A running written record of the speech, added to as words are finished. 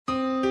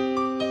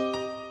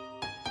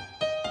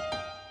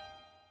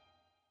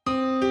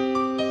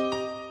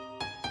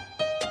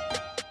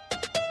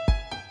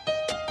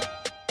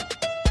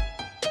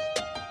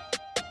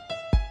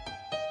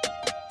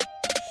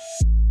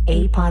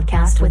A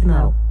Podcast with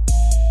Mo.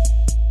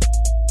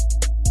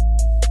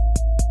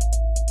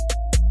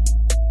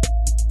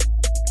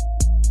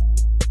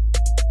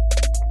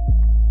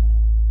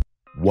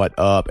 What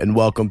up, and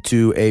welcome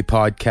to A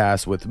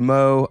Podcast with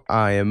Mo.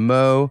 I am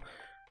Mo,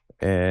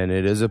 and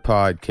it is a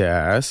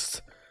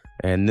podcast.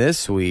 And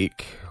this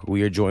week,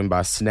 we are joined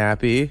by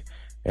Snappy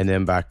and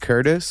then by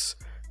Curtis,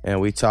 and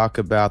we talk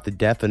about the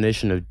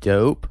definition of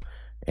dope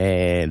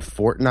and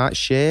Fortnite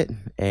shit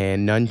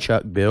and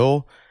Nunchuck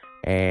Bill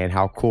and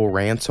how cool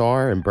rants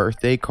are and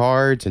birthday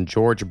cards and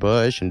George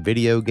Bush and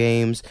video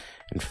games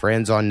and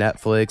Friends on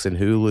Netflix and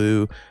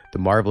Hulu, The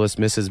Marvelous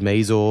Mrs.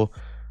 Maisel,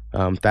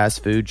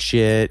 fast food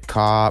shit,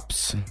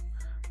 cops,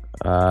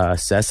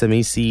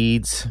 sesame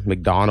seeds,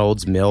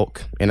 McDonald's,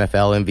 milk,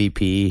 NFL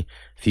MVP,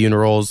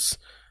 funerals.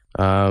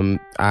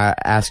 I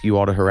ask you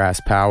all to harass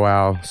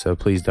Powwow, so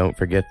please don't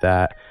forget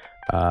that.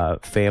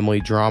 Family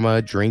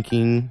drama,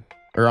 donkey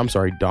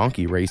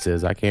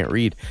races. I can't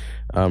read.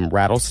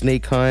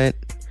 Rattlesnake hunt,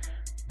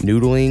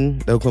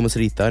 noodling, the Oklahoma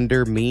City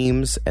Thunder,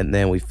 memes, and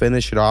then we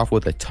finish it off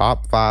with the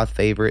top 5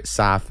 favorite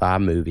sci-fi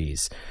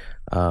movies.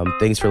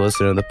 Thanks for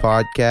listening to the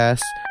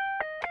podcast.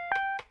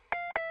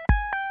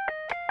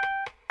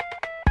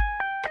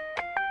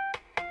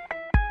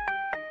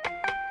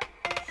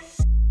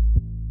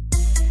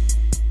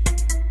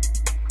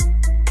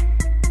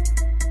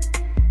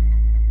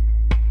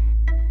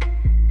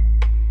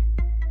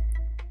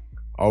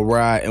 All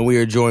right, and we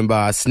are joined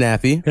by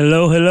Snappy.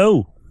 Hello,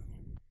 hello.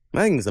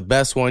 I think it's the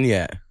best one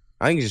yet.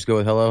 I think you just go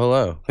with hello,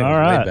 hello. I think all it's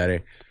right. way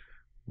better.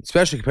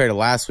 Especially compared to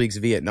last week's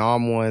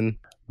Vietnam one.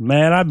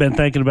 Man, I've been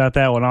thinking about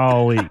that one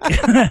all week.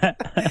 I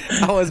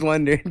was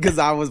wondering, because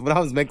when I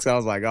was mixing, I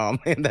was like, oh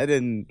man, that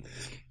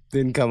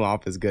didn't come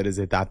off as good as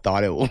I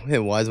thought it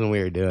was when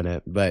we were doing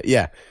it. But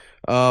yeah.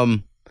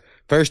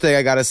 First thing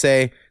I got to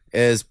say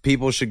is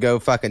people should go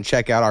fucking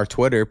check out our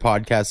Twitter,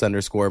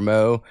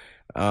 podcast_Mo.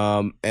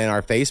 And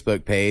our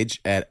Facebook page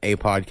at A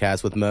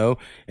Podcast with Mo,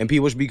 and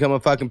people should become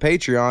a fucking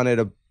Patreon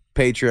at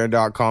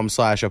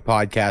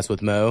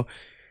patreon.com/apodcastwithmo,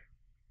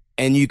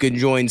 and you can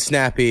join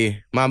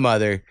Snappy, my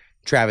mother,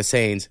 Travis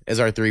Haynes as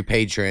our 3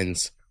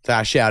 patrons that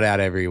I shout out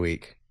every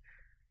week.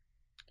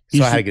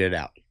 So I had to get it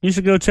out. You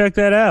should go check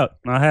that out.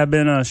 I have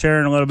been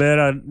sharing a little bit.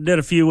 I did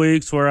a few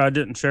weeks where I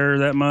didn't share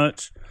that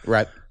much.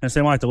 Right. It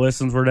seemed like the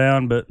listens were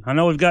down, but I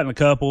know we've gotten a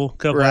couple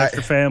right.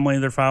 extra family.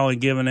 They're finally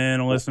giving in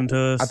and listening to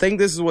us. I think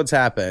this is what's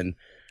happened.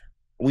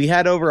 We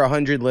had over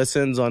 100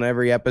 listens on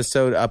every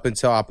episode up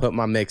until I put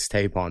my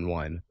mixtape on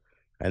one.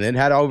 And then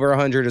had over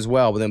 100 as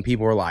well, but then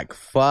people were like,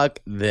 fuck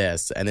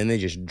this. And then they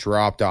just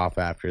dropped off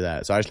after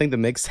that. So I just think the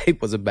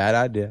mixtape was a bad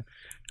idea.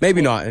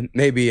 Maybe not.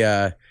 Maybe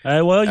a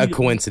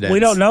coincidence.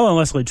 We don't know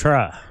unless we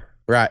try.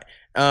 Right.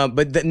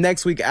 But the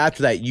next week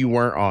after that, you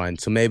weren't on.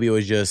 So maybe it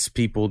was just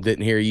people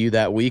didn't hear you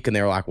that week and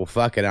they were like, well,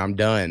 fuck it, I'm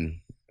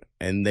done.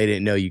 And they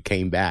didn't know you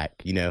came back,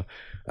 you know.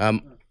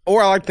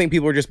 Or I like to think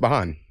people were just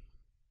behind.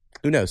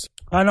 Who knows?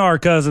 I know our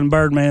cousin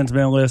Birdman's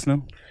been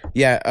listening.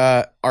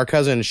 Yeah, our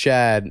cousin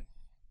Shad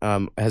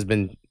has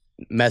been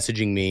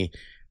messaging me,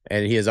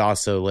 and he has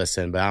also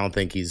listened, but I don't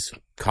think he's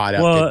caught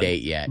up to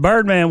date yet.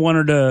 Birdman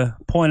wanted to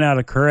point out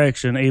a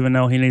correction, even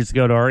though he needs to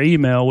go to our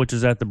email, which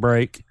is at the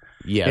break.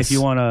 Yes. If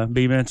you want to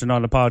be mentioned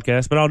on the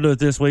podcast, but I'll do it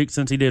this week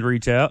since he did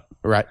reach out.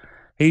 Right.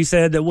 He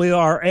said that we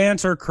are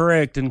answer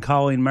correct in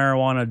calling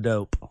marijuana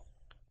dope.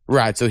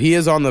 Right. So he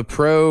is on the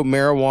pro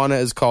marijuana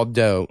is called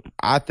dope.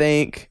 I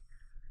think,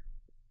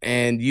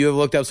 and you have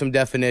looked up some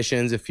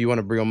definitions if you want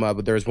to bring them up,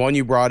 but there's one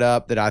you brought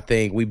up that I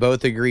think we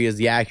both agree is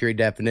the accurate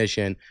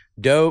definition.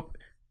 Dope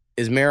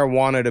is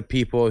marijuana to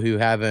people who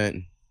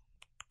haven't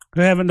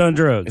done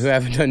drugs.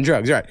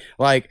 Right.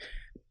 Like,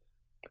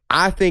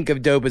 I think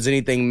of dope as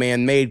anything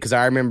man-made because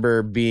I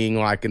remember being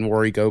like in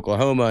Warwick,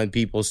 Oklahoma, and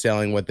people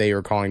selling what they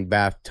were calling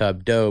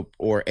bathtub dope,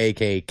 or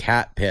aka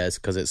cat piss,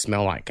 because it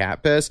smelled like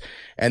cat piss.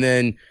 And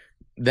then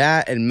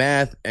that and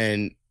meth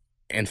and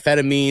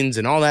amphetamines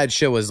and all that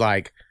shit was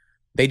like,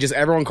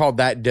 everyone called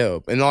that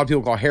dope. And a lot of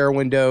people call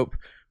heroin dope,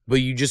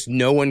 but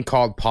no one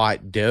called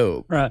pot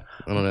dope. Right.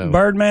 I don't know.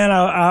 Birdman,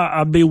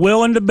 I'd be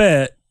willing to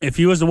bet if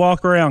you was to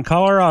walk around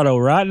Colorado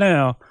right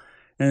now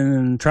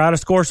and try to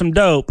score some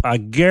dope, I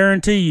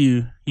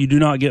guarantee you do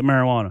not get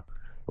marijuana.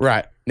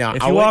 Right. Now,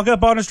 if you walk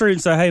up on the street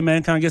and say, hey,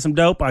 man, can I get some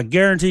dope? I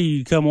guarantee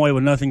you come away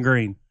with nothing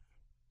green.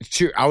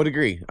 Sure, I would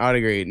agree.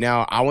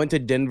 Now, I went to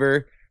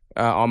Denver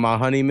on my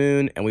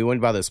honeymoon, and we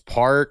went by this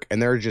park, and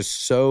there are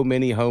just so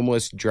many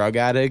homeless drug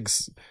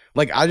addicts.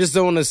 Like, I just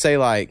don't want to say,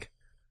 like,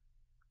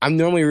 I'm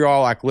normally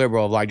all, like,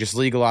 liberal, like, just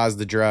legalize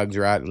the drugs,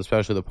 right, and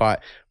especially the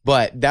pot.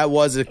 But that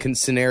was a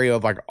scenario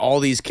of, like, all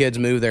these kids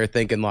moved there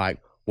thinking, like,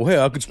 well, hey,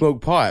 I could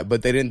smoke pot,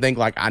 but they didn't think,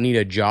 like, I need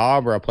a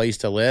job or a place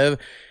to live.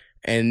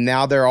 And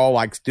now they're all,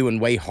 like, doing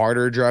way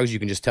harder drugs. You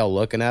can just tell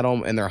looking at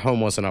them, and they're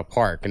homeless in a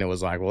park. And it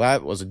was like, well,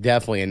 that was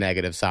definitely a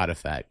negative side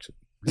effect.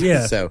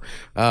 Yeah. So,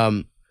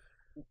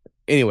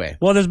 anyway.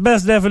 Well, this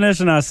best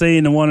definition I see,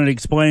 and the one that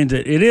explains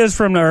it, it is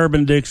from the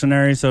Urban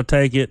Dictionary, so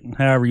take it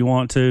however you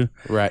want to.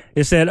 Right.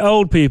 It said,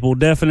 old people,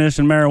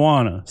 definition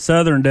marijuana.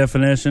 Southern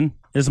definition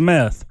is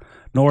meth.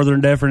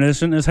 Northern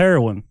definition is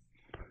heroin.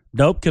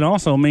 Dope can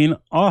also mean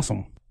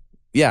awesome.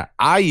 Yeah,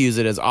 I use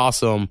it as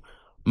awesome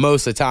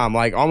most of the time.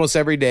 Like almost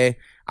every day,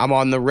 I'm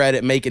on the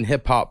Reddit making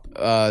hip hop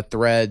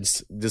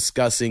threads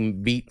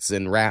discussing beats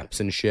and raps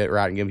and shit,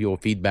 right, and giving people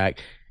feedback.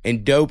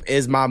 And dope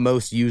is my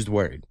most used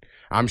word.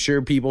 I'm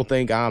sure people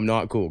think I'm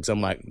not cool because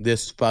I'm like,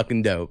 this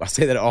fucking dope. I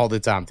say that all the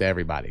time to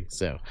everybody.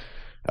 So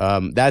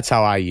that's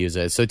how I use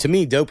it. So to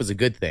me, dope is a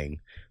good thing.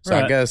 So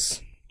Right. I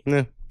guess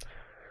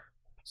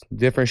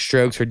different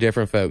strokes for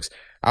different folks.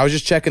 I was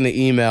just checking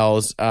the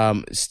emails.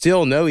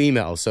 Still no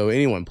emails. So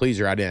anyone, please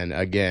write in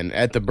again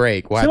at the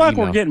break. We'll I feel have like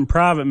we're email. getting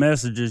private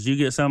messages. You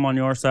get some on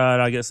your side,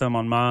 I get some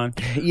on mine.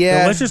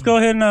 Yeah, So let's just go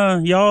ahead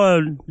and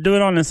y'all do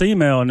it on this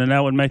email, and then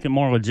that would make it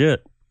more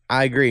legit.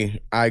 I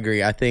agree.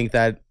 I think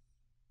that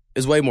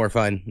is way more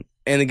fun.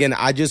 And again,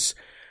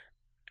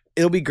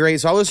 it'll be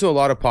great. So I listen to a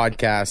lot of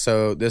podcasts.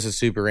 So this is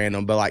super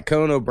random, but like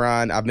Conan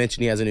O'Brien, I've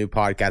mentioned he has a new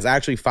podcast. I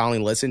actually finally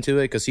listened to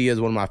it because he is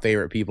one of my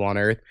favorite people on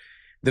earth.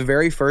 The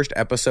very first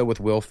episode with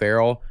Will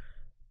Ferrell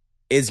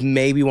is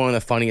maybe one of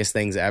the funniest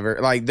things ever.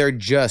 Like they're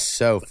just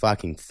so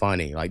fucking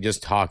funny, like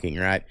just talking,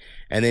 right?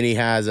 And then he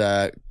has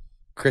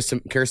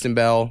Kirsten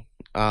Bell,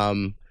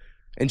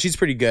 and she's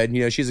pretty good.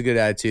 You know, she's a good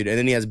attitude. And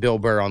then he has Bill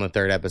Burr on the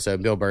third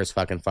episode. Bill Burr's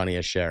fucking funny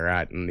as shit,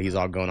 right? And he's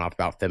all going off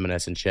about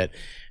feminists and shit.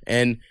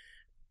 And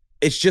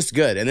it's just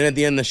good. And then at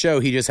the end of the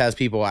show, he just has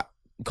people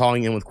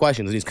calling in with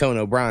questions. And he's Conan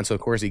O'Brien, so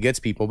of course he gets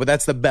people. But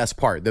that's the best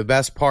part. The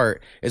best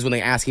part is when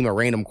they ask him a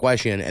random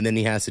question and then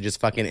he has to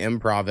just fucking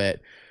improv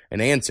it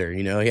and answer.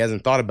 You know, he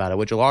hasn't thought about it,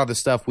 which a lot of the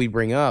stuff we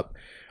bring up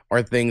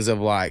are things of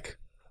like,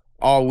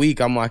 all week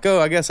I'm like, oh,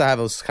 I guess I have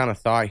this kind of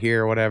thought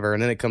here or whatever.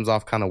 And then it comes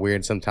off kind of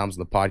weird sometimes in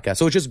the podcast.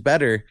 So it's just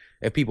better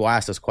if people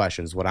ask us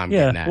questions, what I'm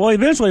getting at. Well,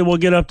 eventually we'll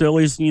get up to at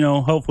least,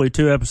 hopefully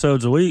 2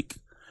 episodes a week,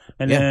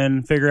 and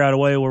then figure out a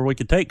way where we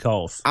could take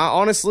calls. I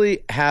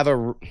honestly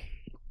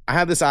I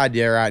have this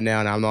idea right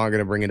now, and I'm not going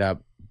to bring it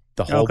up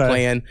the whole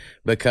plan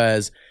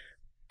because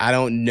I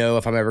don't know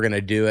if I'm ever going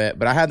to do it.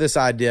 But I have this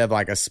idea of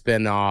like a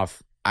spinoff.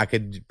 I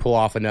could pull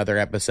off another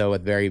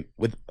episode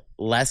with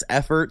less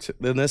effort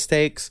than this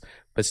takes,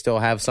 but still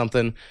have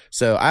something.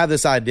 So I have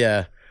this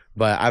idea,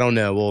 but I don't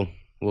know.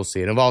 We'll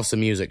see. It involves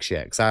some music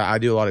shit because I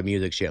do a lot of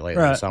music shit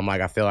lately. Right. So I'm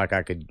like, I feel like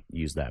I could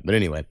use that. But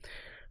anyway,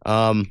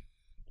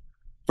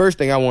 first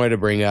thing I wanted to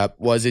bring up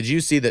was, did you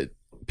see that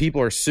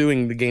people are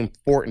suing the game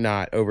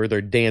Fortnite over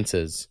their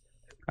dances?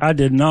 I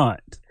did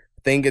not.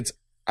 I think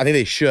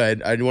they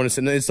should. I want to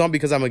say it's not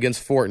because I'm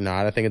against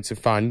Fortnite. I think it's a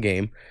fun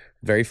game,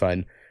 very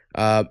fun.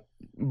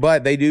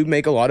 But they do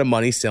make a lot of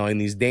money selling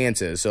these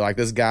dances. So like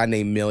this guy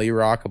named Millie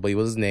Rock, I believe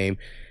was his name.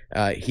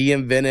 He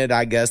invented,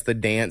 I guess, the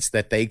dance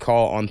that they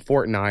call on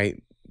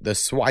Fortnite the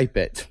swipe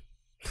it.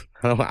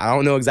 I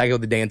don't know exactly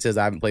what the dance is.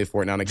 I haven't played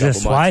Fortnite in a couple months.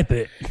 Just swipe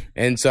it.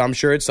 And so I'm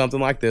sure it's something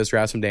like this, or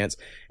have some dance.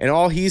 And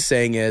all he's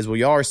saying is, well,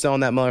 y'all are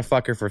selling that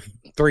motherfucker for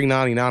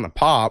 $3.99 a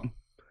pop.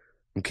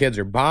 And kids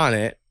are buying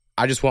it.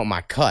 I just want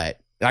my cut.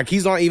 Like,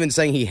 he's not even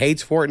saying he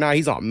hates Fortnite.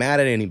 He's not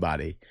mad at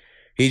anybody.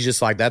 He's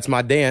just like, that's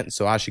my dance,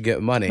 so I should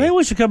get money. Maybe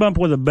we should come up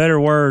with a better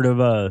word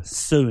of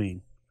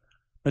suing.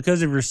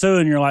 Because if you're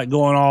suing, you're like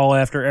going all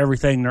after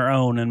everything their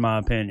own, in my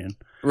opinion.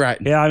 Right.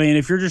 Yeah, I mean,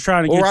 if you're just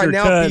trying to get your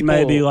cut,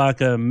 maybe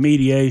like a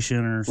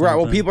mediation or something. Right,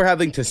 well, people are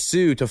having to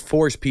sue to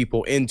force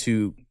people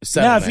into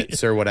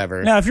settlements or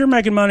whatever. Now, if you're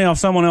making money off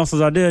someone else's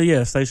idea,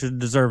 yes, they should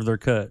deserve their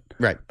cut.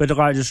 Right. But to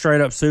like just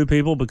straight up sue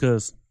people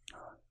because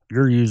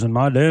you're using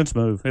my dance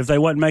move. If they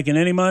wasn't making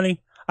any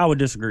money, I would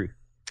disagree.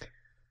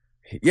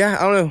 Yeah,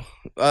 I don't know.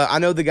 I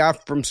know the guy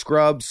from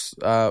Scrubs.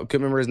 Couldn't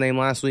remember his name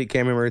last week.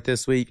 Can't remember it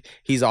this week.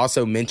 He's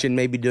also mentioned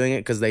maybe doing it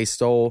because they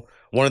stole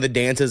one of the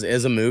dances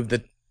is a move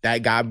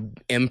that guy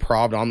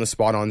improv'd on the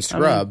spot on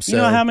Scrubs. You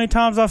know how many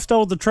times I've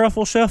stole the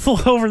truffle shuffle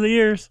over the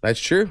years? That's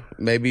true.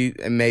 Maybe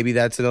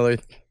that's another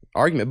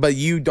argument. But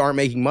you aren't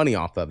making money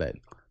off of it.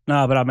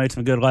 Nah, but I made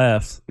some good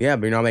laughs. Yeah,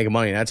 but you're not making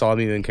money. That's all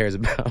anyone cares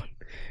about.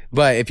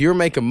 But if you were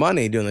making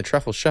money doing the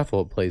truffle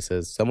shuffle at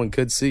places, someone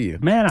could sue you.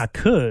 Man, I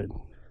could.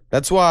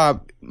 That's why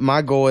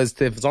my goal is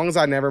to, as long as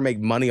I never make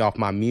money off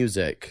my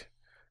music,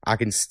 I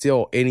can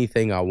steal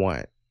anything I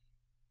want.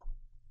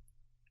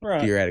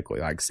 Right.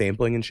 Theoretically, like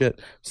sampling and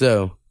shit.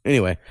 So,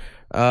 anyway.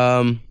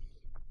 Dude.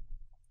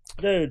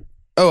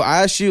 Oh,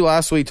 I asked you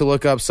last week to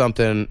look up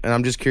something, and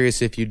I'm just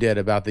curious if you did,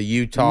 about the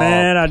Utah.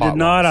 Man, I pot did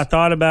not. laws. I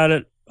thought about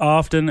it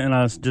often, and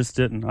I just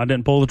didn't. I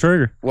didn't pull the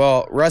trigger.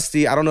 Well,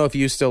 Rusty, I don't know if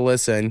you still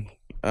listen.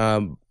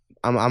 I'm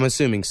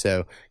assuming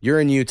so.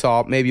 You're in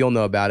Utah. Maybe you'll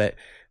know about it.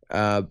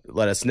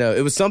 Let us know.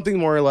 It was something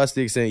more or less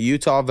the extent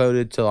Utah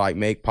voted to like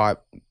make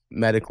pot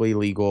medically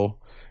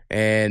legal,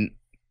 and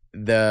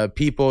the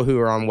people who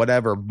are on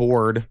whatever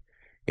board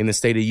in the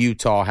state of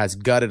Utah has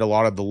gutted a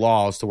lot of the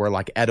laws to where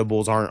like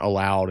edibles aren't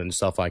allowed and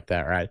stuff like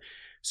that, right?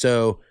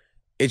 So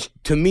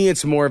to me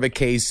it's more of a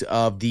case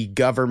of the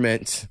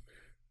government,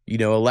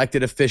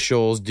 elected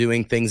officials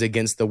doing things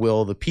against the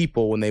will of the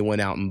people when they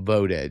went out and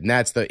voted. And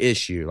that's the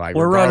issue, like,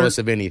 regardless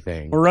of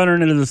anything. We're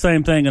running into the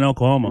same thing in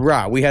Oklahoma.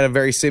 Right. We had a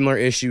very similar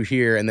issue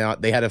here, and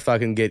they had to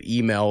fucking get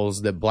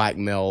emails that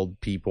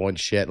blackmailed people and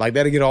shit. Like, they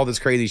had to get all this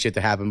crazy shit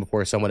to happen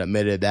before someone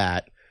admitted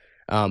that.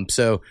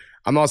 So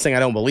I'm not saying I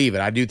don't believe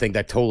it. I do think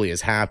that totally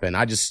has happened.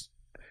 I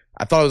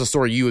thought it was a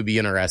story you would be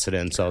interested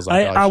in, so I was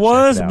like, I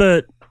was,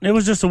 but it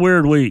was just a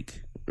weird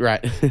week.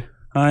 Right.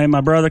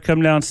 My brother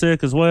come down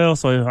sick as well,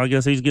 so I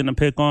guess he's getting a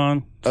pick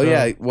on. So. Oh,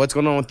 yeah. What's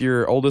going on with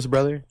your oldest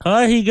brother?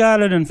 He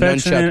got an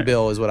infection. Nunchuck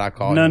Bill is what I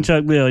call him.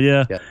 Nunchuck Bill,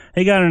 yeah. Yep.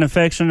 He got an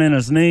infection in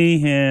his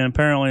knee, and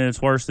apparently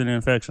it's worse than the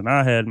infection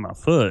I had in my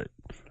foot.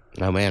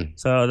 Oh, man.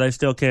 So they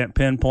still can't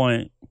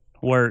pinpoint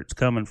where it's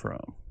coming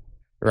from.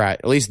 Right.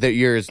 At least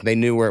yours, they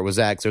knew where it was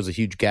at because there was a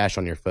huge gash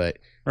on your foot.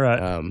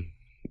 Right.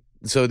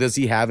 So does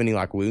he have any,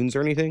 like, wounds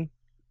or anything?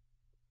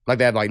 Like,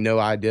 they have, like, no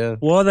idea?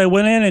 Well, they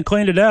went in and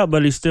cleaned it out,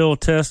 but he's still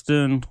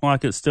testing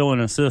like it's still in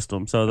his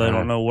system, so they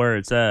don't know where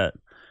it's at.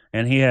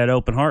 And he had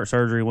open heart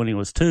surgery when he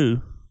was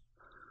 2.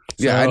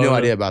 Yeah, I had no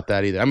idea about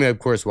that either. I mean, of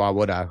course, why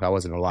would I? I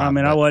wasn't alive. I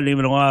mean, I wasn't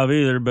even alive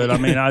either, but, I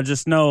mean, I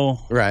just know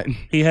right.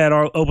 He had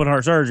open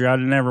heart surgery. I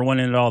never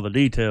went into all the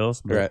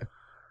details. But, right.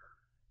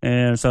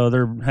 And so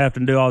they're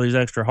having to do all these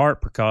extra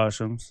heart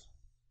precautions.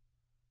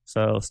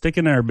 So stick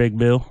in there, Big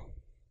Bill.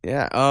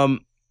 Yeah.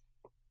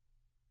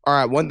 All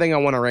right, one thing I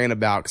want to rant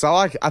about,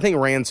 because I think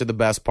rants are the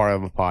best part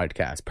of a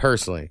podcast,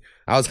 personally.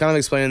 I was kind of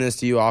explaining this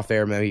to you off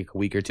air maybe a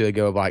week or two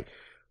ago, like,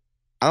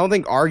 I don't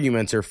think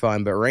arguments are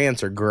fun, but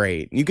rants are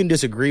great. You can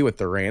disagree with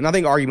the rant. I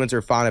think arguments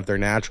are fine if they're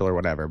natural or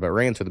whatever, but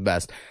rants are the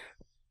best.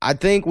 I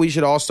think we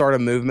should all start a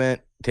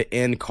movement to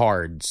end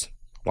cards,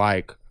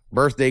 like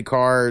birthday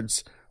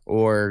cards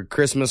or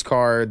Christmas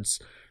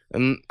cards.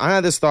 And I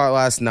had this thought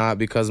last night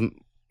because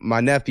my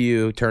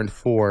nephew turned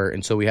 4,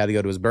 and so we had to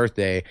go to his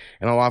birthday.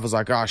 And my wife was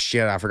like, "Oh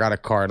shit, I forgot a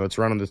card. I have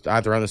to run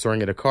the store and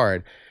get a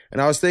card."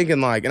 And I was thinking,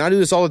 like, and I do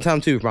this all the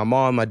time too for my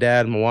mom, my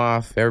dad, my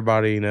wife,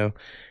 everybody, And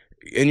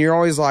you're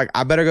always like,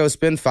 I better go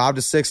spend $5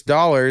 to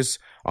 $6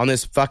 on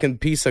this fucking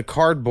piece of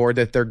cardboard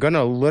that they're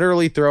gonna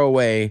literally throw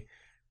away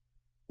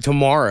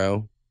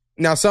tomorrow.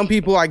 Now, some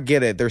people, I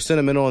get it; they're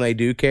sentimental and they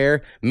do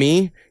care.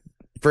 Me.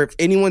 For if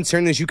anyone's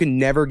hearing this, you can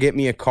never get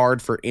me a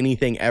card for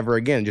anything ever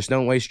again. Just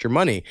don't waste your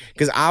money,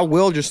 because I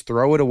will just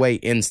throw it away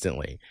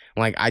instantly.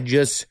 Like, I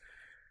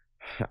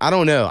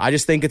don't know. I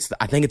think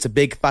it's a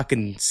big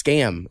fucking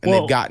scam, and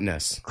they've gotten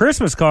us.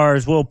 Christmas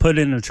cards we'll put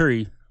in the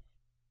tree.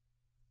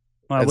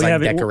 It's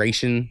like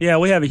decoration. Yeah,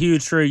 we have a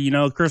huge tree.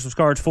 Christmas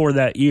cards for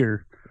that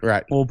year.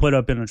 Right. We'll put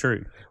up in the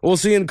tree. Well,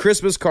 see, in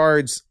Christmas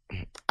cards,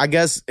 I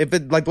guess if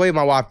it, like, the way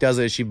my wife does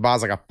it, she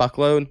buys like a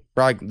fuckload.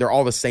 Like, they're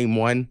all the same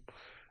one.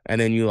 And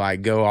then you,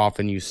 like, go off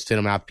and you send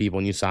them out to people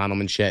and you sign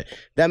them and shit.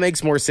 That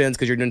makes more sense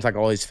because you're doing, like,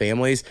 all these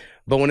families.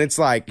 But when it's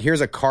like,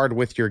 here's a card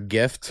with your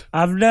gift,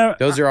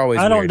 those are always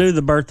I don't weird. do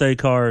the birthday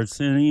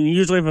cards. And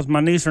usually if it's my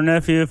niece or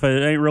nephew, if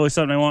it ain't really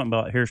something they want,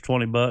 but here's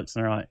 $20, and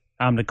they're like,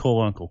 I'm the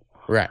cool uncle.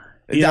 Right.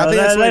 I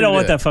think they don't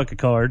want that fucking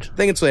card. I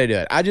think it's the way to do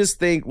it. I just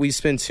think we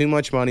spend too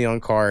much money on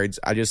cards.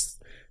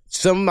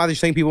 Some other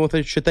thing people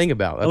should think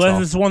about. That's Unless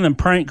all. it's one of them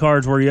prank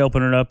cards where you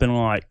open it up and,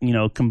 like,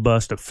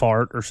 combust a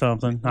fart or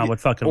something. I would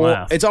fucking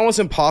laugh. It's almost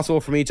impossible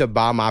for me to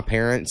buy my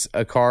parents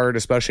a card,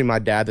 especially my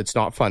dad, that's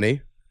not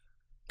funny.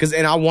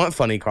 And I want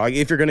funny cards.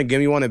 If you're going to give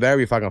me one, it better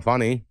be fucking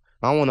funny.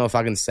 I don't want no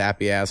fucking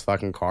sappy ass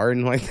fucking card.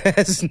 And, like,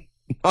 that's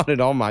not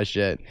at all my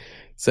shit.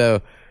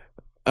 So,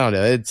 I don't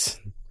know.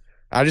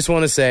 I just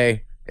want to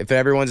say, if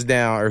everyone's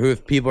down, or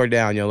if people are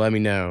down, let me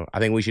know. I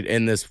think we should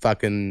end this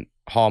fucking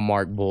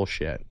Hallmark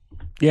bullshit.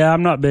 Yeah,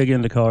 I'm not big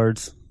into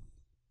cards.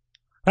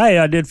 Hey,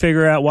 I did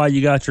figure out why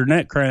you got your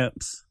neck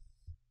cramps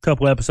a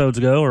couple episodes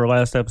ago, or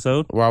last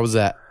episode. Why was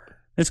that?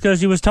 It's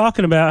because you was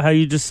talking about how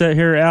you just sat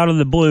here out of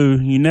the blue,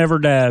 you never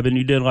dab, and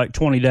you did like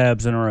 20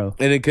 dabs in a row.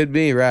 And it could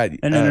be, right.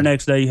 And then the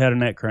next day you had a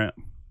neck cramp.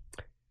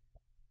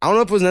 I don't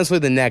know if it was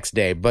necessarily the next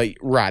day, but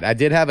right, I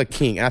did have a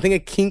kink. And I think a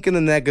kink in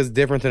the neck is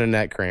different than a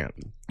neck cramp.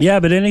 Yeah,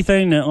 but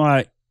anything that,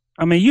 like,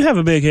 I mean, you have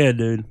a big head,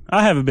 dude.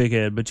 I have a big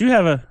head, but you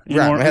have a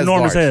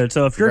enormous head.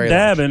 So if you're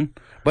dabbing...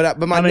 But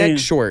my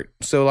neck's short,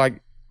 so,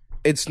 like,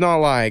 it's not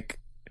like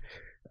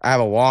I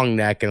have a long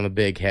neck and a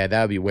big head.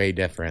 That would be way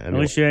different. At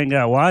least you ain't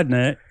got a wide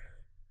neck.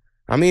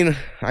 I mean,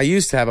 I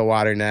used to have a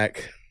wider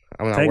neck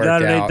when I worked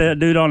out. Thank God it ain't that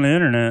dude on the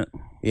internet.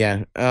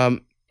 Yeah.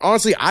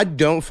 Honestly, I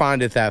don't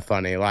find it that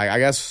funny. Like, I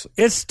guess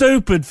it's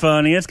stupid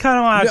funny. It's kind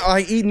of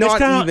like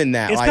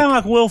that. It's kind of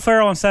like Will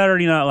Ferrell on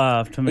Saturday Night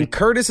Live to me. And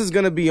Curtis is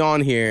going to be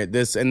on here.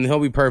 And he'll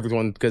be perfect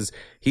one because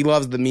he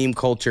loves the meme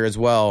culture as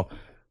well.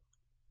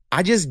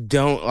 I just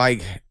don't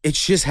like. It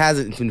just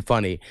hasn't been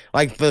funny.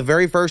 Like, the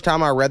very first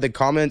time I read the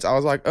comments, I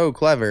was like, "Oh,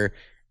 clever."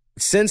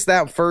 Since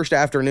that first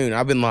afternoon,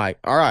 I've been like,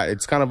 "All right,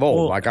 it's kind of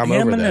old. Like, I'm over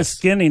this." Him and the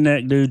skinny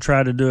neck dude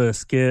tried to do a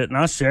skit, and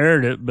I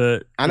shared it,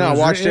 but I know I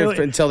watched it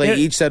until they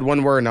each said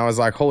one word, and I was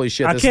like, "Holy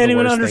shit!" I can't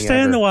even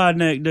understand the wide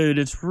neck dude.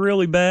 It's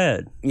really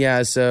bad.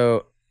 Yeah,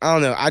 so I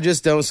don't know. I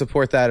just don't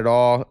support that at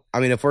all. I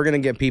mean, if we're going to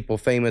get people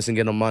famous and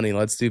get them money,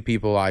 let's do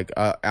people like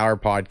our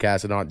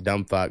podcast and not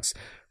dumb fucks.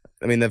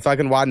 I mean, the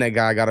fucking Wadneck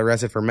guy got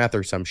arrested for meth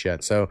or some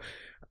shit. So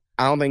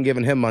I don't think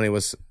giving him money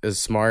is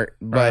smart.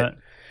 But Right.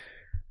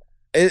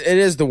 it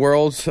is the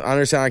world. I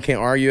understand I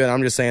can't argue it.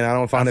 I'm just saying I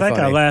don't find it funny.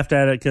 I laughed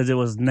at it because it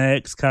was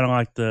next, kind of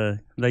like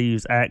they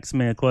use Ask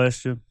Me a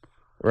Question.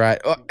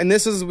 Right. And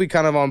this is we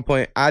kind of on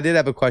point. I did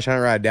have a question. I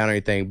didn't write it down or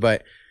anything,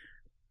 but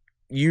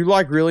you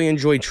like really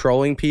enjoy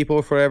trolling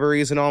people for whatever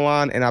reason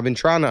online. And I've been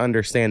trying to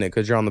understand it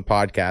because you're on the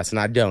podcast and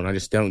I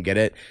just don't get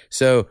it.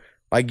 So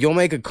like you'll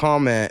make a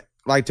comment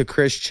like to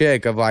Chris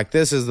Chick of like,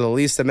 this is the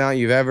least amount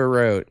you've ever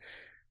wrote.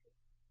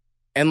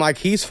 And like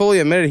he's fully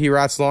admitted he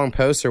writes long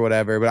posts or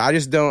whatever, but I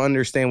just don't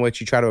understand what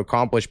you try to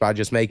accomplish by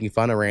just making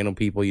fun of random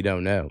people you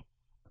don't know.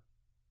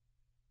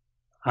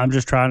 I'm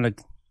just trying to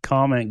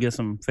comment, get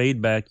some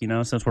feedback,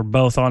 since we're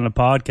both on the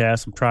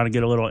podcast. I'm trying to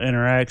get a little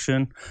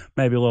interaction,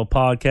 maybe a little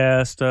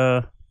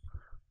podcast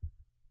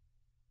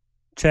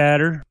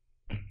chatter.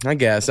 I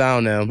guess. I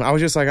don't know. I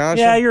was just like,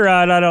 yeah, you're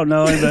right. I don't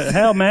know. But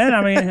hell, man,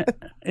 I mean,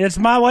 it's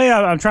my way.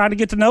 I'm trying to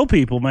get to know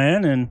people,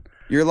 man. And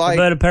you're like,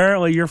 but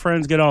apparently your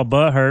friends get all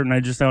butthurt and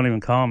they just don't even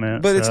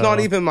comment. But it's not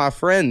even my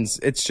friends.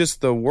 It's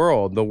just the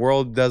world. The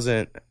world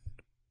doesn't.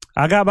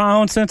 I got my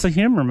own sense of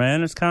humor,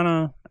 man. It's kind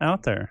of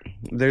out there.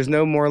 There's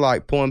no more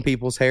like pulling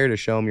people's hair to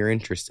show them you're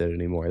interested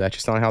anymore. That's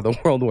just not how the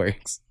world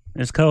works.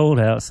 It's cold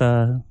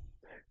outside.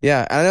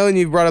 Yeah, I know when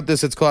you brought up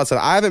this, it's cold outside.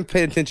 I haven't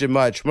paid attention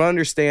much, but I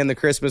understand the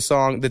Christmas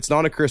song. That's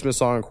not a Christmas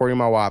song, according to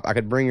my wife. I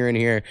could bring her in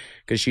here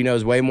because she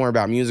knows way more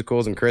about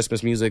musicals and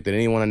Christmas music than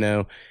anyone I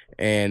know.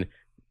 And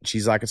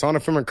she's like, it's on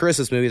from a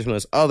Christmas movie. It's from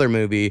this other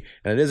movie,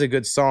 and it is a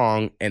good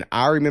song. And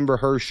I remember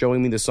her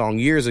showing me the song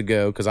years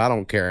ago because I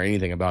don't care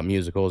anything about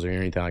musicals or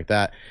anything like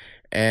that.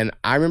 And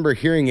I remember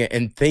hearing it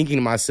and thinking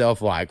to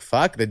myself, like,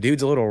 fuck, the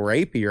dude's a little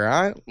rapey,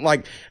 right?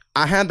 Like,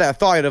 I had that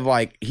thought of,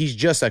 like, he's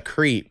just a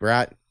creep,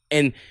 right?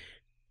 And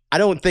I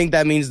don't think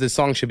that means the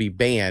song should be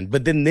banned.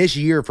 But then this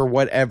year, for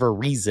whatever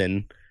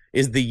reason,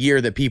 is the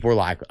year that people are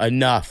like,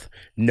 enough,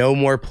 no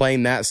more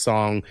playing that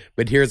song.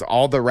 But here's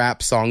all the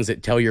rap songs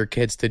that tell your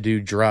kids to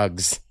do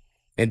drugs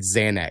and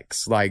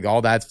Xanax. Like,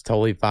 all that's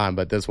totally fine.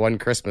 But this one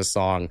Christmas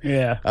song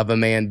of a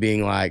man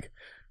being like,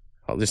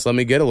 oh, just let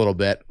me get a little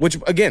bit, which,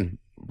 again,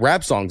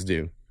 rap songs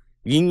do.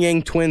 Yin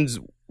Yang Twins,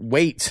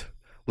 wait,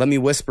 let me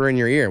whisper in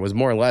your ear was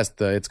more or less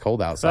the It's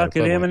Cold Outside.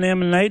 Fucking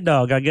Eminem and Nate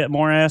Dogg. I get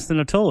more ass than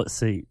a toilet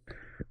seat.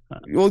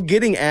 Well,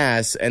 getting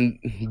ass and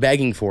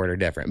begging for it are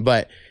different.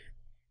 But,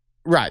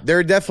 right, there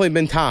have definitely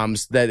been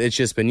times that it's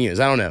just been used.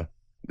 I don't know.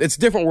 It's a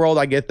different world,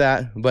 I get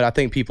that. But I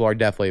think people are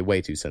definitely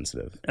way too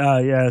sensitive.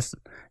 Yes.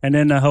 And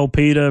then the whole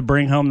PETA,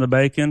 bring home the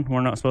bacon. We're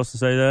not supposed to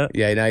say that.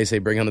 Yeah, now you say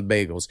bring home the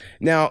bagels.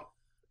 Now,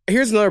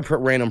 here's another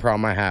random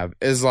problem I have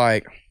is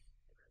like,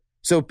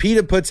 so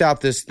PETA puts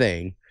out this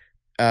thing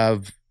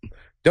of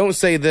don't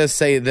say this,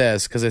 say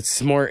this, because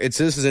this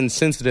is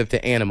insensitive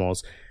to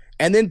animals.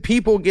 And then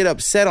people get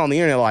upset on the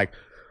internet like,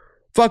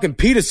 fucking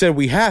PETA said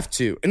we have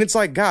to. And it's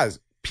like, guys,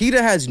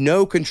 PETA has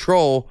no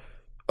control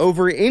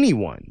over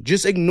anyone.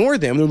 Just ignore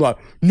them. They're like,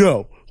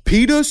 no,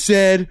 PETA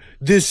said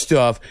this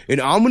stuff, and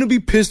I'm going to be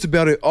pissed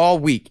about it all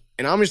week.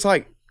 And I'm just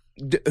like,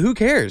 who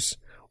cares?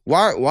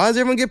 Why does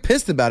everyone get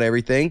pissed about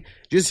everything?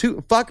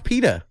 Fuck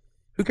PETA.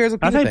 Who cares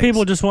what PETA I think thinks?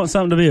 people just want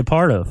something to be a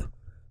part of.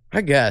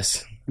 I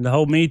guess. The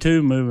whole Me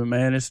Too movement,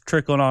 man, it's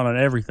trickling on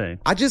everything.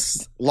 I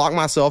just lock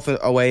myself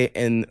away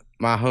in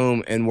my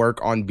home and work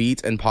on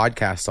beats and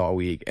podcasts all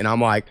week. And I'm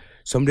like,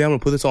 someday I'm going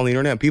to put this on the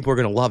internet and people are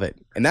going to love it.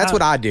 And that's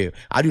what I do.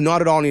 I do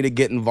not at all need to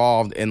get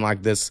involved in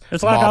like this.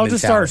 It's like I'll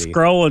just start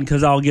scrolling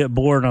because I'll get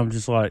bored and I'm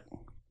just like,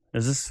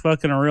 is this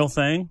fucking a real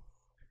thing?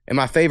 And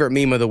my favorite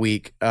meme of the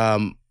week,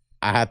 I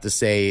have to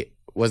say,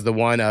 was the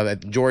one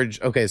of George.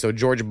 Okay, so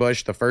George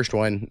Bush, the first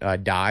one,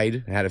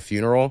 died, had a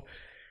funeral.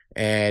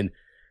 And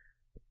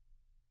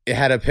it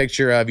had a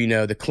picture of,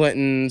 the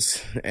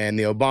Clintons and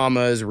the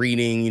Obamas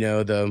reading,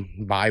 the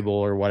Bible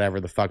or whatever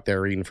the fuck they're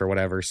reading for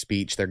whatever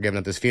speech they're giving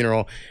at this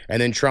funeral.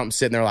 And then Trump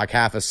sitting there like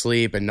half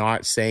asleep and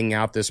not saying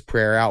out this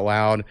prayer out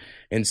loud.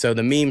 And so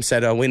the meme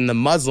said, when the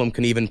Muslim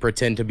can even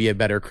pretend to be a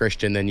better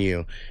Christian than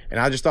you. And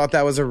I just thought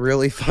that was a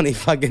really funny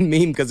fucking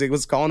meme because it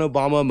was calling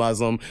Obama a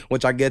Muslim,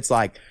 which I get's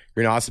like,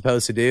 you're not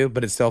supposed to do,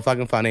 but it's still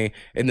fucking funny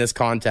in this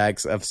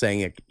context of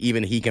saying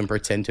even he can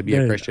pretend to be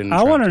a Christian.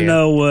 I want to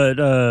know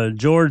what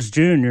George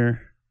Jr.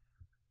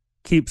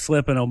 keeps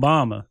slipping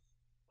Obama.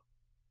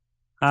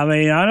 I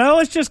mean, I know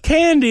it's just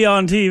candy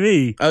on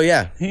TV. Oh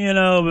yeah,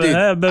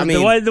 but, but I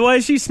mean, the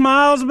way she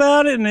smiles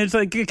about it, and it's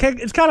like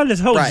it's kind of this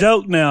whole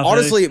joke now.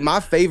 Honestly, my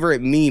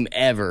favorite meme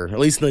ever, at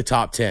least in the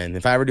top 10,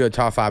 if I ever do a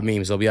top 5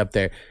 memes, they'll be up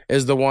there.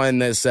 Is the one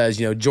that says,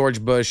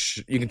 George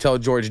Bush. You can tell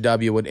George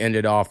W. would end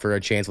it off for a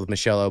chance with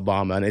Michelle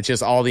Obama, and it's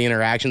just all the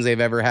interactions they've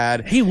ever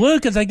had. He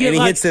would because they get.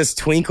 And he gets this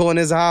twinkle in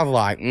his eye,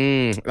 like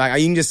you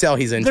can just tell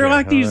he's into. They're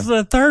like these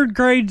third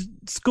grade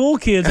school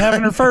kids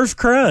having their first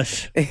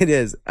crush. It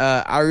is.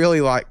 I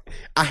really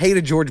I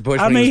hated George Bush.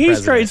 I mean, he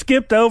straight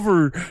skipped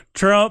over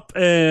Trump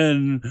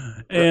and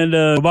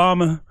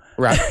Obama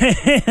Right.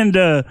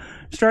 And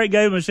straight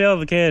gave Michelle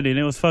the candy, and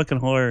it was fucking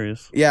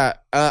hilarious. Yeah,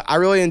 I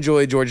really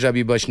enjoy George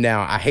W. Bush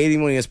now. I hate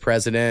him when he was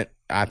president.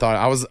 My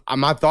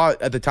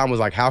thought at the time was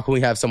like, how can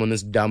we have someone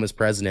this dumb as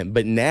president?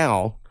 But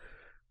now,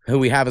 who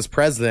we have as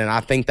president, I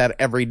think that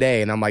every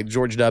day, and I'm like,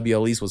 George W.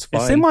 at least was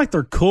fun. It seemed like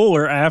they're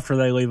cooler after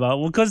they leave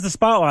out, because the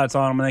spotlight's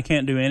on them and they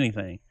can't do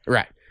anything.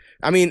 Right.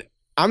 I mean,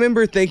 I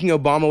remember thinking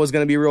Obama was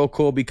going to be real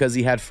cool because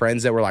he had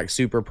friends that were like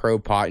super pro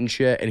pot and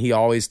shit, and he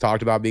always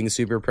talked about being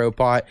super pro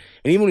pot.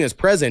 And even when he was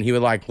president, he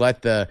would like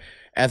let the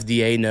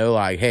FDA know,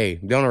 like, hey,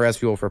 don't arrest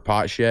people for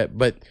pot shit.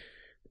 But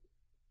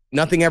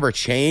nothing ever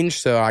changed.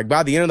 So like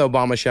by the end of the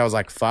Obama shit, I was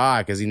like,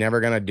 fuck, is he never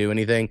going to do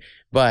anything?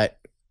 But,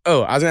 I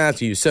was going to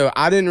ask you. So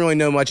I didn't really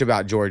know much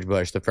about George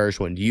Bush, the first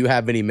one. Do you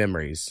have any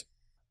memories?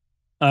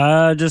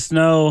 I just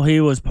know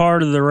he was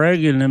part of the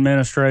Reagan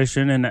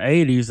administration in the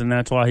 80s, and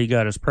that's why he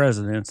got his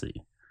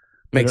presidency.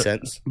 Makes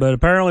sense. But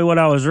apparently what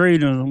I was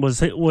reading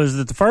was it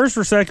the first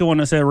or second one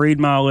that said read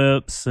my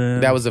lips?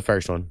 And, that was the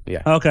first one,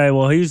 yeah. Okay,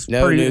 well, he's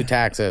no new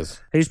taxes.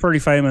 He's pretty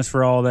famous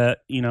for all that,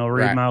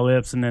 read my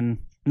lips, and then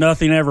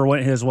nothing ever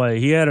went his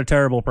way. He had a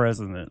terrible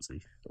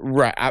presidency.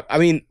 Right. I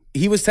mean,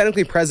 he was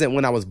technically president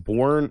when I was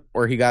born,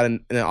 or he got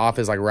in the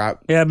office like right.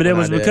 Yeah, but it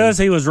was because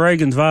he was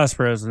Reagan's vice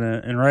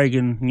president, and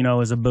Reagan,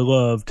 is a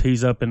beloved.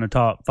 He's up in the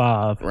top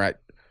 5. Right.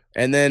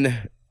 And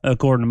then,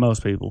 according to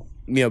most people,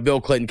 Bill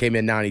Clinton came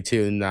in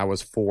 92, and I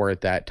was 4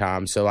 at that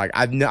time. So like,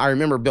 I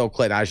remember Bill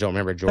Clinton. I just don't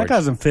remember George. That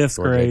guy's in 5th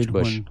George grade H.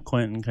 Bush. when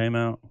Clinton came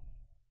out.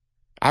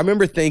 I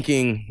remember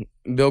thinking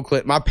Bill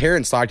Clinton. My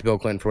parents liked Bill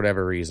Clinton for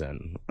whatever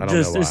reason. I don't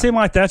know why. It seemed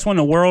like that's when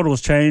the world was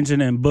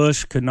changing, and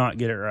Bush could not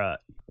get it right.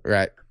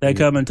 Right. They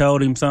come and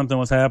told him something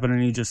was happening,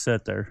 and he just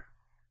sat there.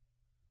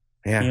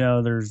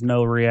 Yeah. There's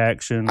no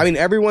reaction. I mean,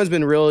 everyone's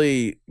been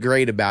really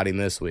great about him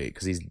this week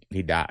because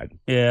he died.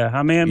 Yeah,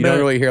 I mean, you don't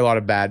really hear a lot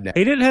of bad now.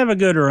 He didn't have a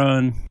good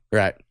run.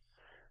 Right.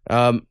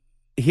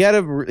 He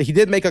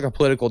did make like a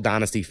political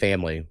dynasty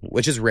family,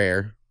 which is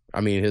rare.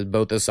 I mean,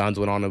 both his sons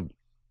went on to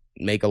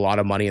make a lot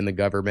of money in the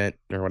government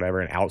or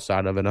whatever, and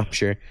outside of it, I'm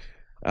sure.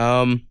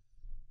 One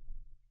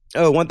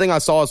thing I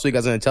saw this week I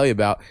was going to tell you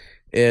about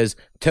is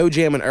Toe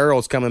Jam and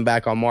Earl's coming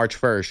back on March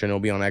 1st, and it'll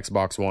be on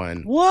Xbox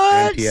One and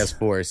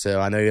PS4. So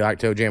I know you like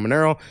Toe Jam and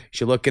Earl. You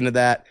should look into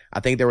that.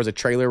 I think there was a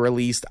trailer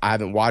released. I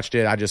haven't watched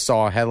it. I just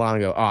saw a headline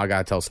and go, I got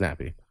to tell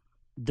Snappy.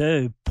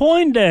 Dude,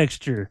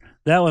 Poindexter.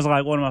 That was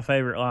like one of my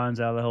favorite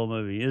lines out of the whole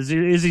movie. Is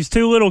these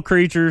 2 little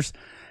creatures,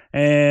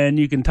 and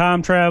you can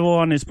time travel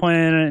on this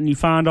planet, and you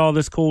find all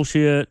this cool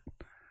shit.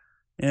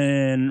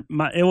 And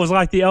it was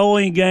like the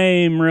only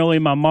game, really,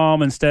 my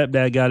mom and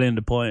stepdad got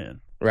into playing.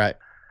 Right.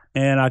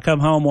 And I come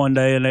home one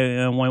day,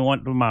 and we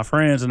went with my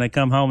friends, and they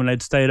come home, and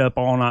they'd stayed up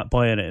all night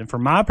playing it. And for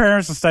my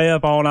parents to stay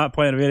up all night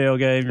playing a video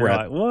game, you're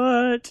like,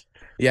 what?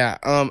 Yeah,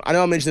 I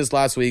know I mentioned this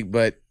last week,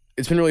 but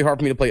it's been really hard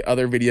for me to play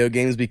other video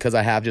games because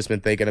I have just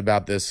been thinking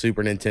about this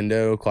Super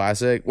Nintendo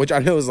Classic, which I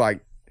know is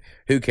like,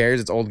 who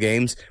cares? It's old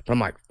games. But I'm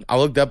like, I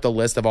looked up the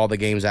list of all the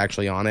games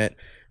actually on it,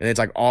 and it's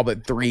like all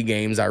but 3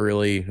 games I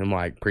really am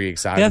like pretty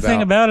excited about. The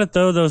thing about it,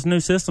 though, those new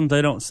systems,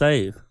 they don't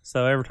save.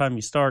 So every time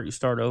you start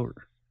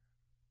over.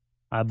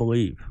 I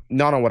believe.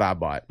 Not on what I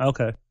bought.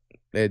 Okay.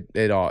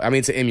 It all. I mean,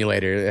 it's an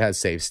emulator. It has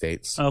save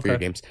states for your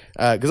games.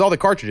 Because all the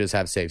cartridges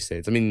have save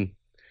states. I mean,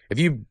 if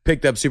you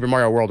picked up Super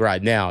Mario World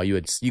right now,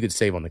 you could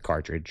save on the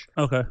cartridge.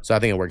 Okay. So I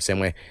think it works the same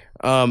way.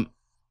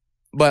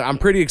 But I'm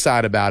pretty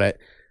excited about it.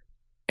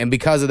 And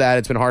because of that,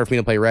 it's been hard for me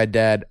to play Red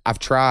Dead. I've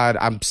tried.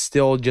 I'm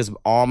still just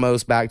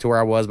almost back to where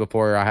I was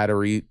before I had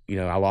to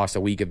I lost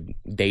a week of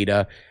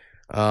data.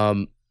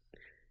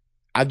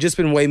 I've just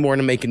been way more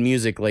into making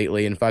music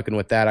lately and fucking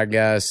with that, I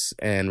guess.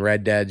 And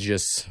Red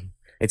Dead's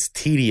it's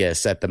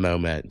tedious at the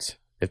moment,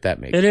 if that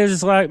makes sense. It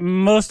is like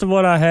most of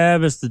what I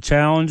have is the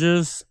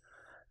challenges.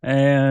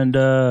 And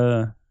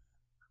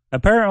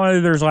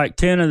apparently there's like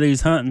 10 of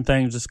these hunting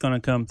things that's going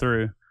to come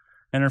through.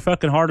 And they're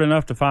fucking hard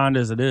enough to find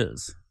as it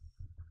is.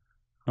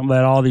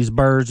 About all these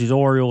birds, these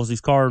orioles,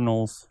 these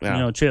cardinals,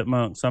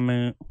 chipmunks. I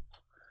mean,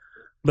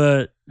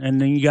 and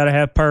then you got to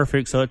have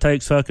perfect, so it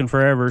takes fucking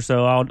forever.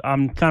 So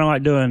I'm kind of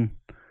like doing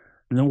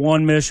the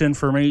one mission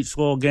from each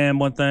little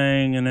gambling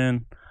thing, and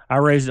then I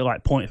raised it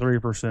like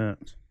 0.3%.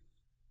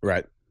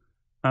 Right.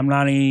 I'm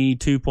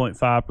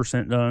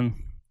 92.5% done. I mean,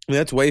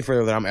 that's way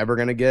further than I'm ever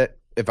gonna get.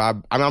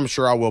 I'm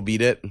sure I will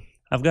beat it.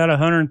 I've got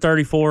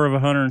 134 of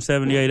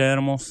 178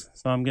 animals,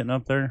 so I'm getting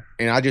up there.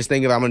 And I just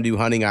think if I'm going to do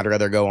hunting, I'd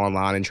rather go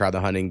online and try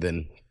the hunting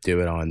than do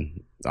it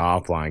on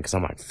offline. Because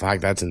I'm like,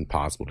 fuck, that's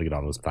impossible to get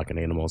all those fucking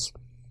animals.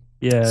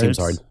 Yeah, seems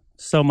hard.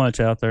 So much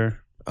out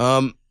there.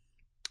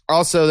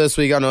 Also this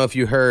week, I don't know if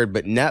you heard,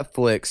 but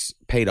Netflix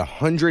paid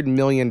 $100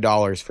 million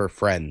for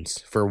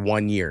Friends for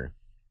 1 year.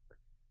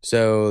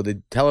 So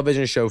the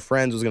television show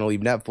Friends was going to leave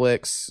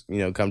Netflix,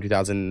 come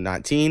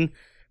 2019.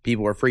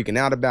 People were freaking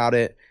out about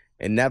it.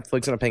 And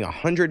Netflix ended up paying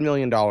 $100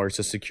 million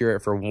to secure it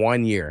for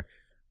 1 year.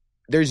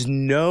 There's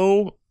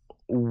no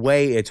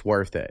way it's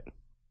worth it.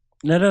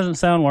 That doesn't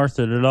sound worth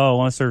it at all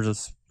unless there's a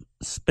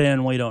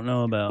spin we don't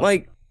know about.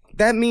 Like,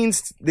 that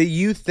means that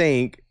you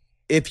think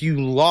if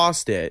you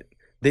lost it,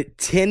 that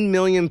 10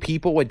 million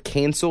people would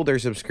cancel their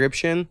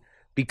subscription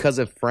because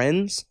of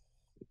Friends.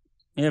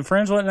 Yeah,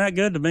 Friends wasn't that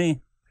good to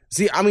me.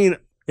 See, I mean,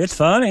 it's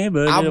funny,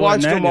 but I've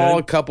watched them all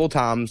a couple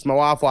times. My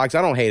wife likes.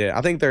 I don't hate it.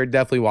 I think they're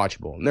definitely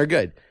watchable and they're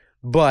good.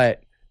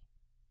 But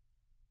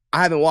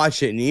I haven't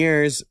watched it in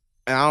years.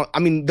 And I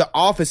mean, The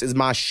Office is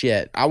my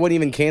shit. I wouldn't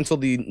even cancel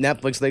the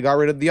Netflix. They got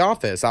rid of The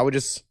Office. I would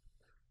just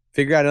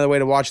figure out another way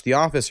to watch The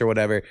Office or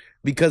whatever.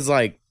 Because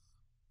like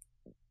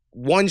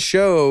one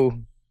show,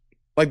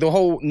 like the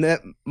whole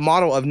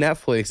model of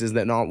Netflix is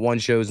that not one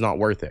show is not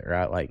worth it,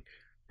 right? Like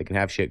they can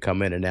have shit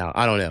come in and out.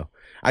 I don't know.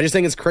 I just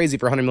think it's crazy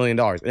for $100 million.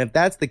 And if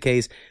that's the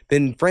case,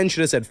 then Friends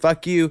should have said,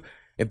 fuck you.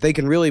 If they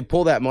can really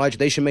pull that much,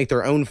 they should make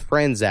their own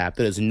Friends app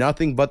that is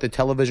nothing but the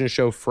television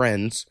show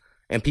Friends,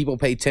 and people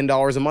pay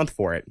 $10 a month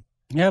for it.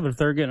 Yeah, but if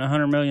they're getting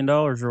 $100 million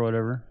or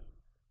whatever.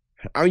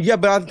 I mean, yeah,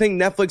 but I think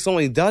Netflix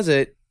only does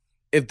it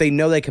if they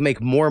know they can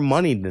make more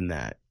money than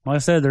that. Like I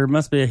said, there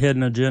must be a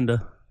hidden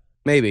agenda.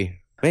 Maybe.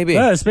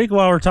 Speaking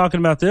while we're talking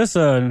about this,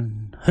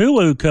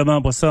 Hulu come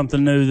up with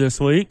something new this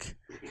week.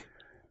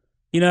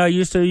 You know,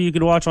 you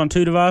could watch on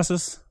 2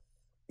 devices.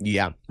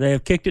 Yeah. They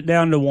have kicked it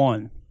down to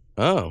 1.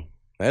 Oh,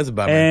 that's a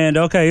bummer. And,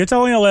 okay, it's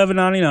only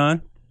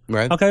 $11.99.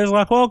 Right. Okay, it's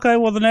like, well,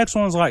 the next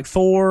one's like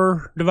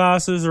 4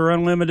 devices or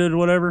unlimited or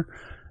whatever.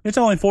 It's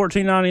only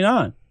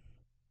 $14.99.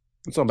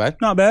 It's not bad.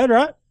 Not bad,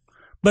 right?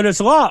 But it's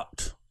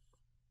locked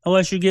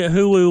unless you get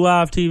Hulu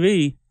Live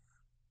TV,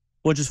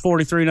 which is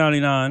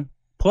 $43.99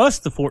 plus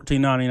the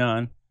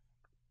 $14.99.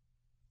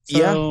 So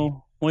yeah.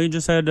 We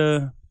just had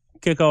to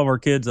kick all of our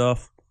kids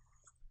off.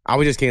 I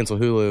would just cancel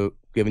Hulu,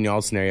 giving y'all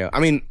a scenario.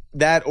 I mean,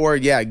 that or,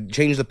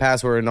 change the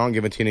password and not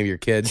give it to any of your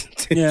kids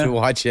to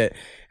watch it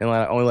and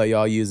only let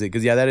y'all use it.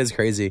 Because, that is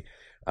crazy.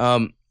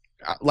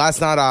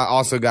 Last night, I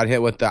also got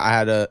hit with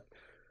I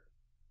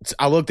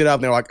looked it up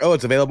and they're like, oh,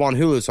 it's available on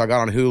Hulu. So I got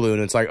on Hulu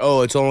and it's like,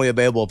 oh, it's only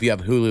available if you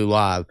have Hulu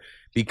Live.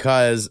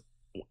 Because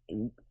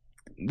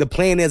the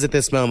plan is at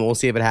this moment, we'll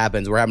see if it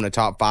happens. We're having a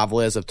top 5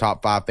 list of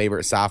top 5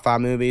 favorite sci-fi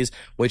movies,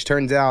 which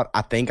turns out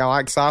I think I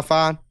like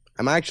sci-fi.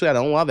 I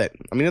don't love it.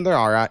 I mean, they're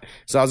all right.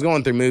 So I was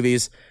going through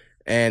movies,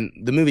 and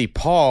the movie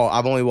Paul,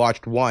 I've only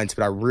watched once,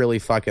 but I really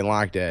fucking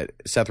liked it.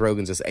 Seth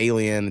Rogen's this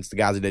alien. It's the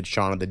guys that did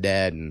Shaun of the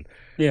Dead, and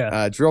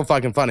it's real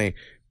fucking funny.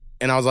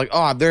 And I was like,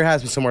 oh, there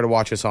has to be somewhere to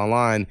watch this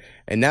online,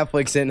 and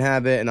Netflix didn't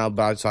have it. And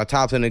so I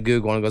typed into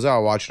Google, and it goes, oh,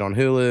 I'll watch it on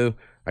Hulu.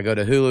 I go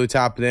to Hulu,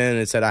 type it in, and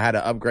it said I had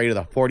to upgrade to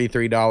the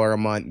 $43 a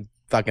month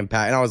fucking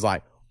pack. And I was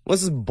like, well,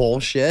 this is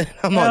bullshit.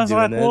 I'm not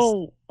doing this.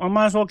 Well, I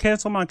might as well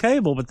cancel my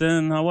cable, but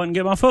then I wouldn't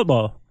get my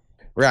football.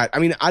 Right. I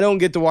mean, I don't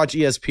get to watch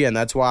ESPN.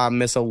 That's why I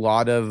miss a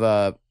lot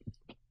of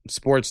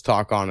sports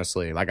talk,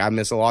 honestly. Like, I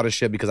miss a lot of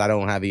shit because I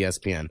don't have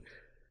ESPN.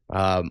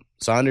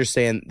 So I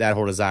understand that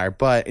whole desire.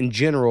 But in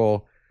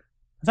general,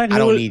 I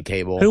don't need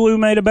cable. Hulu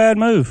made a bad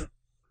move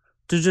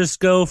to just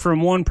go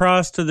from one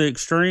price to the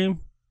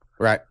extreme.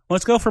 Right.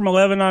 Let's go from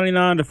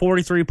 $11.99 to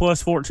 $43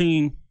 plus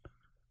 $14.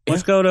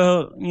 Let's go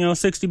to,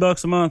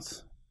 $60 a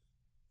month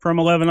from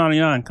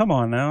 $11.99. Come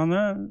on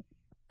now.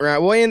 Right.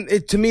 Well,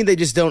 and to me, they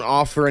just don't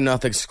offer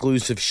enough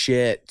exclusive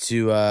shit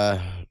to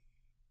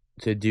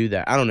do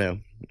that. I don't know.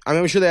 I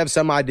mean, I'm sure they have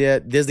some idea.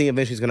 Disney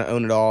eventually is going to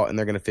own it all, and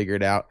they're going to figure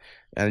it out.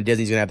 And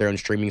Disney's going to have their own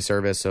streaming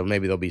service, so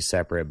maybe they'll be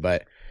separate.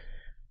 But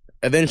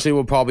eventually,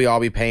 we'll probably all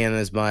be paying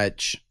as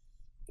much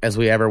as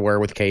we ever were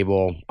with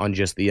cable on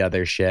just the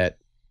other shit.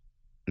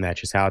 And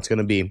that's just how it's going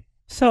to be.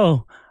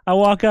 So I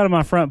walk out of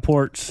my front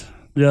porch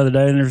the other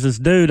day, and there's this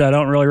dude I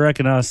don't really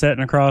recognize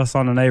sitting across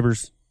on the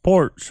neighbor's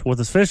porch with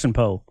his fishing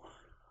pole.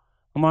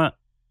 I'm like,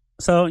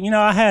 so,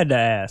 I had to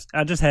ask.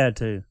 I just had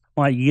to. I'm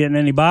like, you getting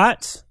any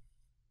bites?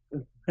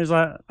 He's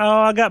like,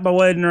 oh, I got my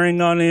wedding ring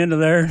on the end of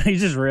there. He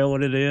just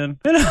reeled it in.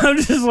 And I'm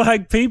just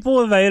like, people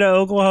of Ada,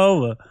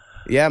 Oklahoma.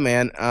 Yeah,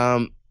 man.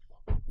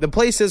 The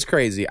place is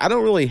crazy. I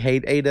don't really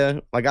hate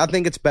Ada. Like, I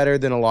think it's better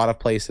than a lot of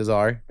places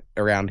are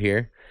around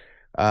here.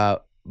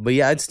 But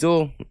yeah, it's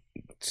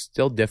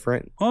still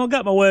different. Well, I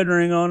got my wedding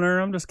ring on there.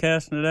 I'm just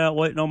casting it out,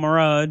 waiting on my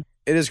ride.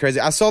 It is crazy.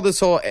 I saw this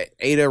whole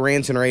Ada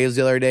rants and raves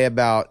the other day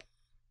about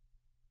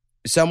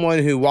someone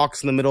who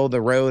walks in the middle of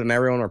the road and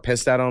everyone are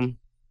pissed at them.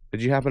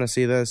 Did you happen to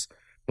see this?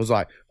 It was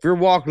like, if you're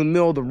walking in the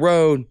middle of the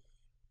road,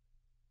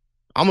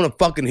 I'm going to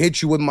fucking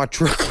hit you with my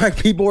truck. Like,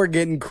 people are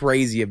getting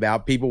crazy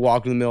about people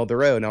walking in the middle of the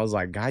road. And I was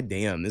like, God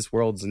damn, this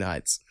world's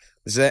nuts.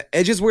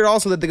 It's just weird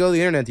also that they go to the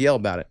internet to yell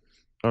about it.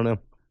 I don't know.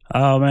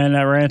 Oh, man,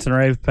 that rants and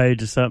rave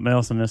page is something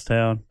else in this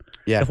town.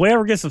 Yeah. If we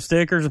ever get some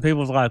stickers and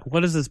people's like,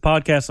 what is this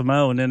podcast of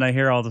Mo? And then they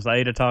hear all this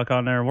Ada talk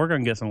on there, we're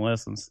going to get some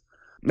listens.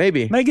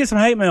 Maybe. May get some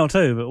hate mail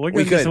too, but we're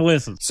going to get some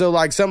listens. So,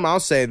 like, something I'll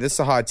say, this is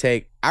a hot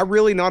take. I'm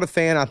really not a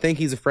fan, I think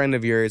he's a friend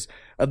of yours,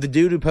 of the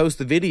dude who posts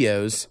the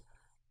videos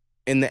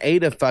in the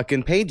Ada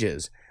fucking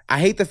pages. I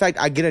hate the fact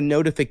I get a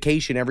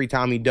notification every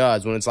time he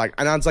does when it's like,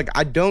 and it's like,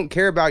 I don't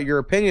care about your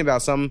opinion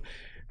about something.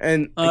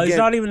 And again, it's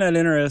not even that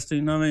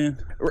interesting. I mean,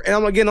 and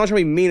I'm again not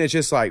trying to be mean. It's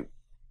just like,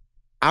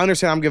 I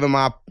understand I'm giving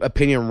my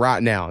opinion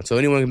right now. So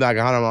anyone can be like,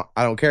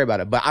 I don't care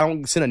about it. But I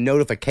don't send a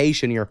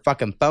notification to your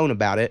fucking phone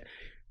about it.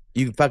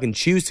 You can fucking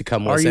choose to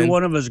come listen. Are you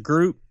one of his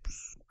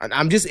groups?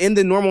 I'm just in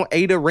the normal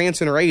Ada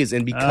rants and raves,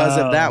 and because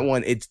of that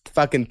one, it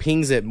fucking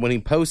pings it when he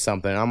posts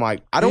something. I'm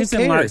like, I don't care.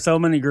 He's in like so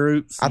many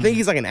groups. I think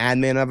he's like an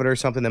admin of it or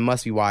something. That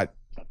must be why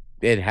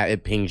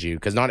it pings you,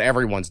 because not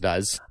everyone's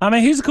does. I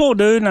mean, he's a cool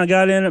dude, and I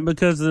got in it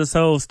because of this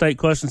whole state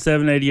question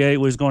 788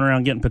 where he's going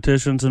around getting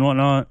petitions and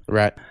whatnot.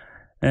 Right.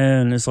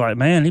 And it's like,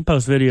 man, he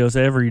posts videos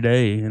every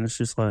day, and it's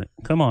just like,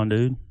 come on,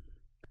 dude.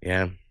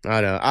 Yeah,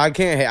 I know. I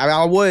can't.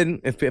 I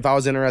would if I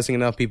was interesting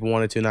enough, people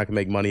wanted to, and I could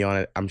make money on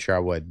it. I'm sure I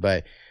would.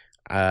 But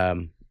I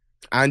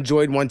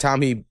enjoyed one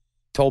time he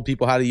told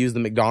people how to use the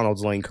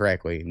McDonald's link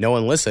correctly. No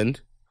one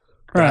listened.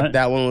 Right.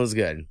 That one was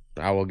good.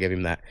 I will give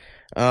him that.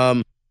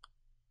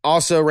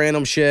 Also,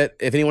 random shit.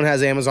 If anyone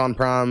has Amazon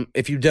Prime,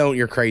 if you don't,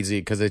 you're crazy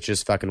because it's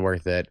just fucking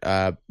worth it.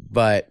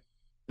 But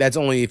that's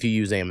only if you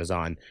use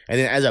Amazon. And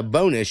then as a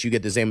bonus, you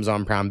get this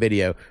Amazon Prime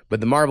Video.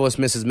 But The Marvelous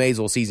Mrs.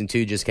 Maisel Season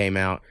 2 just came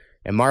out.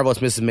 And Marvelous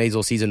Mrs.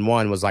 Maisel Season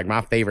 1 was like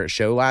my favorite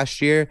show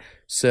last year.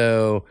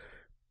 So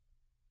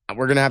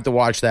we're going to have to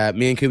watch that.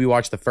 Me and Kubi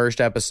watched the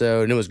first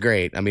episode, and it was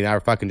great. I mean, I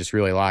fucking just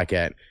really like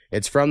it.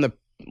 It's from the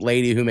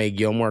lady who made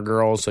Gilmore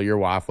Girls, so your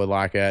wife would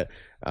like it.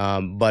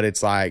 But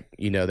it's like,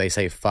 they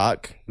say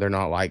fuck. They're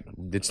not like,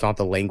 it's not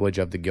the language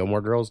of the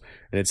Gilmore Girls.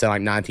 And it's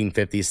like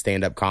 1950s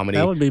stand-up comedy.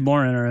 That would be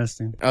more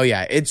interesting. Oh,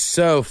 yeah. It's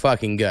so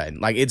fucking good.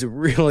 Like, it's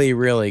really,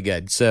 really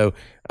good. So,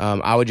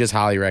 I would just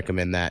highly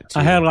recommend that to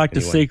I had like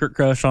anyone. the secret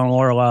crush on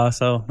Lorelai,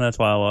 so that's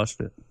why I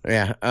watched it.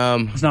 Yeah.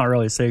 It's not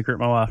really a secret.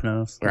 My wife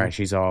knows. Right.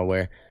 She's all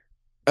aware.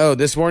 Oh,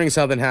 this morning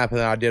something happened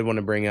that I did want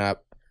to bring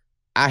up.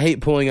 I hate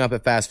pulling up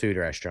at fast food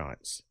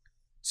restaurants.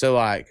 So,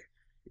 like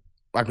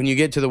when you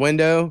get to the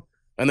window,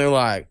 and they're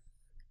like,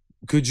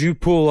 could you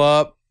pull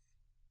up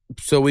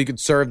so we could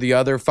serve the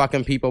other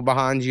fucking people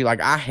behind you?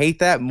 Like, I hate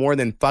that more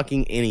than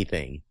fucking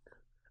anything.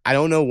 I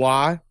don't know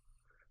why,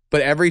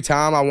 but every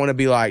time I want to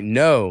be like,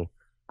 no,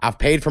 I've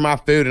paid for my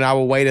food and I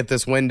will wait at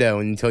this window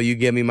until you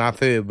give me my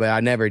food, but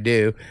I never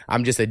do.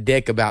 I'm just a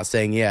dick about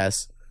saying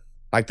yes.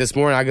 Like this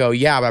morning, I go,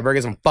 yeah, but I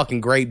bring some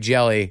fucking grape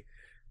jelly.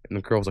 And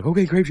the girl's like,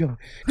 okay, grape jelly.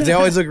 Because they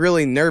always look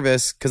really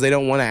nervous because they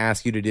don't want to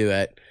ask you to do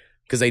it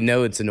because they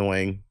know it's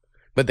annoying.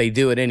 But they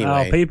do it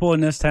anyway. Oh, people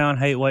in this town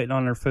hate waiting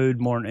on their food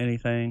more than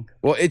anything.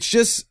 Well, it's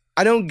just,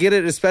 I don't get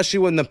it, especially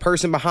when the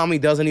person behind me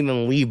doesn't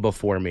even leave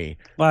before me.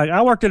 Like,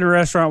 I worked in a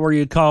restaurant where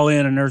you'd call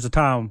in and there's a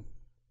time.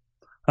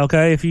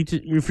 Okay, if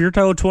you're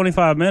told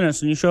 25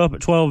 minutes and you show up at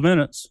 12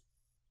 minutes.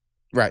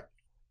 Right.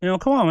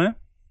 Come on, man.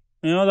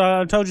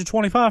 I told you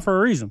 25 for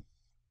a reason.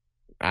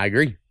 I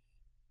agree.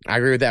 I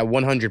agree with that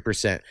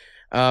 100%.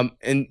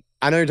 And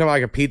I know you're talking about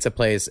like a pizza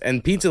place,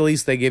 and pizza, at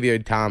least they give you a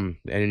time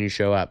and then you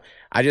show up.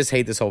 I just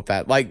hate this whole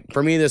fat. Like,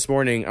 for me this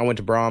morning, I went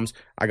to Brahms.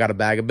 I got a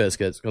bag of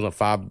biscuits, because of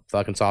 5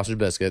 fucking sausage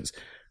biscuits.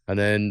 And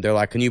then they're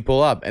like, can you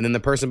pull up? And then the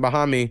person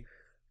behind me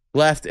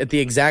left at the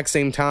exact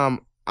same time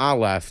I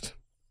left.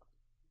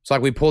 So,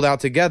 like, we pulled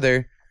out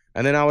together.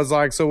 And then I was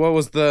like, so what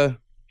was the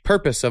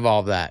purpose of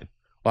all that?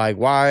 Like,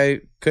 why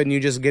couldn't you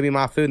just give me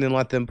my food and then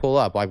let them pull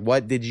up? Like,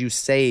 what did you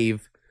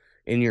save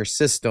in your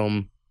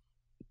system?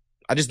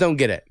 I just don't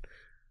get it.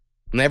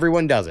 And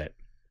everyone does it.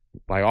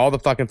 Like, all the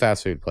fucking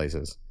fast food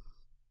places.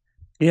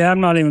 Yeah,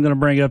 I'm not even going to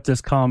bring up this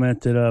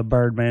comment that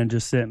Birdman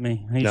just sent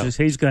me.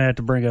 He's going to have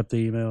to bring up the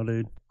email,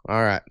 dude.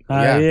 All right.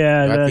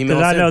 Yeah,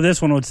 because I know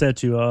this one would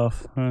set you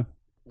off. Huh?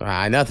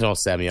 Nothing will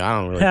set me. I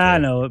don't really. Yeah, care. I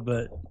know it,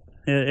 but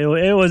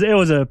it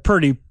was a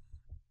pretty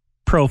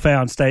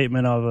profound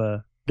statement of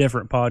a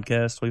different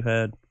podcast we've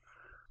had.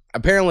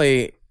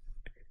 Apparently,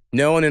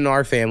 no one in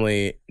our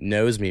family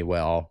knows me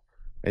well,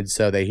 and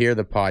so they hear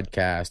the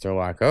podcast. They're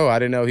like, "Oh, I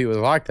didn't know he was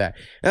like that."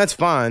 And that's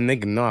fine. They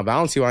can know, but I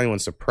don't see why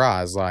anyone's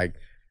surprised. Like,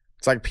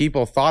 it's like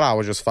people thought I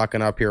was just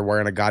fucking up here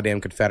wearing a goddamn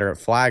Confederate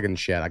flag and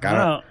shit. Like,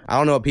 I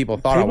don't know what people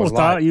thought I was like. People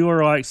thought you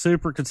were like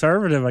super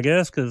conservative, I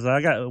guess, because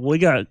we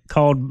got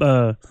called.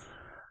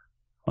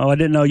 I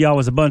didn't know y'all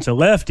was a bunch of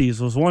lefties.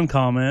 Was one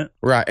comment.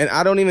 Right, and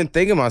I don't even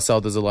think of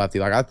myself as a lefty.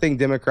 Like, I think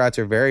Democrats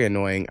are very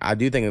annoying. I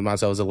do think of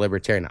myself as a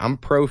libertarian. I'm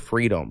pro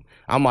freedom.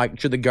 I'm like,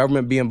 should the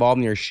government be involved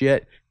in your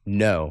shit?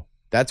 No.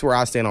 That's where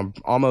I stand on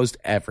almost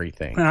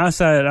everything. And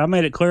I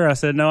made it clear. I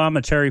said, no, I'm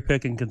a cherry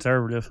picking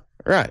conservative.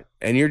 Right.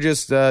 And you're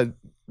just, to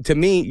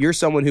me, you're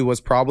someone who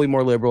was probably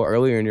more liberal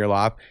earlier in your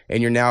life,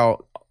 and you're now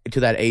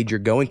to that age you're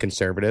going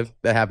conservative.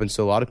 That happens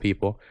to a lot of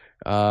people.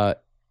 No,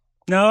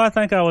 I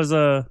think I was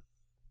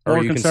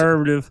more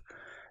conservative.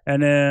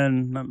 And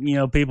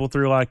then, people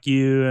through like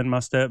you and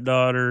my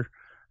stepdaughter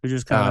who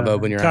just kind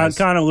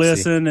of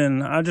listen.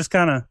 And I just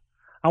I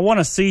want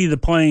to see the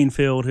playing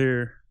field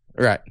here.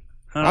 Right.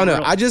 I don't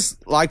know. I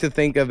just like to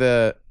think of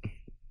a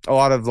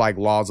lot of like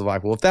laws of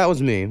like, well, if that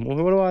was me, well,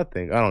 what do I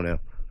think? I don't know.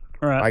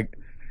 Right.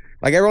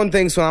 Like everyone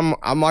thinks when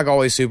I'm like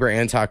always super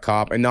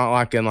anti-cop and not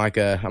like I'm not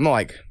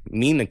like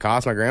mean to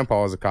cops. My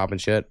grandpa was a cop and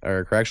shit, or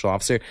a correctional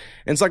officer.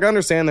 And it's like, I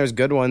understand there's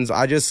good ones.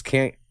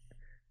 It's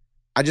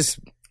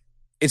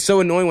so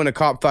annoying when a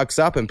cop fucks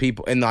up and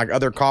people and like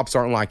other cops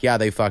aren't like, yeah,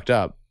 they fucked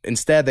up.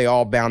 Instead, they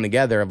all bound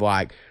together of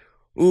like,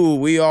 ooh,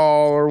 we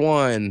all are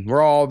one.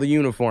 We're all the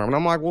uniform. And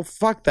I'm like, well,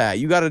 fuck that.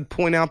 You got to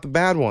point out the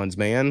bad ones,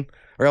 man.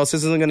 or else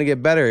this isn't going to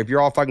get better. If you're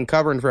all fucking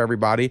covering for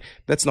everybody,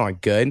 that's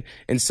not good.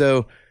 And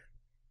so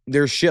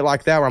there's shit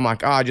like that where I'm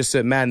like, I just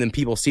sit mad, and then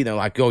people see that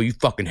like, oh, you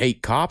fucking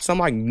hate cops. I'm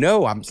like,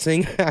 no, I'm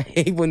saying I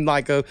hate when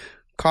like a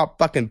cop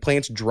fucking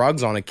plants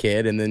drugs on a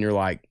kid, and then you're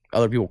like,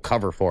 other people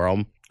cover for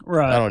them.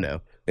 Right. I don't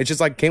know. It's just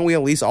like, can't we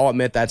at least all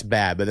admit that's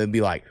bad? But then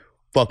be like,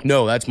 fuck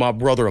no, that's my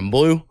brother in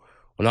blue.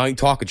 When I ain't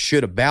talking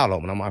shit about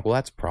him. And I'm like, well,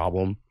 that's a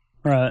problem.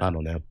 Right. I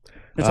don't know.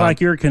 It's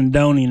like you're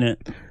condoning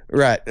it.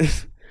 Right.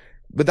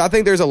 But I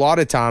think there's a lot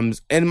of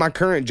times, in my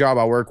current job,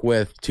 I work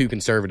with two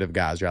conservative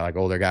guys, right? Like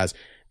older guys.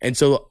 And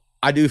so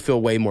I do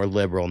feel way more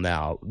liberal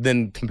now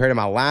than compared to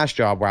my last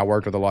job where I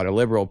worked with a lot of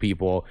liberal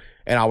people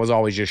and I was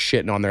always just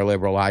shitting on their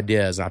liberal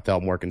ideas and I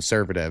felt more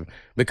conservative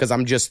because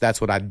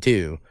that's what I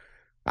do.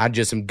 I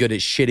just am good at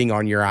shitting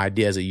on your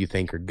ideas that you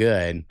think are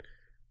good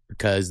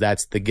because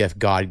that's the gift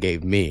God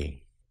gave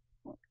me.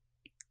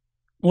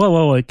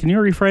 Whoa. Can you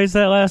rephrase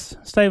that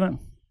last statement?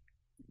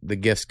 The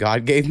gifts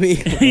God gave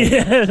me?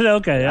 Yeah,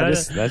 okay.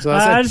 That's what I said.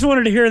 I just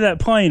wanted to hear that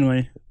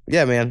plainly.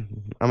 Yeah,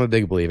 man. I'm a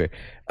big believer.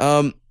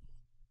 So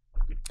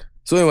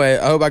anyway,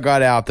 I hope I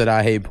got out that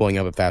I hate pulling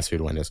up at fast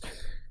food windows.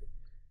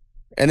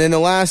 And then the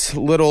last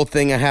little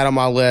thing I had on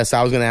my list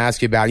I was going to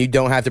ask you about, and you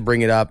don't have to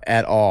bring it up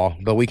at all,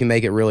 but we can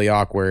make it really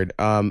awkward.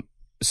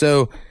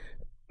 So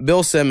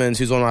Bill Simmons,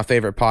 who's one of my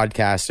favorite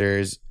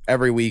podcasters,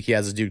 every week he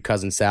has his dude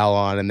Cousin Sal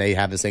on, and they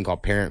have this thing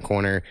called Parent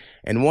Corner.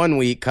 And one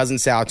week, Cousin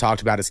Sal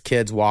talked about his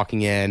kids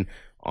walking in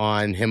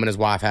on him and his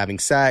wife having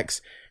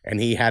sex,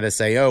 and he had to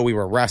say, "Oh, we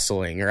were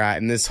wrestling," right?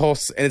 And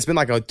it's been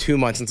like 2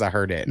 months since I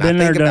heard it. And I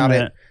think about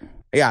it.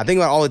 Yeah, I think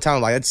about it all the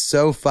time. Like, it's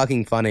so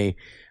fucking funny.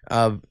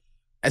 And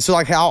so,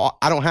 like, how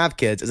I don't have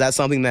kids, is that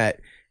something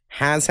that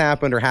has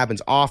happened or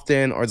happens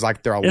often, or is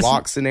like there a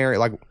lock scenario?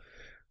 Like,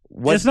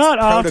 it's not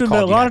often,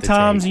 but a lot of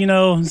times, you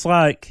know, it's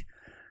like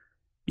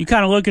you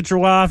kind of look at your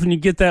wife and you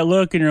get that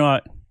look, and you're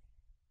like,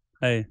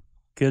 "Hey,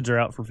 kids are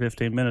out for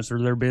 15 minutes,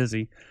 or they're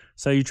busy."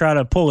 So you try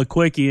to pull a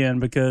quickie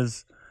in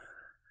because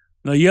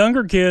the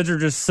younger kids are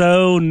just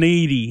so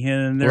needy,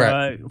 and they're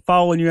like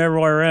following you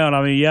everywhere around.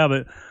 I mean, yeah,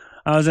 but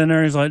I was in there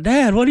and he's like,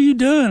 "Dad, what are you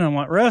doing?" I'm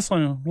like,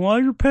 "Wrestling." "Why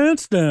are your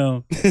pants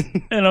down?"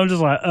 And I'm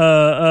just like,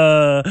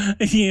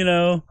 you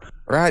know.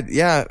 Right,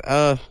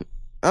 yeah.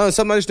 Oh,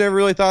 something I just never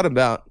really thought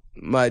about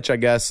much, I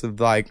guess, of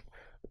like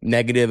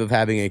negative of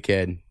having a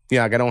kid.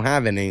 Yeah, like I don't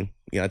have any.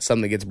 You know, it's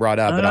something that gets brought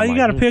up. But you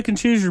got to pick and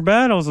choose your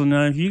battles, and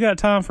if you got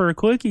time for a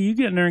quickie, you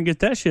get in there and get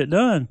that shit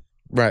done.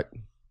 Right.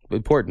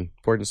 Important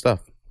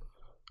stuff.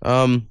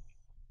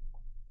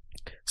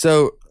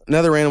 So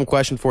another random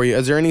question for you: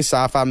 is there any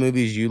sci-fi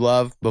movies you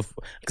love?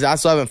 Because I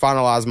still haven't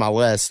finalized my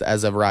list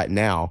as of right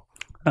now.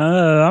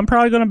 I'm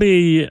probably going to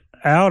be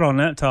out on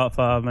that top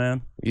 5,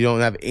 man. You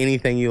don't have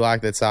anything you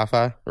like that's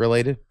sci-fi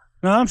related?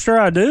 No, I'm sure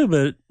I do,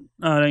 but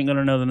I ain't going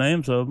to know the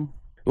names of them.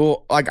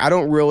 Well, like, I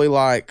don't really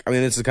like, I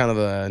mean, this is kind of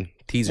a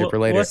teaser for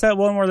later. What's that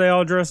one where they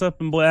all dress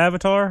up in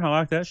Avatar? I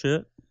like that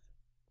shit.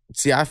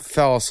 See, I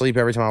fell asleep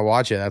every time I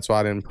watch it. That's why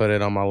I didn't put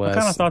it on my list.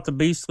 I kind of thought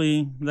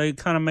they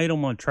kind of made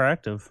them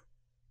attractive.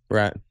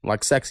 Right.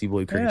 Like sexy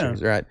blue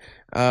creatures. Yeah. Right.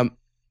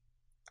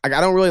 I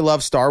don't really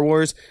love Star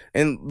Wars.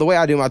 And the way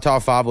I do my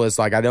top 5 list,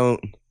 like,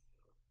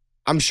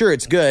 I'm sure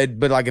it's good,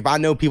 but like if I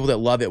know people that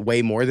love it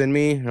way more than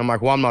me, I'm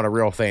like, well, I'm not a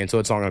real fan, so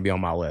it's not going to be on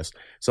my list.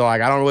 So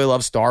like I don't really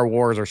love Star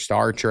Wars or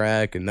Star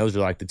Trek, and those are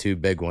like the two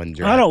big ones.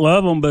 Right? I don't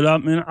love them, but I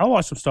mean, I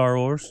watch some Star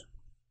Wars.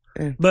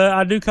 Yeah. But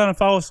I do kind of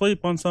fall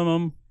asleep on some of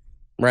them.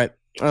 Right.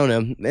 I don't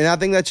know. And I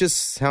think that's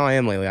just how I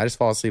am lately. I just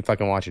fall asleep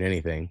fucking watching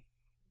anything.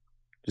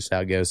 Just how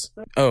it goes.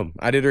 Oh,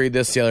 I did read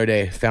this the other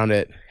day. Found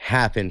it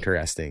half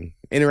interesting.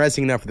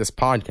 Interesting enough for this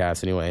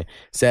podcast anyway.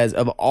 It says,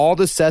 of all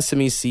the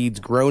sesame seeds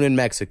grown in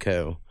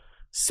Mexico,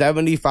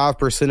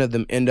 75% of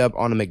them end up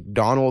on a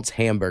McDonald's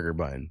hamburger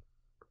bun.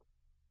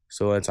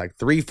 So it's like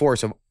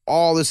 3/4 of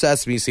all the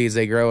sesame seeds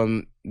they grow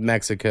in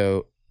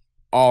Mexico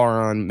all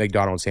are on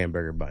McDonald's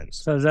hamburger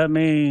buns. So does that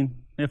mean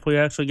if we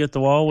actually get the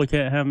wall, we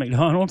can't have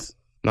McDonald's?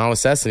 Not with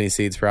sesame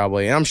seeds,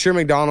 probably. And I'm sure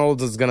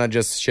McDonald's is going to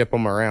just ship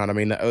them around. I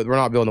mean, we're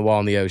not building a wall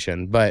in the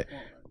ocean,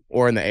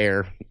 or in the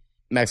air.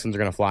 Mexicans are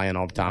going to fly in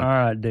all the time. All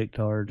right,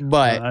 dicktard.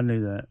 But I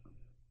knew that.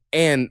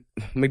 And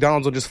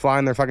McDonald's will just fly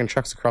in their fucking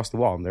trucks across the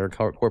wall. They're a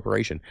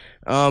corporation.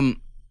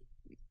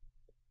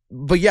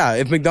 But yeah,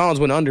 if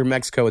McDonald's went under,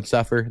 Mexico would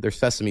suffer. Their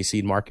sesame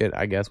seed market,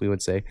 I guess we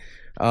would say.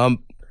 I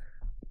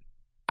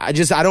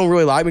don't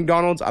really like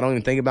McDonald's. I don't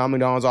even think about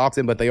McDonald's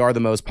often, but they are the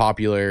most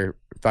popular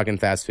fucking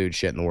fast food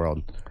shit in the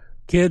world.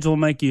 Kids will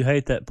make you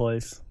hate that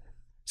place.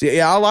 See,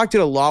 yeah, I liked it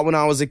a lot when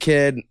I was a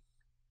kid.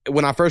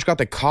 When I first got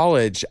to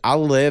college, I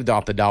lived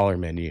off the dollar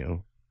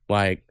menu.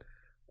 Like,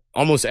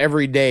 almost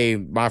every day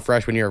my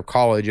freshman year of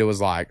college, it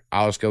was like,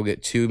 I'll just go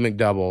get 2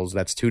 McDoubles.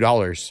 That's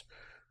 $2.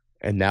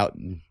 And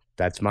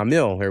that's my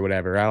meal or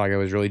whatever, right? Like, it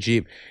was really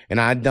cheap. And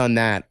I'd done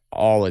that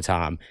all the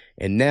time.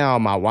 And now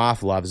my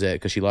wife loves it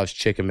because she loves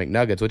chicken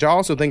McNuggets, which I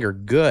also think are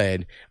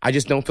good. I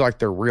just don't feel like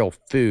they're real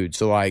food.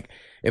 So, like,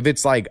 if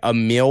it's like a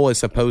meal is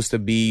supposed to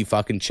be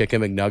fucking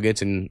chicken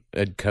McNuggets and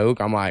a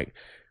Coke, I'm like,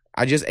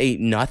 I just ate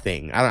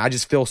nothing. I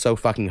just feel so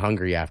fucking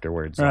hungry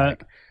afterwards. Right.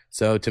 Like,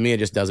 So to me, it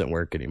just doesn't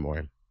work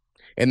anymore.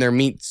 And their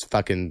meat's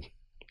fucking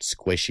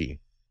squishy.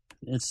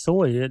 It's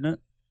soy, isn't it?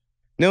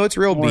 No, it's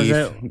real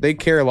beef. They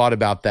care a lot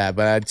about that,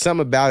 but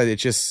something about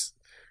it, it's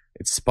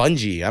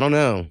spongy. I don't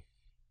know.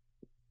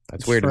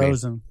 That's weird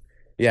frozen. To me.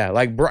 Yeah,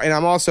 like, and I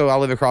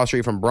live across the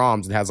street from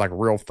Brahms. It has like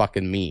real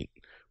fucking meat,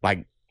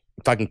 like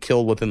fucking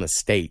killed within the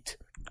state.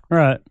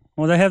 Right.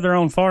 Well, they have their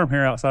own farm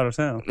here outside of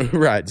town.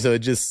 Right. So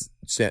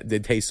they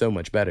taste so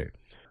much better.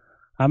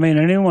 I mean,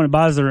 anyone who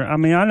buys I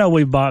know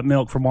we bought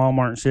milk from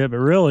Walmart and shit, but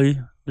really,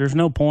 there's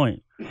no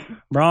point.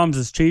 Brahms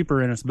is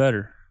cheaper and it's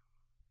better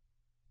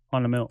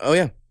on the milk. Oh,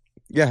 yeah.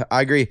 Yeah,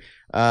 I agree.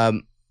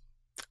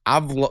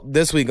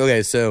 This week,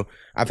 okay, so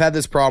I've had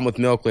this problem with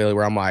milk lately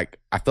where I'm like,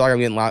 I feel like I'm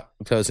getting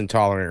lactose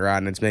intolerant, right?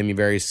 And it's made me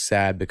very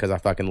sad because I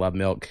fucking love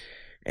milk.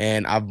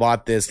 And I've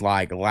bought this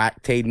like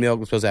Lactaid milk.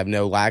 It's supposed to have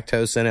no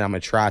lactose in it. I'm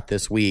going to try it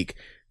this week,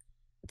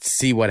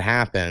 see what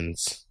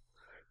happens.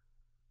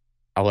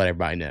 I'll let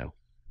everybody know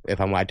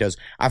if I'm lactose.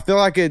 I feel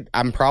like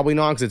I'm probably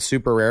not because it's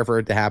super rare for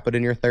it to happen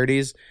in your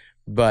 30s.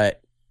 And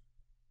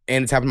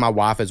it's happened to my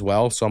wife as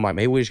well. So I'm like,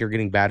 maybe we're just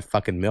getting bad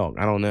fucking milk.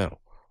 I don't know.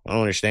 I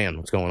don't understand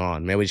what's going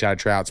on. Maybe we should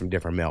try out some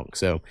different milk.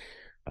 So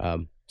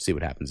see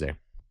what happens there.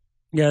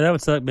 Yeah, that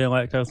would suck being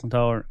lactose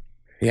intolerant.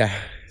 Yeah,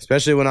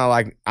 especially when I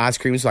like ice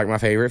cream is like my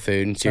favorite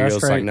food and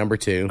cereal's like number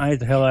 2. I ate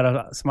the hell out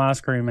of some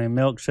ice cream and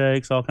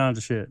milkshakes, all kinds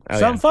of shit. Oh,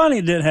 Something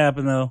funny did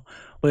happen though.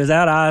 Was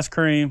out of ice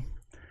cream.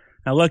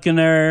 I look in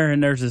there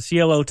and there's this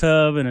yellow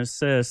tub and it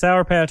says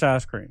Sour Patch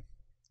ice cream.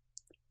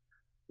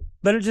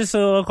 But it just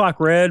looked like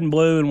red and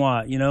blue and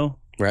white, you know?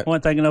 Right. I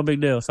wasn't thinking no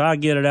big deal. So I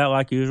get it out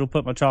like usual,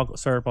 put my chocolate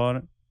syrup on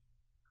it.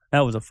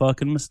 That was a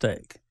fucking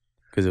mistake.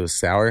 Because it was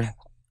sour?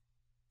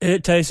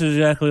 It tasted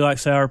exactly like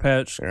Sour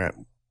Patch right.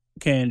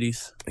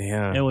 candies.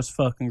 Yeah. It was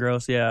fucking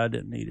gross. Yeah, I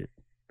didn't eat it.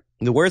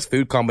 The worst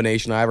food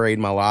combination I ever ate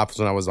in my life was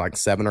when I was like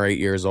 7 or 8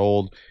 years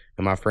old.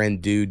 And my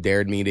friend Dude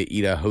dared me to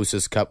eat a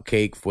Hostess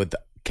cupcake with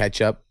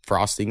ketchup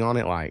frosting on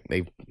it. Like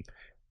they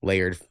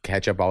layered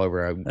ketchup all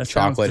over a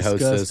chocolate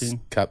Hostess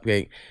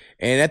cupcake.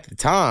 And at the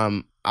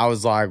time, I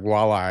was like,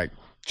 well, I like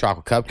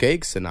chocolate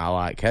cupcakes and I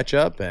like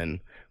ketchup. And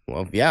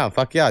well, yeah,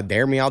 fuck yeah,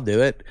 dare me, I'll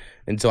do it.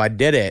 And so I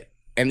did it.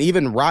 And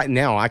even right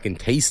now, I can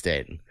taste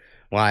it.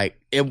 Like,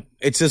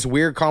 it's this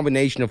weird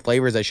combination of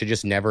flavors that should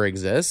just never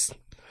exist.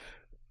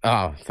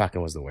 Oh,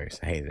 fucking was the worst.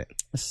 I hated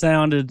it. It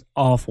sounded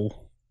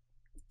awful.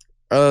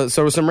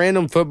 So some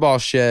random football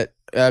shit,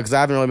 because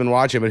I haven't really been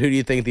watching, but who do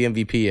you think the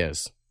MVP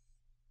is?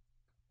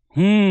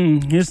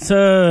 It's,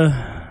 I'm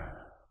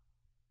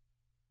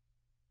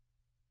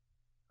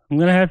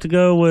going to have to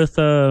go with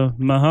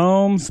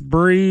Mahomes,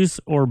 Breeze,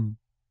 or,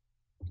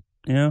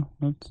 yeah.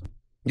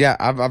 Yeah,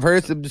 I've heard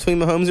it's between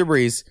Mahomes or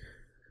Breeze.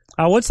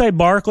 I would say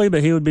Barkley,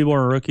 but he would be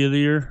more Rookie of the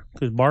Year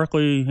because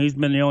Barkley, he's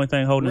been the only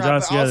thing holding his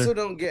eyes together. I also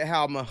don't get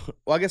how well,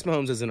 I guess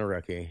Mahomes isn't a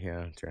rookie.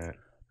 Yeah, that's right.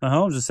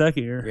 Mahomes is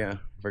second year. Yeah,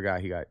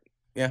 forgot he got,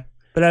 yeah.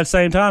 But at the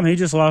same time, he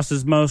just lost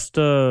his most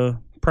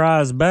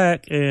prize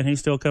back, and he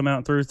still come out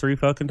and threw 3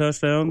 fucking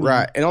touchdowns.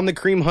 Right, and on the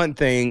Kareem Hunt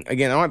thing,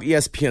 again, I don't have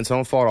ESPN, so I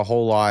don't follow a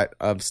whole lot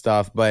of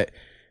stuff, but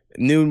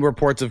new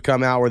reports have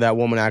come out where that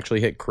woman actually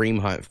hit Kareem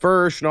Hunt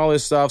first and all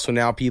this stuff, so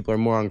now people are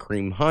more on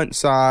Kareem Hunt's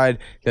side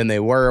than they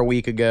were a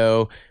week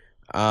ago.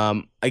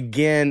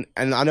 Again,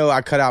 and I know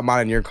I cut out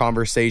mine in your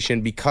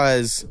conversation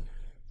because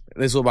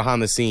this is a little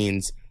behind the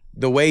scenes.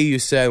 The way you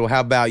said, well,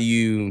 how about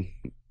you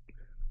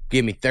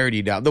give me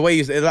 $30? The way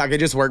you said, like, it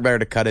just worked better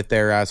to cut it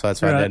there, so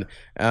that's what I did.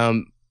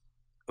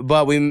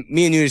 But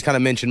me and you just kind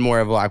of mentioned more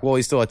of like, well,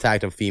 he still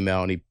attacked a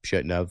female and he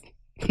shouldn't have.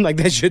 Like,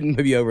 that shouldn't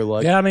be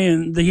overlooked. Yeah, I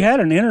mean, he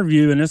had an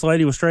interview and this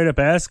lady was straight up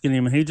asking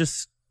him, and he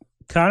just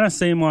kind of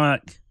seemed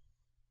like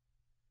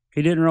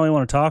he didn't really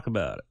want to talk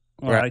about it.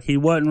 Like, he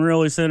wasn't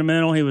really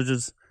sentimental. He was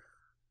just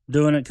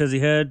doing it because he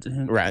had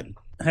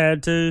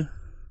to.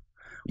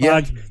 Yeah.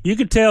 Like, you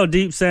could tell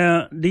deep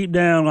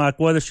down, like,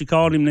 whether she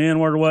called him the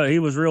N-word or what, he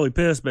was really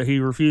pissed, but he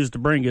refused to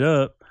bring it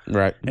up.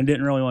 Right. And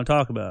didn't really want to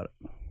talk about it.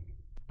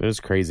 It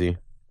was crazy.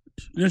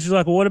 And she's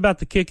like, well, what about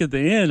the kick at the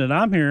end? And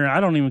I'm here,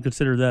 I don't even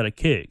consider that a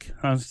kick.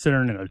 I'm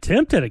considering an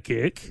attempt at a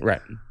kick. Right.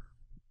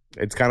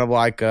 It's kind of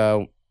like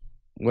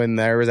when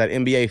there was that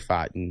NBA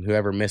fight and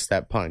whoever missed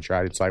that punch,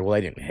 right? It's like, well,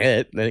 they didn't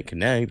hit, they didn't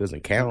connect,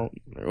 doesn't count.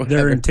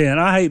 Their intent.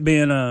 I hate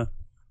being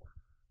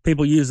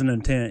people using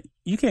intent.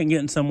 You can't get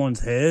in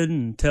someone's head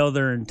and tell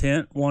their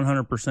intent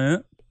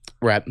 100%.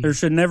 Right. There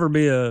should never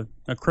be a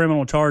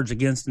criminal charge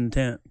against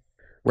intent.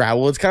 Right.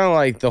 Well, it's kind of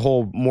like the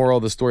whole moral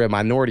of the story of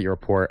Minority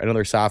Report,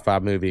 another sci-fi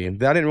movie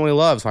that I didn't really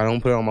love, so I don't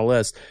put it on my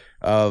list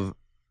of,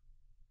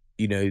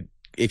 you know,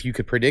 if you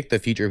could predict the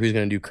future of who's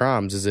going to do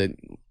crimes,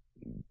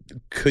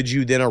 could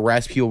you then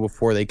arrest people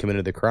before they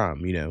committed the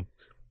crime, you know?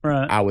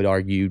 Right. I would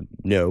argue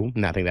no,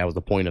 and I think that was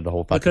the point of the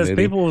whole fucking movie.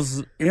 Because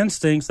people's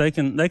instincts, they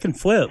can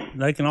flip.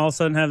 They can all of a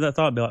sudden have that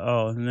thought, be like,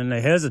 oh, and then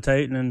they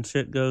hesitate, and then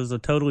shit goes a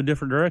totally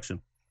different direction.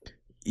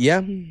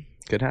 Yeah,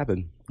 could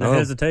happen.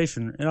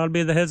 Hesitation. It ought to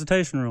be the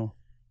hesitation rule.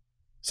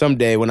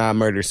 Someday when I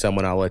murder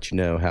someone, I'll let you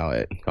know how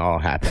it all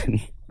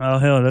happened. Oh,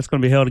 hell, that's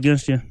going to be held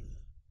against you.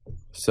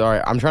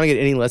 Sorry, I'm trying to get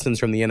any lessons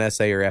from the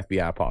NSA or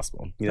FBI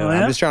possible.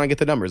 I'm just trying to get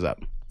the numbers up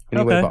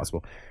any way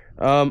possible.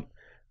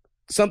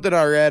 Something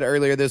I read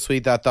earlier this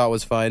week that I thought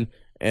was fun,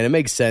 and it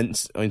makes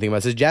sense. Only thing about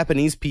it says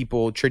Japanese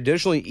people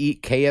traditionally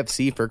eat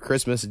KFC for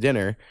Christmas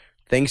dinner,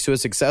 thanks to a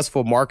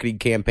successful marketing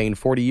campaign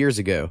 40 years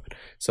ago.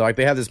 So, like,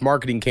 they have this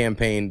marketing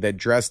campaign that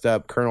dressed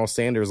up Colonel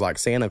Sanders like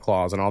Santa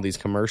Claus and all these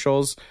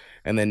commercials.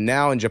 And then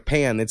now in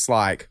Japan, it's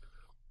like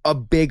a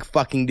big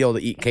fucking deal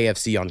to eat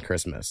KFC on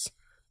Christmas.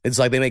 It's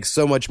like they make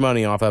so much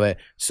money off of it.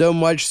 So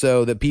much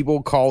so that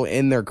people call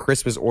in their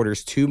Christmas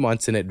orders 2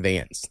 months in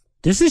advance.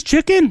 This is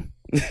chicken?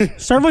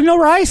 Served with no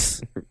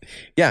rice?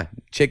 Yeah,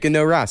 chicken,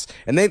 no rice.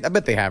 And I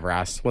bet they have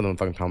rice. What am I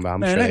fucking talking about?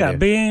 Man, they got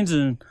beans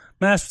and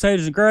mashed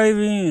potatoes and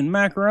gravy and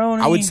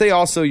macaroni. I would say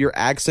also your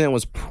accent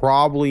was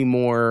probably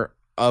more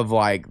of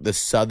like the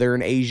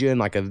Southern Asian,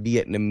 like a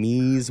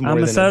Vietnamese more I'm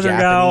than a Southern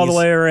Japanese guy all the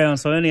way around,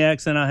 so any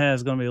accent I have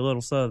is going to be a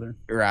little Southern.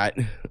 Right.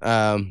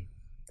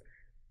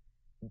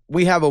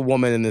 We have a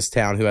woman in this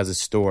town who has a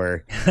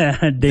store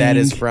that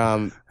is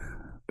from,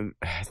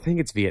 I think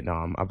it's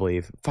Vietnam, I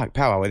believe. Fuck,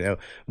 pal, I wouldn't know.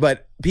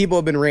 But people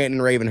have been ranting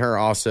and raving her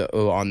also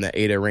on the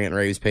Ada Rant and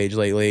Raves page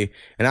lately,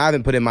 and I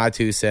haven't put in my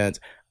 2 cents.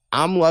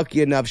 I'm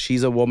lucky enough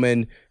she's a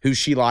woman who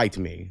she liked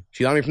me.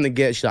 She liked me from the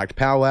get. She liked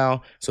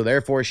powwow, so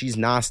therefore she's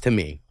nice to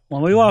me.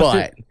 Well, we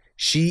watched but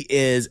she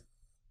is,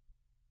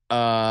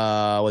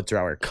 what's the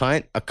right word?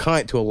 A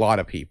cunt to a lot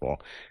of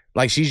people.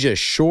 Like, she's just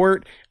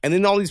short, and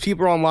then all these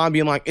people are online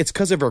being like, it's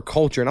because of her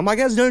culture. And I'm like,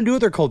 it has nothing to do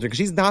with her culture, because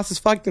she's nice as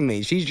fuck to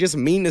me. She's just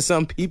mean to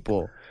some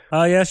people.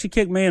 Oh, yeah, she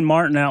kicked me and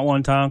Martin out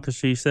one time because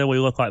she said we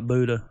look like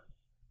Buddha.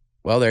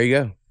 Well, there you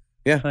go.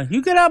 Yeah.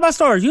 You get out of my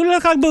store. You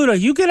look like Buddha.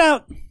 You get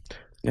out.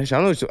 I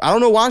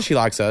don't know why she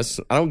likes us.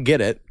 I don't get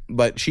it,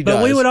 but she does.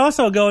 But we would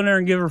also go in there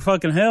and give her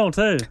fucking hell,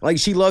 too. Like,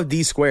 she loved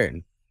D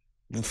Squared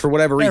for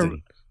whatever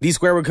reason. D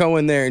Squared would go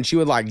in there, and she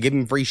would, like, give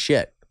him free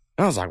shit.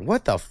 And I was like,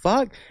 what the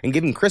fuck? And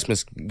give him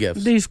Christmas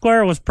gifts. D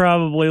Square was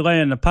probably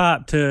laying the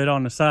pipe to it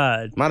on the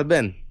side. Might have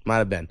been.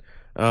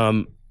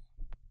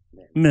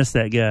 Miss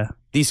that guy.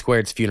 D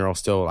Squared's funeral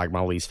still, like,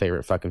 my least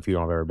favorite fucking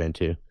funeral I've ever been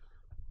to.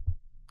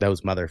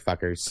 Those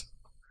motherfuckers.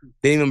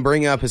 Didn't even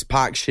bring up his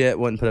Pac shit.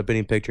 Wouldn't put up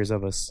any pictures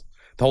of us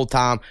the whole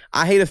time.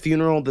 I hate a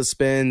funeral that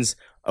spends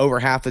over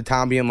half the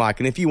time being like,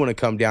 and if you want to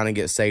come down and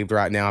get saved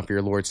right now for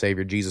your Lord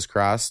Savior Jesus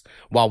Christ,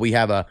 while we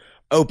have a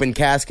open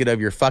casket of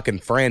your fucking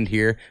friend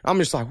here, I'm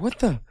just like, what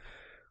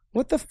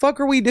the fuck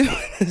are we doing?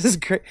 This is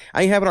great.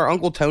 I ain't having our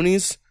Uncle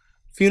Tony's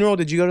funeral.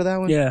 Did you go to that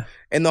one? Yeah.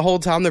 And the whole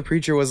time the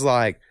preacher was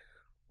like,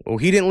 well,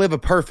 he didn't live a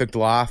perfect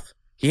life.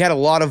 He had a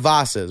lot of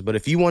vices, but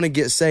if you want to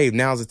get saved,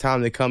 now's the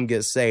time to come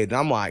get saved. And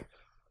I'm like,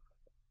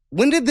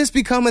 when did this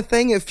become a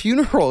thing at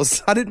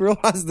funerals? I didn't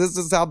realize this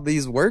is how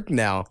these work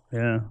now.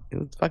 Yeah.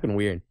 It's fucking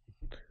weird.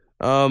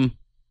 All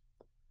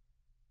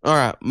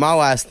right, my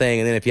last thing,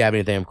 and then if you have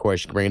anything, of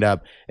course, you can bring it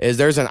up, is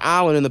there's an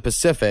island in the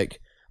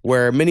Pacific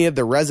where many of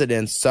the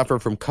residents suffer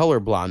from color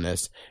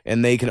blindness,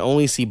 and they can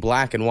only see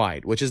black and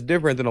white, which is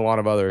different than a lot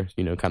of other,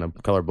 kind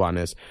of color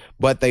blindness.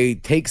 But they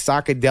take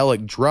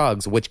psychedelic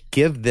drugs, which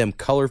give them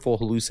colorful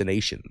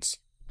hallucinations.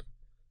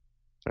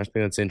 I think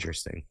that's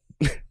interesting.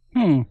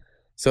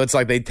 So it's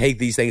like they take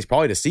these things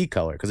probably to see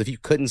color, because if you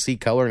couldn't see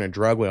color and a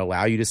drug would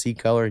allow you to see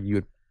color, you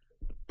would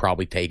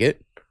probably take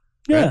it.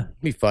 Yeah. Right?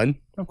 It'd be fun.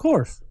 Of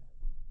course.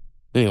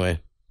 Anyway,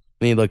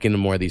 I need to look into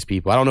more of these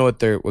people. I don't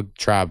know what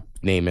tribe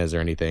name is or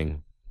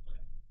anything,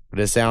 but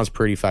it sounds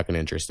pretty fucking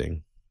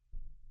interesting.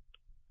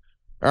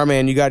 All right,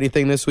 man, you got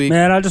anything this week?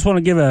 Man, I just want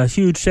to give a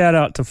huge shout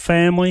out to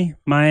family.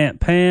 My Aunt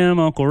Pam,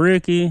 Uncle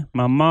Ricky,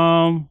 my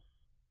mom,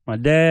 my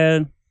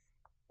dad,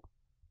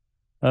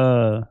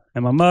 and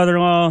my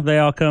mother-in-law. They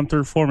all come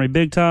through for me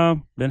big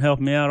time. Been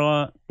helping me out a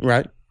lot.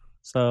 Right.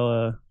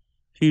 So,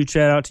 huge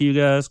shout out to you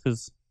guys,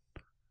 because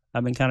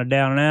I've been kind of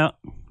down and out.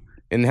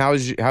 And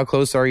how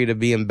close are you to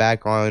being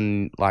back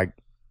on, like,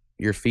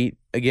 your feet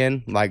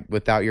again, like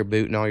without your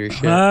boot and all your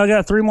shit? I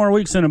got 3 more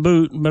weeks in a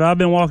boot, but I've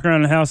been walking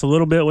around the house a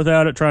little bit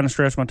without it, trying to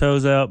stretch my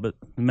toes out, but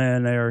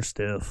man, they are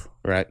stiff.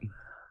 Right.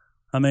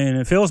 I mean,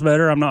 it feels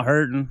better. I'm not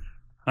hurting.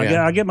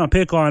 I get my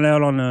pick line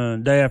out on the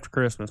day after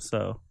Christmas,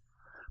 so.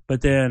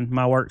 But then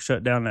my work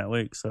shut down that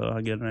week, so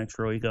I get an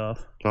extra week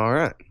off. All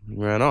right.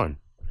 Right on.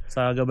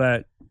 So I'll go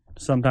back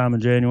sometime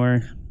in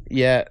January.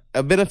 Yeah,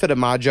 a benefit of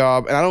my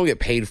job, and I don't get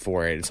paid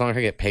for it. It's not like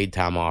I get paid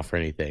time off or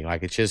anything.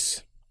 Like, it's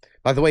just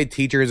like the way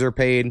teachers are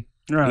paid,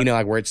 right.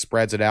 Like where it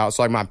spreads it out.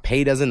 So, like, my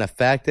pay doesn't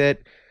affect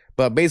it.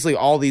 But basically,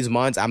 all these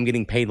months, I'm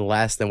getting paid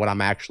less than what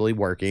I'm actually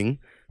working.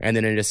 And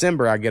then in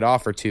December, I get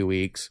off for 2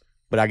 weeks,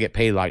 but I get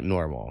paid like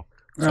normal.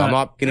 So I'm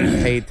not getting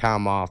paid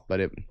time off, but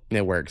it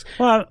works.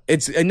 Well,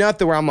 it's enough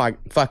to where I'm like,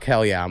 fuck,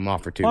 hell yeah, I'm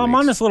off for 2 weeks. I'm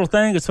on this little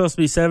thing. It's supposed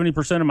to be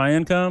 70% of my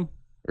income.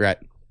 Right.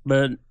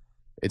 But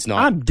it's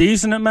not. I'm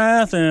decent at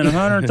math, and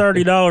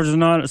 $130 is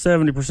not at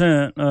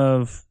 70%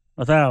 of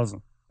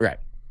 1,000. Right.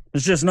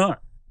 It's just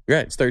not.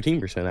 Right. It's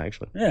 13%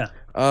 actually. Yeah.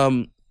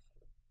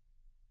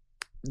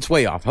 It's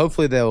way off.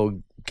 Hopefully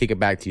they'll kick it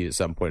back to you at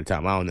some point in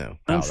time. I don't know.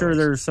 I'm sure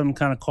there's some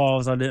kind of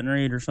clause I didn't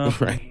read or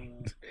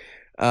something.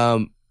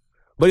 Right.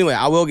 But anyway,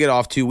 I will get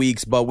off 2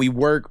 weeks, but we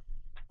work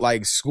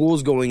like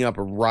school's going up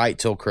right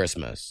till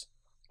Christmas.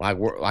 Like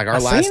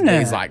our last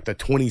day is like the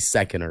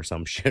 22nd or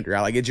some shit,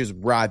 right? Like it's just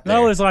right there.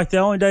 No, it's like the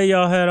only day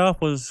y'all had off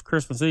was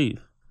Christmas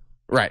Eve.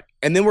 Right.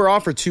 And then we're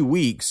off for 2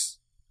 weeks.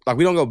 Like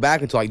we don't go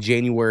back until like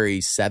January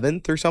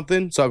 7th or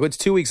something. So it's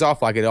 2 weeks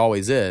off like it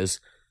always is.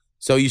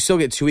 So you still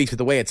get 2 weeks, but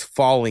the way it's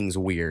falling's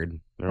weird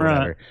or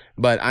whatever.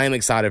 But I am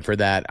excited for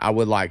that. I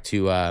would like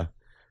to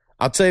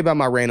I'll tell you about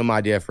my random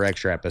idea for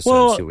extra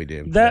episodes that we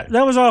do. That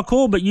was all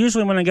cool, but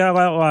usually when it got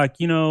out like,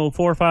 4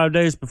 or 5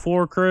 days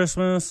before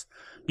Christmas,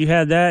 you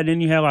had that, and then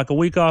you had like a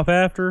week off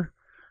after.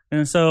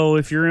 And so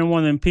if you're in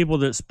one of them people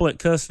that split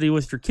custody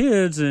with your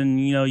kids and,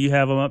 you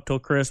have them up till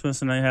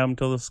Christmas and they have them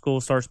till the school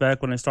starts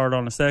back when they start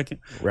on the 2nd,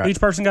 each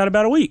person got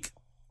about a week.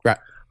 Right.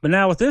 But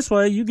now with this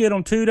way, you get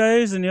them 2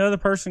 days and the other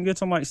person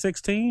gets them like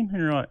 16,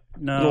 and you're like,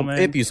 no, man.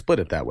 If you split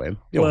it that way,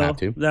 you don't have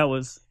to. That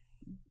was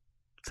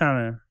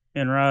kind of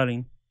in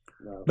writing.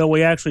 No. But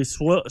we actually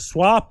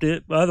swapped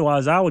it.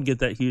 Otherwise, I would get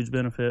that huge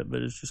benefit,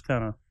 but it's just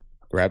kind of...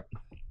 Right.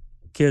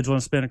 Kids want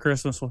to spend a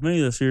Christmas with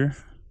me this year.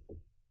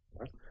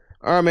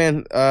 All right,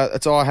 man.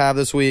 That's all I have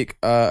this week.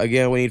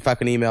 Again, we need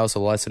fucking emails,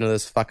 so listen to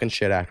this fucking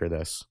shit after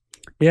this.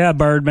 Yeah,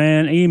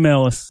 Birdman,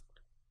 email us.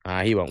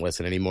 He won't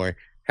listen anymore.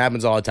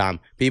 Happens all the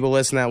time. People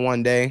listen that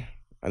one day,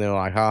 and they're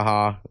like,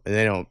 ha, and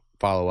they don't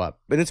follow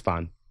up. But it's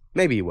fine.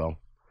 Maybe he will.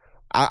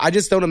 I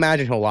just don't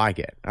imagine he'll like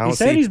it. He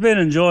said he's been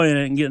enjoying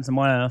it and getting some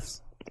laughs.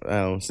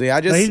 Oh, see,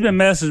 he's been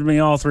messaging me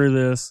all through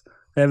this.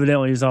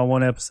 Evidently, he's on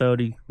one episode.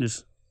 He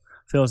just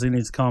feels he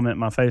needs to comment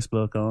my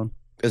Facebook on.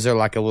 Is there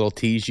like a little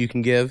tease you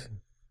can give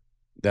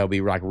that'll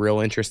be like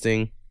real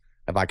interesting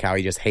of like how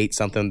he just hates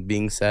something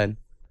being said?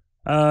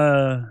 He's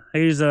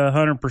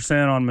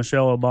 100% on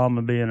Michelle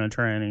Obama being a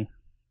tranny.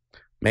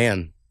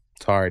 Man,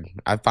 it's hard.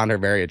 I find her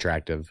very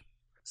attractive.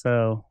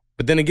 So,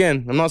 but then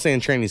again, I'm not saying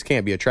trannies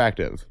can't be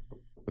attractive.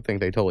 I think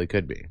they totally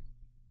could be.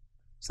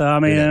 So,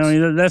 I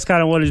mean, that's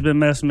kind of what he's been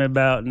messing me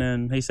about. And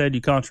then he said you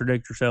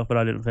contradict yourself, but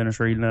I didn't finish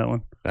reading that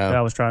one. Oh.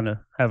 I was trying to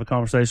have a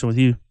conversation with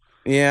you.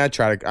 Yeah,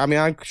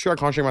 I'm sure I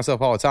contradict myself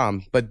all the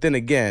time. But then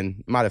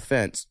again, my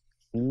defense,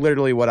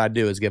 literally what I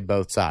do is get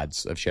both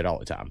sides of shit all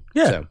the time.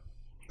 Yeah. So,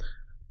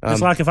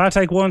 it's like if I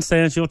take one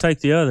stance, you'll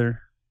take the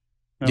other.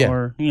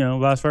 Or,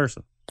 vice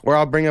versa. Or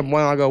I'll bring up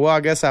one and I'll go, well, I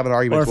guess I have an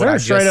argument with what I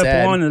just said. Or if there's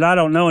straight up one that I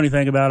don't know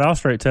anything about, I'll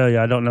straight tell you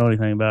I don't know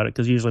anything about it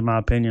because usually my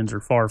opinions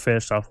are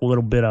far-fetched off a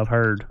little bit I've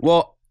heard.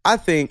 Well, I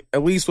think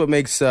at least what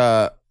makes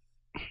my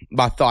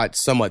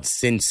thoughts somewhat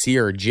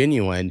sincere or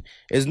genuine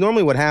is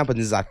normally what happens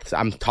is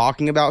I'm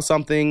talking about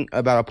something,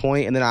 about a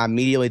point, and then I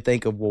immediately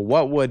think of,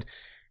 well,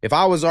 if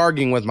I was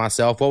arguing with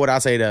myself, what would I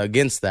say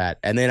against that?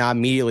 And then I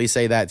immediately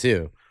say that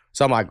too.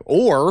 So I'm like,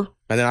 and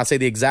then I say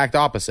the exact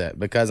opposite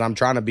because I'm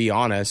trying to be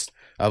honest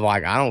of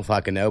like, I don't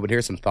fucking know, but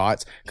here's some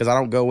thoughts because I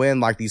don't go in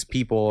like these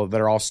people that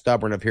are all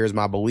stubborn of here's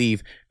my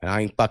belief and I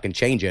ain't fucking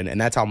changing.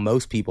 And that's how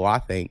most people, I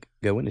think,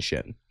 go into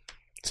shit.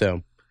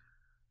 So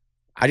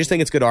I just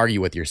think it's good to argue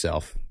with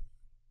yourself.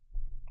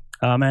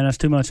 Oh, man, that's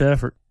too much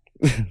effort.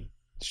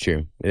 It's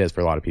true. It is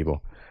for a lot of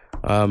people.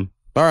 All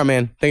right,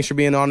 man. Thanks for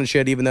being on and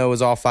shit, even though it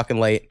was all fucking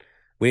late.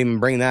 We didn't even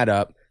bring that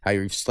up. How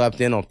you slept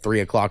in on 3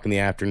 o'clock in the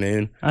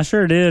afternoon. I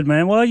sure did,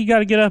 man. Well, you got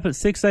to get up at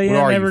 6 a.m.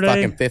 every day. What are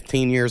you, fucking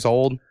 15 years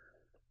old?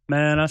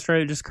 Man, I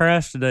straight just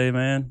crashed today,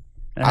 man.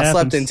 I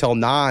slept until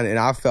 9, and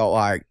I felt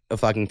like a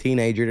fucking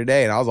teenager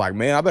today. And I was like,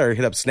 man, I better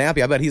hit up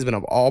Snappy. I bet he's been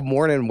up all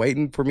morning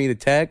waiting for me to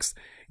text.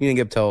 You didn't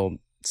get up till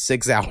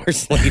 6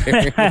 hours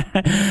later.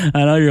 I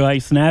know you're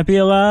like, Snappy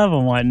alive?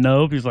 I'm like,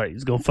 nope. He's like,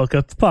 he's going to fuck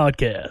up the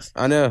podcast.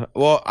 I know.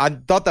 Well, I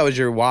thought that was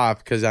your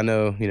wife because I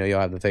know, y'all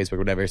have the Facebook or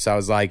whatever. So I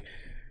was like,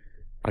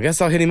 I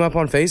guess I'll hit him up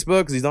on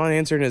Facebook because he's not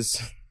answering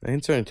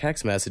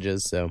text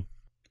messages. So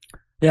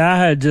yeah, I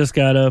had just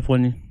got up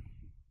when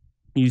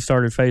you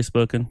started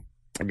Facebooking.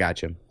 I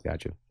gotcha.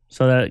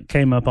 So that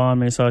came up on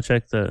me, so I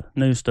checked the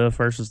new stuff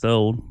versus the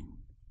old.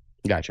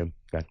 Gotcha.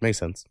 Makes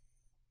sense.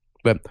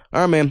 But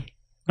all right, man.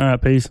 All right,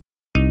 peace.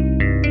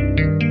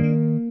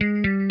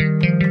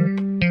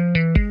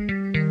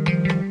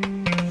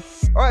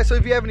 All right, so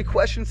if you have any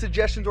questions,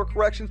 suggestions, or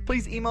corrections,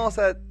 please email us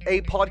at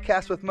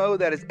apodcastwithmo.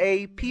 That is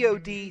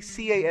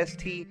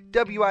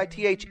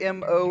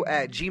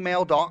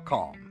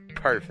apodcastwithmo@gmail.com.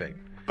 Perfect.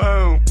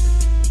 Boom.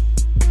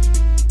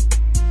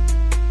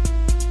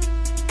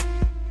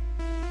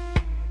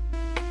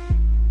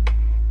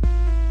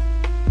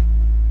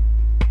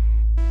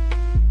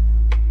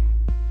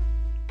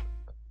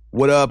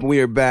 What up? We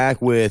are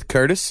back with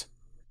Curtis.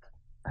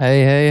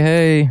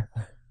 Hey.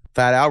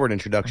 Fat Albert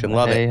introduction.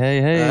 Love it.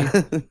 Hey.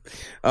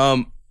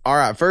 All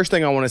right. First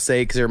thing I want to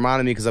say, because it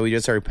reminded me because we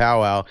just heard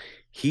Powwow.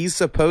 He's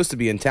supposed to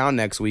be in town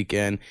next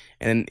weekend,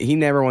 and he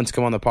never wants to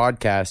come on the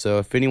podcast. So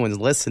if anyone's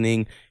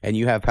listening and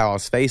you have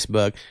Powwow's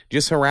Facebook,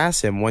 just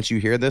harass him once you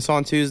hear this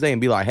on Tuesday and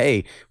be like,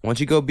 hey, why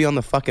don't you go be on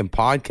the fucking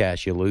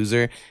podcast, you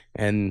loser?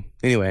 And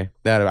anyway,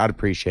 I'd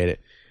appreciate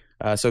it.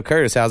 So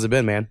Curtis, how's it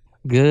been, man?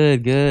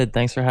 Good.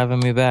 Thanks for having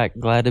me back.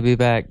 Glad to be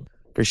back.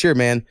 For sure,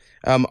 man.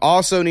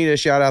 Also need to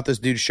shout out this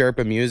dude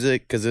Sherpa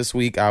Music, because this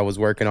week I was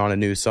working on a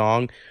new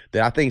song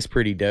that I think is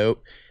pretty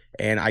dope,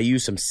 and I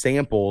used some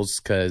samples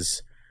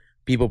because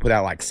people put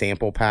out like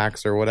sample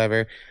packs or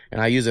whatever,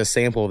 and I used a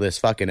sample of this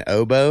fucking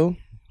oboe,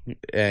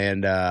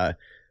 and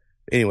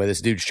anyway,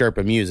 this dude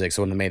Sherpa Music,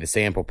 so when they made the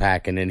sample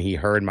pack, and then he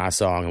heard my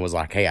song and was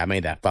like, hey, I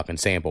made that fucking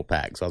sample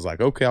pack. So I was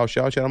like, okay, I'll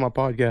shout you out on my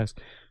podcast.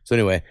 So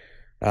anyway,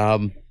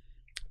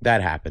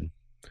 that happened.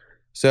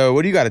 So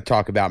what do you got to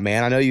talk about,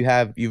 man? I know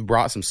you've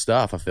brought some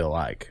stuff, I feel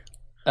like.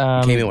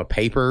 You came in with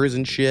papers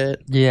and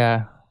shit.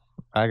 Yeah,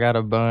 I got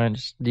a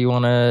bunch. Do you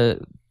want to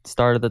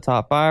start at the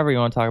top 5, or you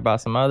want to talk about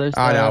some other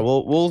stuff? I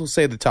know. We'll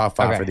save the top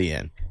 5 for the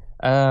end.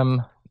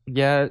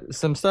 Yeah,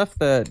 some stuff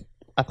that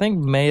I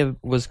think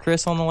was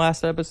Chris on the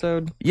last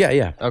episode?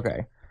 Yeah.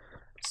 Okay.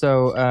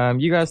 So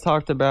you guys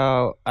talked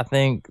about, I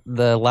think,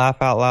 the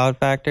laugh out loud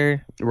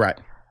factor. Right.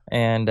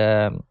 And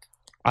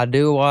I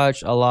do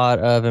watch a lot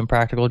of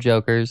Impractical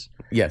Jokers.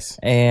 Yes.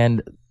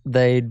 And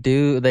they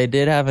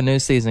did have a new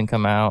season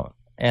come out,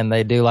 and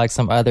they do like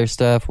some other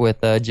stuff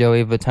with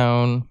Joey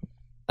Fatone,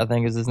 I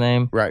think is his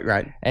name.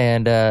 Right.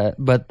 And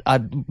but I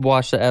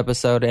watched the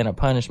episode in a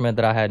punishment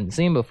that I hadn't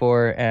seen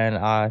before, and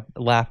I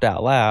laughed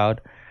out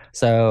loud.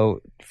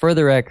 So for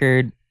the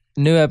record,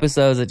 new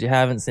episodes that you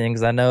haven't seen,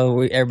 because I know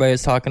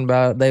everybody's talking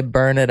about they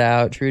burn it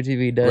out, True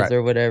TV does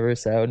or whatever.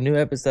 So new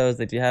episodes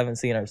that you haven't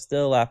seen are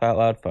still laugh out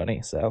loud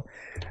funny. So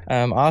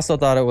I also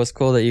thought it was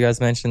cool that you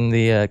guys mentioned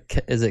the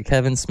is it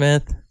Kevin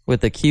Smith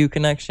with the Q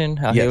connection?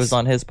 How he was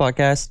on his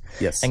podcast.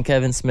 Yes. And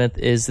Kevin Smith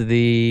is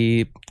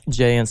the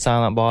J in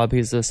Silent Bob.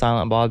 He's the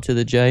Silent Bob to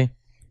the J.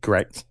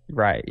 Correct.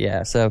 Right,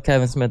 yeah. So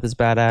Kevin Smith is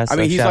badass. I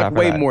mean, he's like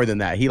way more than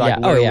that. He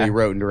literally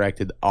wrote and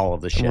directed all of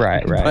the shit.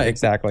 Right, But,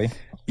 exactly.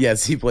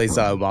 Yes, he plays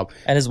Silent Bob.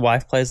 And his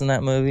wife plays in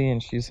that movie,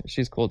 and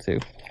she's cool too.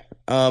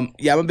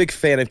 Yeah, I'm a big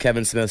fan of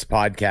Kevin Smith's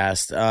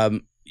podcast.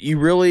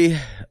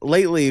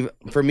 Lately,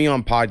 for me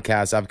on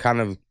podcasts, I've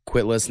kind of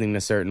quit listening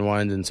to certain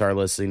ones and started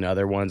listening to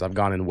other ones. I've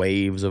gone in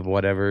waves of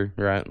whatever,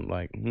 right?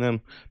 Like, no,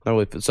 not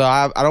really. So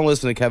I don't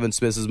listen to Kevin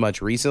Smith as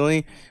much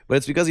recently, but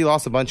it's because he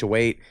lost a bunch of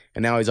weight,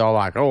 and now he's all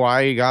like, oh,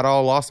 I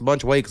lost a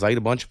bunch of weight because I ate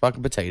a bunch of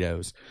fucking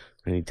potatoes.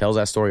 And he tells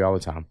that story all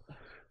the time.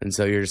 And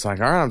so you're just like,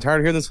 all right, I'm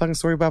tired of hearing this fucking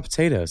story about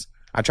potatoes.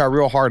 I try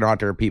real hard not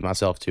to repeat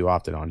myself too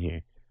often on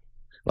here.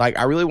 Like,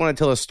 I really want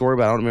to tell a story,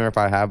 but I don't remember if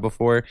I have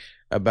before,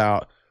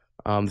 about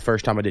the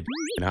first time I did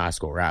in high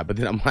school, right? But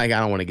then I'm like, I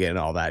don't want to get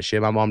into all that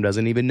shit. My mom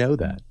doesn't even know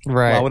that.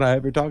 Right. Why would I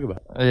ever talk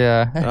about it?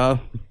 Yeah.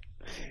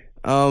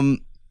 All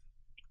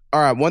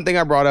right. One thing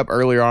I brought up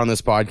earlier on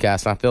this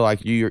podcast, I feel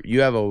like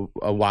you have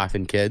a wife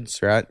and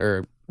kids, right?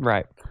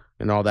 Right.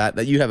 And all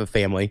that you have a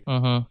family.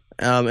 Mm-hmm.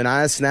 And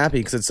I asked Snappy,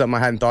 because it's something I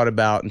hadn't thought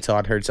about until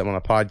I'd heard something on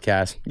a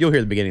podcast. You'll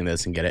hear the beginning of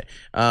this and get it.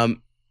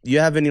 You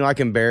have any like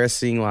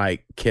embarrassing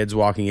like kids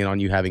walking in on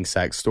you having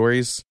sex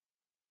stories?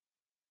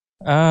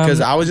 Because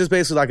I was just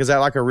basically like, is that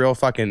like a real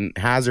fucking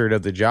hazard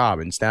of the job?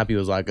 And Snappy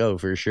was like, oh,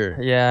 for sure.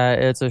 Yeah,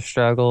 it's a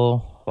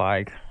struggle.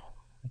 Like,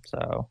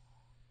 so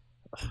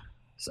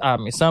I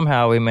mean,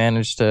 somehow we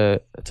managed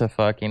to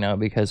fuck,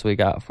 because we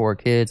got 4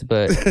 kids,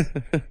 but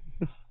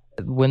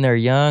when they're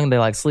young, they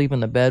like sleep in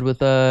the bed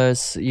with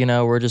us.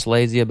 We're just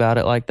lazy about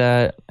it like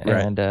that.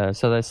 Right. And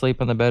so they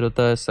sleep in the bed with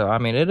us. So, I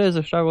mean, it is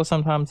a struggle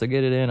sometimes to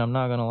get it in. I'm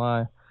not going to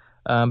lie.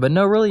 But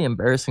no really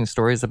embarrassing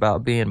stories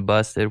about being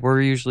busted. We're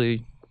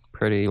usually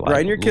pretty like, right,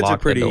 and your kids are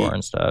pretty the door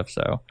and stuff.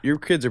 So your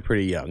kids are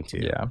pretty young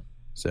too. Yeah.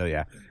 So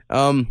yeah.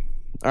 All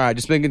right,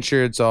 just making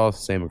sure it's all the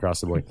same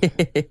across the board.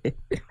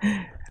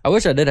 I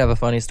wish I did have a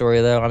funny story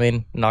though. I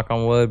mean, knock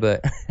on wood,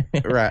 but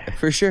right,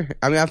 for sure.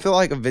 I mean, I feel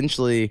like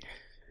eventually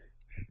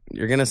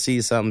you're gonna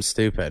see something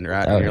stupid,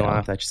 right? In your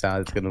life, that's just how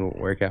it's gonna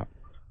work out.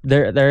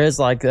 There is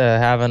like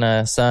having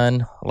a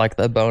son, like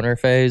the boner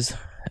phase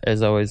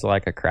is always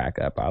like a crack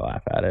up. I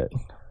laugh at it.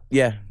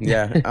 Yeah.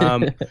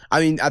 I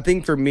mean, I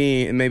think for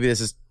me, and maybe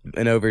this is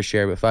an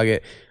overshare, but fuck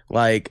it.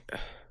 Like,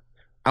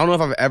 I don't know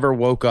if I've ever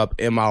woke up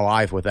in my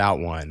life without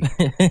one.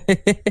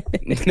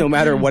 No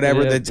matter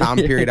whatever the time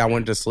period I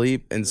went to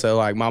sleep. And so,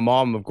 like, my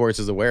mom, of course,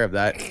 is aware of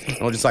that.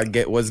 I'll just like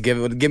give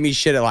me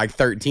shit at like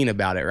 13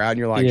 about it, right? And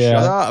you're like, shut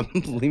up,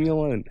 leave me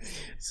alone.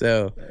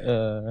 So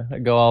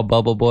go all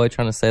bubble boy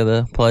trying to say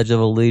the Pledge of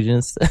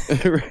Allegiance.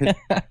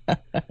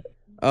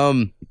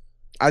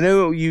 I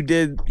know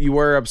you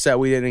were upset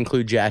we didn't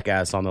include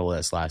Jackass on the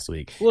list last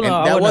week. Well,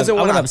 no, that wasn't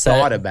what I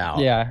thought about.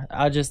 Yeah,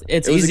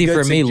 it's easy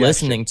for me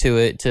listening to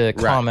it to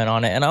comment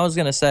on it. And I was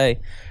going to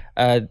say,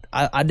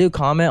 I do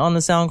comment on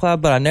the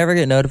SoundCloud, but I never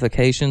get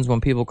notifications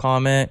when people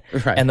comment.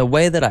 Right. And the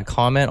way that I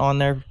comment on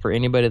there, for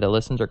anybody that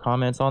listens or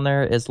comments on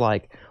there, is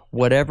like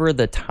whatever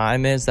the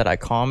time is that I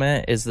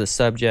comment is the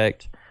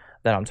subject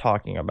that I'm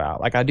talking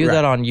about. Like I do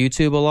that on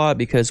YouTube a lot,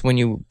 because when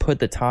you put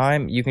the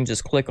time, you can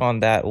just click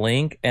on that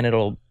link and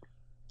it'll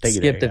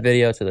skip the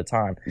video to the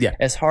time. Yeah.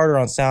 It's harder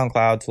on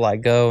SoundCloud to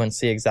like go and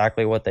see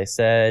exactly what they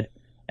said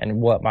and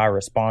what my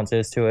response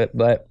is to it,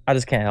 but I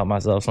just can't help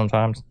myself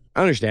sometimes.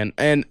 I understand.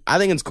 And I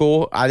think it's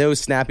cool. I know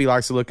Snappy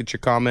likes to look at your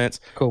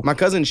comments. Cool. My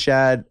cousin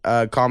Shad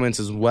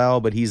comments as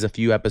well, but he's a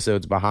few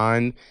episodes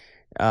behind.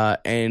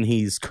 and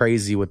he's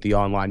crazy with the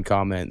online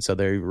comments. So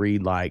they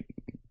read like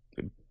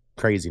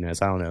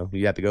craziness. I don't know.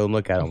 You have to go and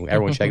look at them.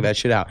 Everyone check that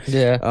shit out.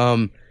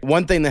 Yeah.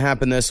 One thing that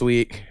happened this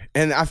week,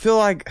 and I feel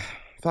like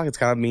it's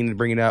kind of mean to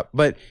bring it up,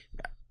 but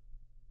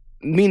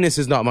meanness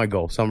is not my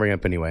goal, so I'm bringing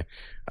it up anyway.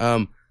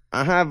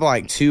 I have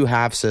like 2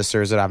 half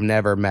sisters that I've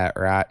never met,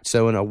 right?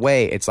 So in a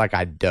way, it's like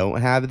I don't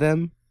have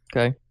them.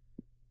 Okay.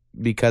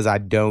 Because I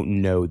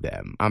don't know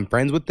them. I'm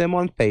friends with them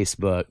on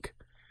Facebook.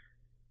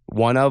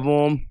 One of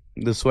them,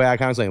 this way I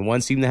kind of say,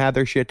 one seemed to have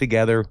their shit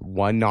together,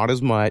 one not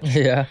as much.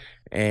 Yeah.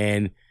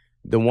 And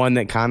the one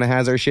that kind of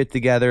has their shit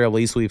together, at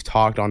least we've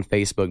talked on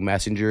Facebook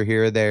Messenger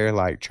here or there,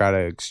 like try to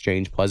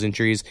exchange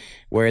pleasantries.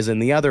 Whereas in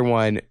the other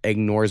one,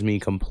 ignores me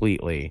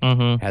completely.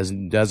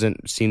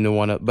 Doesn't seem to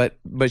want to,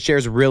 but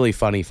shares really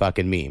funny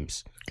fucking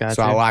memes. Gotcha.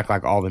 So I like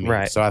all the memes.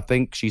 Right. So I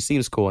think she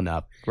seems cool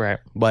enough. Right.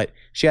 But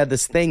she had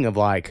this thing of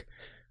like,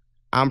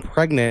 I'm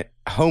pregnant,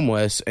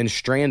 homeless, and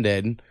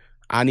stranded.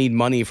 I need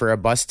money for a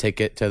bus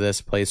ticket to this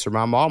place where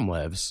my mom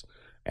lives.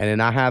 And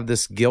then I have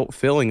this guilt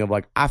feeling of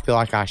like, I feel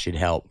like I should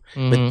help.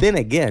 But then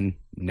again,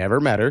 never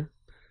met her.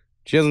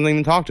 She doesn't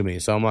even talk to me.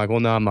 So I'm like, well,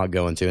 no, I'm not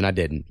going to. And I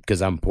didn't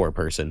because I'm a poor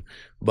person.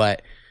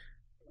 But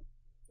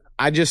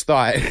I just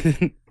thought,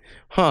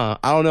 I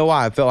don't know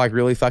why. I felt like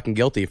really fucking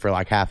guilty for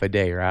like half a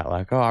day, right?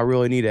 Like, oh, I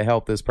really need to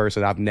help this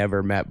person I've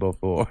never met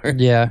before.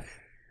 Yeah.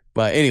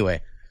 But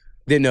anyway,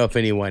 didn't know if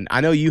anyone,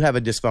 I know you have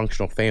a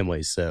dysfunctional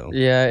family. So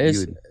yeah,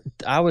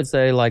 I would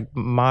say like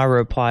my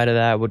reply to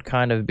that would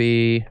kind of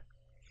be,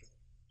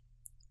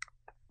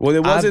 well,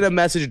 it wasn't a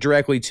message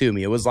directly to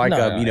me. It was like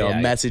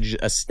a message,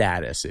 a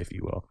status, if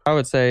you will. I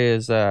would say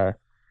is I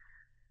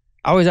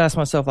always ask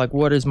myself like,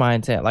 what is my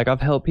intent? Like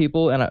I've helped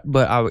people,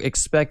 but I would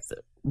expect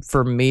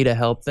for me to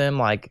help them.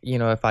 Like, you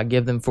know, if I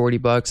give them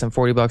 $40 and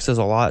 $40 is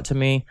a lot to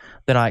me,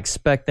 then I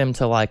expect them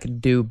to like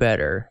do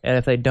better. And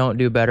if they don't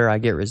do better, I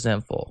get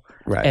resentful.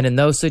 Right. And in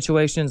those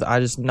situations, I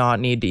just not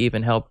need to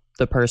even help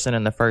the person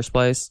in the first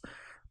place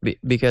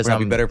because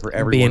I'm better for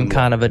everyone being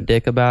kind of a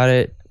dick about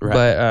it. Right.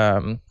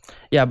 But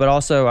yeah, but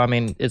also, I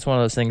mean, it's one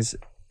of those things,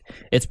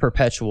 it's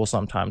perpetual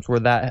sometimes where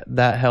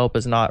that help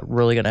is not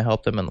really going to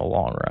help them in the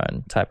long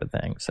run type of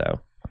thing.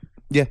 So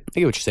yeah, I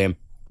get what you're saying.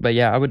 But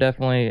yeah, I would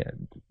definitely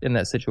in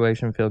that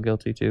situation feel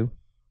guilty too.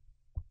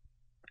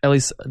 At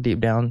least deep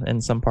down in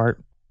some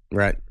part.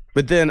 Right.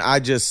 But then I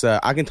just,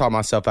 I can talk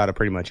myself out of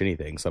pretty much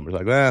anything. So I'm just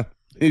like, well,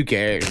 who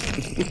cares?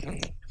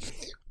 I'm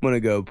going to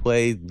go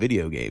play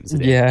video games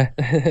today.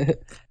 Yeah.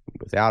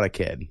 Without a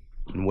kid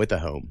and with a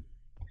home.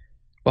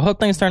 Well, hope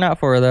things turn out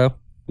for her though.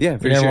 Yeah,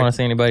 for you never sure. want to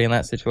see anybody in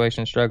that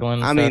situation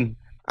struggling. I mean,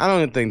 I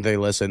don't think they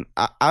listen.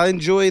 I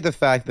enjoy the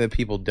fact that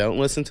people don't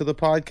listen to the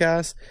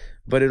podcast,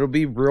 but it'll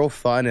be real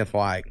fun if,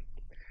 like,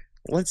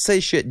 let's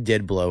say shit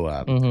did blow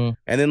up. And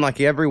then,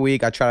 like, every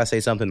week I try to say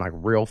something, like,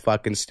 real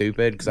fucking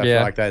stupid because I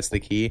feel like that's the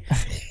key.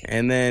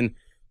 And then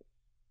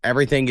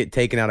everything get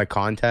taken out of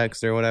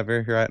context or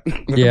whatever, right?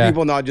 Yeah.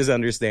 People not just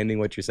understanding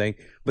what you're saying.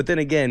 But then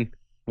again,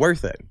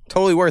 worth it.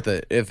 Totally worth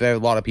it if a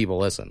lot of people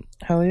listen.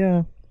 Hell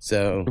yeah.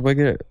 So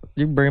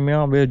you bring me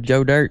on, be a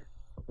Joe Dirt.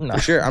 No. For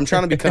sure. I'm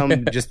trying to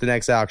become just the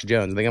next Alex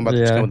Jones. I think I'm about to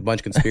just come with a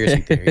bunch of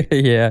conspiracy theories.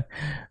 Yeah.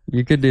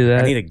 You could do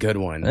that. I need a good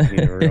one. I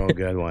need a real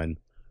good one.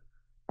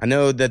 I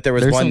know that there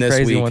was one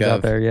this week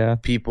of there,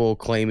 people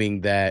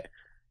claiming that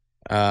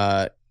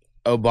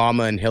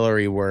Obama and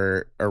Hillary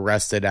were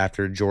arrested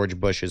after George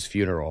Bush's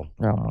funeral.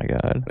 Oh, my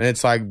God. And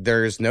it's like,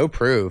 there's no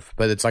proof,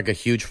 but it's like a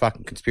huge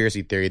fucking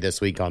conspiracy theory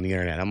this week on the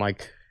internet. I'm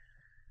like,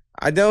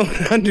 I don't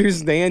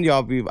understand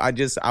y'all people.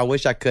 I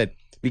wish I could,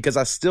 because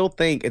I still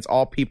think it's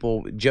all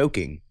people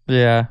joking.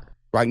 Yeah.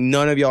 Like,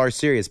 none of y'all are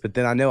serious, but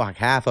then I know like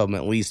half of them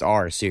at least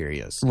are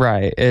serious.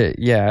 Right.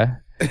 Yeah.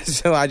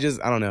 So I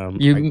don't know.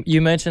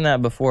 You mentioned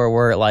that before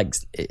where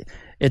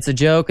it's a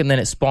joke and then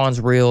it spawns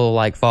real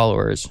like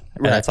followers.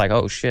 And it's like,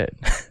 oh shit.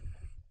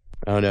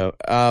 Oh no.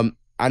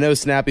 I know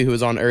Snappy, who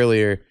was on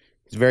earlier,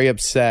 is very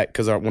upset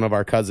because one of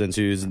our cousins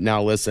who's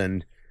now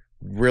listened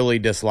really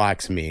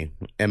dislikes me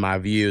and my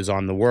views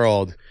on the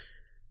world.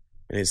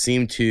 And it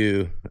seemed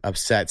to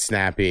upset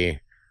Snappy,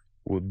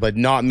 but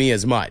not me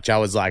as much. I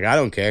was like, I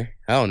don't care.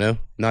 I don't know.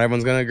 Not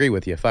everyone's going to agree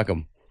with you. Fuck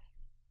them.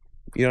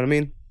 You know what I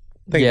mean?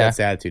 I think that's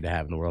the attitude to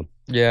have in the world.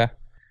 Yeah.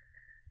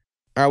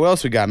 All right, what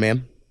else we got,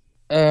 man?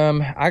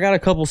 I got a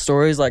couple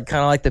stories, like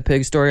kind of like the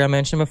pig story I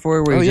mentioned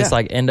before, where you just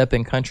like end up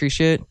in country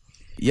shit.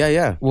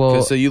 Yeah.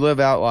 Well, so you live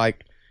out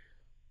like,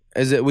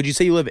 would you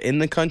say you live in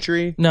the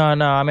country? No.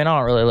 I mean, I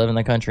don't really live in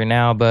the country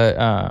now, but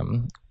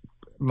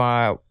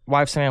my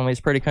wife's family is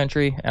pretty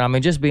country, and I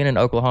mean, just being in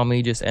Oklahoma,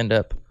 you just end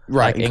up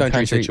right like, in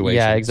country situations.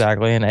 Yeah,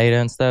 exactly, in Ada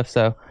and stuff.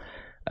 So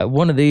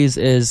one of these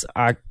is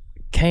I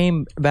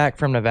came back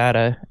from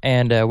Nevada,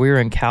 and we were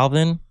in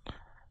Calvin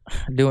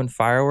doing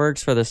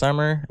fireworks for the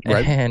summer,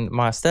 and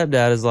my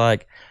stepdad is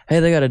like, hey,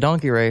 they got a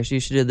donkey race,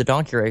 you should do the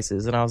donkey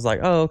races. And I was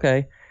like, oh,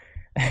 okay.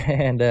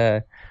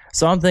 And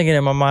so I'm thinking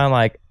in my mind,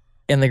 like,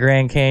 in the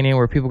Grand Canyon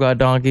where people got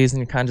donkeys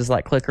and you kind of just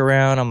like click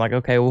around, I'm like,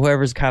 okay, well,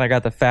 whoever's kind of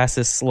got the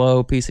fastest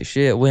slow piece of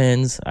shit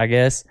wins, I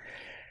guess.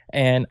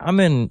 And I'm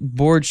in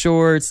board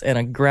shorts and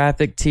a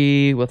graphic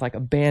tee with like a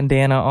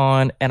bandana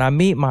on, and I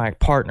meet my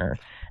partner,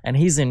 and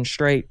he's in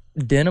straight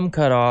denim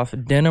cutoff,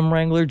 denim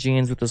Wrangler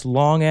jeans with this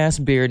long ass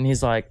beard, and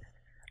he's like,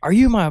 "Are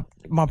you my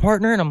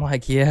partner?" And I'm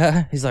like,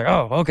 "Yeah." He's like,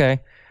 "Oh, okay.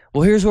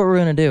 Well, here's what we're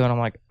gonna do." And I'm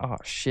like, "Oh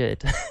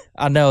shit."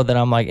 I know that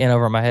I'm like in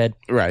over my head.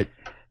 Right.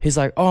 He's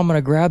like, "Oh, I'm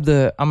gonna grab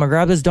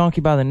this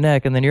donkey by the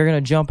neck, and then you're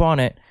gonna jump on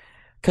it."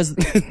 Because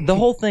the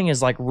whole thing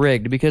is like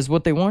rigged, because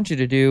what they want you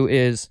to do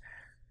is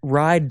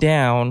ride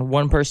down,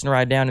 one person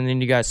ride down, and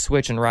then you guys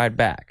switch and ride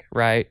back,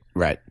 right?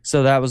 Right.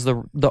 So that was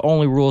the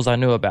only rules I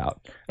knew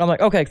about. And I'm like,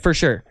 okay, for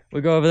sure.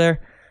 We go over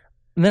there.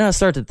 And then I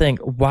start to think,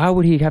 why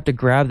would he have to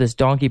grab this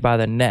donkey by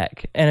the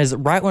neck? And as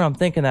right when I'm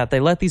thinking that,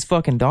 they let these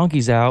fucking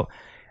donkeys out,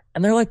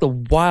 and they're like the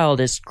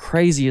wildest,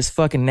 craziest,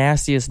 fucking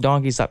nastiest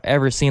donkeys I've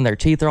ever seen. Their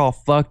teeth are all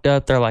fucked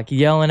up. They're like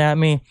yelling at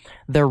me.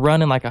 They're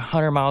running like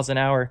 100 miles an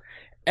hour.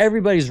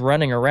 Everybody's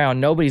running around.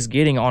 Nobody's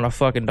getting on a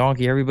fucking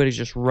donkey. Everybody's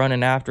just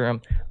running after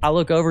him. I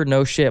look over,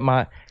 no shit,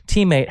 my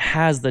teammate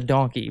has the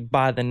donkey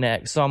by the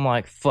neck. So I'm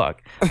like,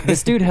 fuck.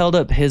 This dude held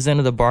up his end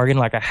of the bargain,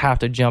 like I have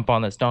to jump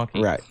on this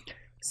donkey. Right.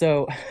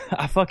 So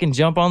I fucking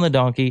jump on the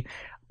donkey,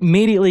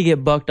 immediately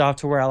get bucked off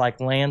to where I like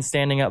land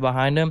standing up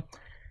behind him.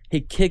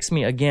 He kicks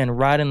me again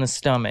right in the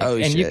stomach. Oh,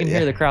 and shit, you can yeah.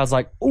 hear the crowd's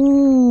like,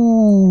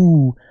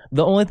 ooh.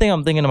 The only thing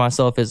I'm thinking to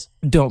myself is,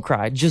 don't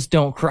cry. Just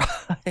don't cry.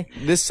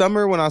 This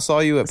summer when I saw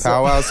you at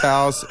Powwow's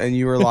house and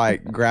you were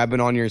like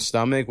grabbing on your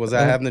stomach, was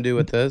that having to do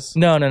with this?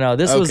 No.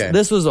 This Okay.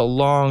 was a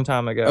long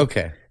time ago.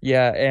 Okay.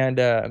 Yeah,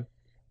 and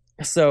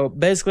so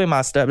basically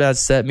my stepdad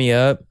set me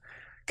up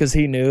because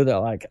he knew that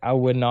like I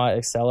would not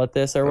excel at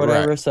this or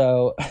whatever. Right.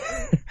 So,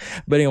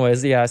 but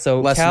anyways, yeah.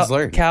 So Lessons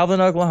learned. Calvin,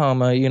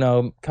 Oklahoma. You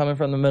know, coming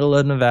from the middle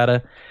of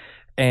Nevada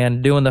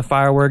and doing the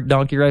firework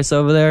donkey race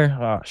over there.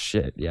 Oh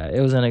shit, yeah, it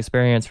was an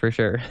experience for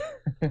sure.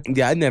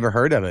 Yeah, I'd never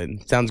heard of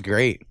it. Sounds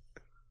great.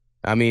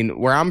 I mean,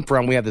 where I'm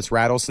from, we have this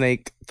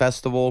rattlesnake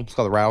festival. It's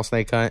called the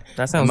Rattlesnake Hunt.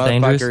 That sounds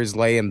dangerous. Motherfuckers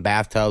lay in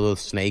bathtubs with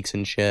snakes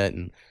and shit.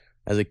 And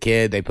as a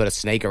kid, they put a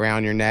snake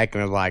around your neck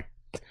and they're like,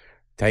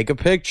 take a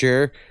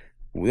picture.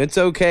 It's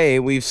okay.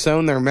 We've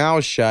sewn their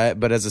mouths shut.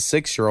 But as a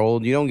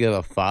 6-year-old, you don't give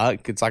a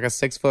fuck. It's like a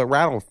 6-foot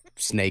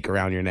rattlesnake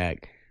around your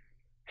neck.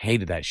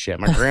 Hated that shit.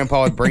 My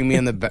grandpa would bring me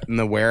in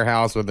the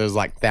warehouse where there's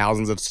like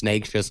thousands of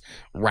snakes just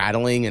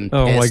rattling and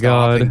Oh my pissed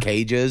off God. in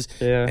cages.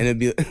 Yeah. And it'd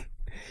be...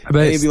 I bet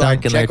They'd it's be like,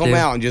 stunk in there check them too.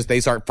 out, and just they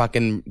start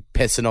fucking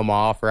pissing them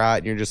off, right?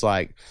 And you're just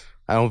like,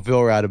 I don't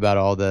feel right about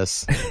all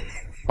this.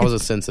 I was a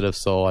sensitive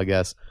soul, I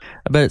guess.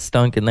 I bet it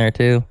stunk in there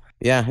too.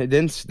 Yeah, it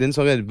didn't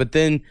so good. But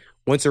then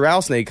once the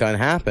rattlesnake hunt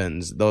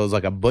happens, there's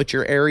like a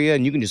butcher area,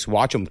 and you can just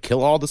watch them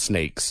kill all the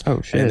snakes.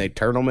 Oh shit. And they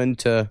turn them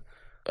into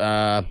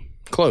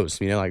clothes,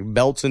 you know, like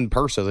belts and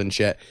purses and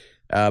shit.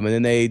 And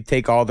then they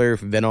take all their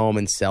venom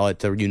and sell it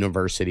to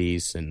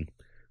universities, and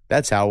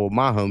that's how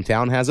my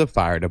hometown has a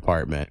fire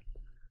department.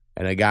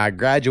 And a guy I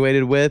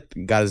graduated with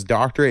got his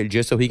doctorate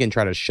just so he can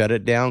try to shut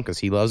it down because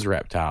he loves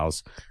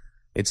reptiles.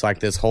 It's like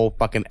this whole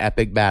fucking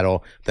epic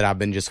battle that I've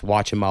been just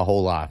watching my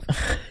whole life.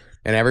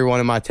 And everyone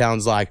in my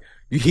town's like,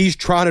 he's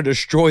trying to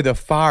destroy the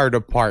fire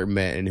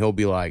department. And he'll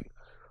be like,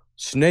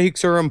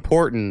 snakes are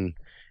important.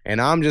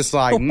 And I'm just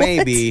like,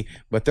 maybe,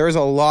 but there's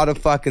a lot of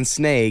fucking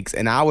snakes.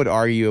 And I would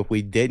argue if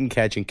we didn't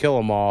catch and kill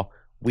them all,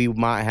 we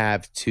might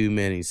have too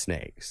many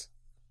snakes.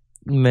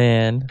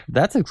 Man,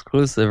 that's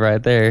exclusive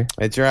right there.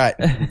 That's right.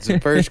 It's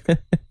a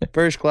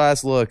first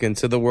class look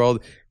into the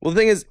world. Well, the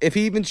thing is, if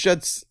he even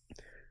shuts,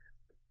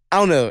 I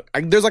don't know.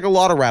 There's like a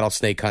lot of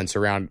rattlesnake hunts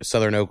around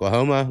southern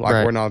Oklahoma.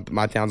 Like Right.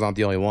 my town's not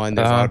the only one.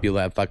 There's a lot of people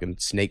that have fucking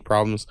snake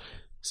problems.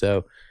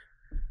 So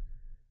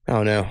I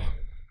don't know.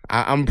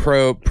 I'm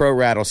pro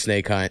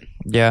rattlesnake hunt.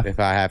 Yeah,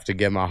 If I have to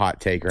give my hot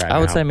take right now, I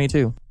would say me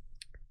too.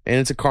 And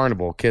it's a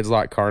carnival. Kids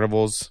like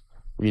carnivals.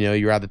 You know,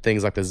 you ride the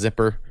things like the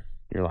zipper.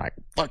 You're like,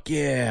 fuck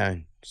yeah.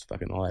 Just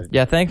fucking all that.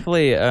 Yeah,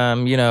 thankfully,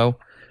 you know,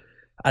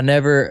 I've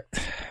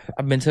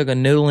been took a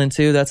noodling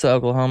too. That's an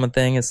Oklahoma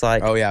thing. It's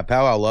like, Oh, yeah.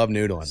 Powwow love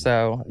noodling.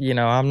 so, you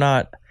know, I'm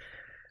not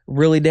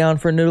really down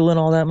for noodling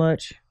all that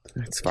much.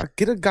 It's fuck,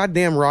 get a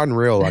goddamn rod and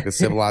reel like a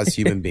civilized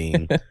human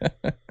being.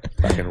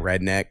 Fucking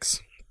rednecks.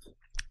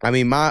 I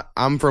mean,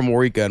 I'm from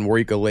Waurika, and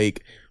Waurika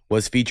Lake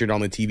was featured on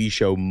the TV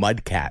show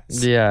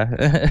Mudcats.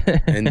 Yeah.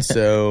 And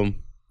so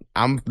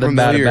I'm The bad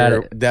about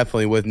familiar it.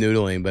 definitely with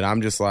noodling, but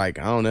I'm just like,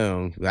 I don't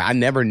know. I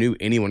never knew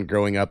anyone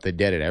growing up that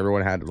did it.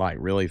 Everyone had like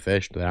really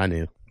fished that I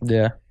knew.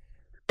 Yeah.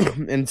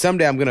 And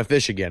someday I'm going to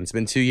fish again. It's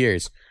been 2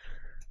 years.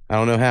 I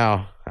don't know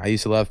how. I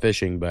used to love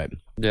fishing, but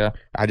Yeah.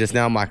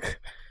 I'm like,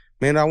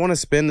 man, I want to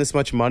spend this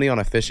much money on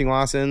a fishing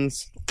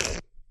license.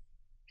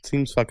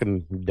 Seems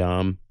fucking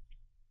dumb.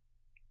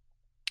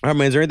 All right,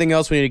 man, is there anything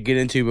else we need to get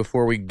into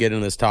before we get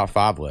in this top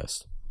 5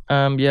 list?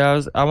 Yeah,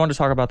 I wanted to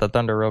talk about the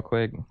Thunder real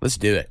quick. Let's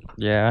do it.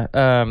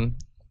 Yeah.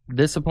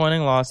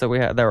 Disappointing loss that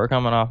we're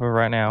coming off of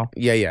right now.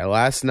 Yeah.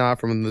 Last night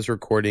from this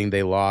recording,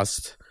 they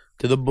lost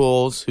to the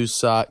Bulls, who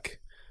suck.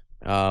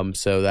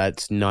 So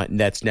that's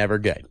never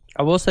good.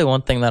 I will say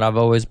one thing that I've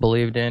always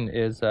believed in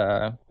is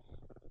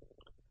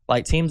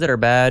like teams that are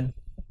bad,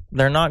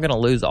 they're not going to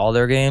lose all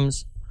their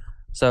games.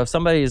 So if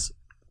somebody's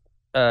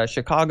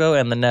Chicago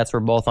and the Nets were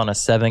both on a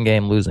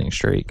 7-game losing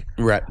streak.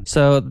 Right.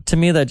 So to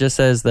me, that just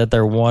says that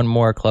they're one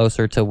more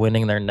closer to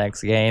winning their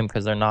next game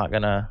because they're not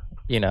going to,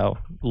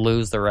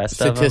 lose the rest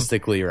of them.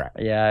 Statistically, right.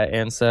 Yeah,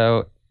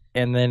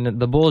 and then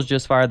the Bulls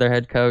just fired their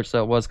head coach,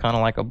 so it was kind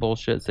of like a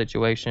bullshit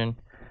situation.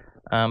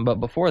 But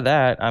before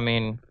that, I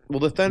mean... Well,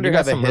 the Thunder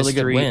have a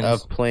history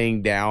of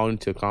playing down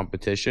to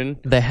competition.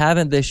 They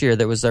haven't this year.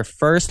 That was their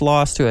first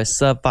loss to a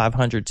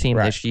sub-500 team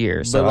this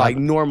year. So but,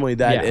 normally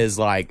that is,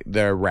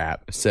 their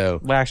wrap. So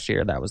last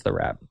year, that was the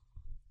wrap.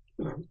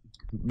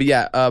 But,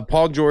 yeah,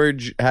 Paul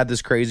George had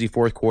this crazy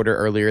fourth quarter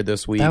earlier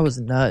this week. That was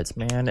nuts,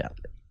 man.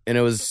 And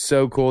it was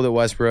so cool that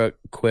Westbrook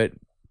quit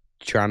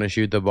trying to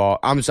shoot the ball.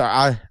 I'm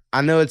sorry.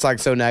 I know it's,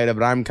 so negative,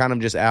 but I'm kind of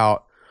just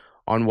out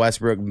on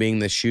Westbrook being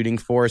the shooting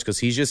force because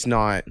he's just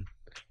not...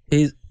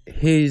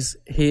 He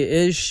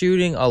is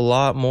shooting a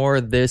lot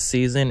more this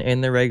season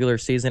in the regular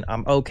season.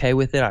 I'm okay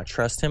with it. I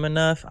trust him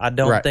enough. I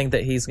don't think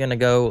that he's going to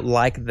go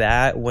like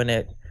that when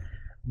it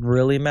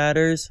really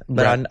matters.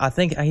 But I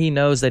think he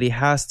knows that he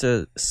has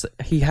to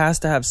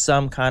have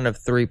some kind of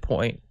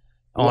 3-point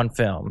on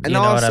film. And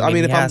also, what I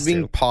mean? If I'm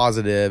being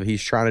positive,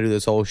 he's trying to do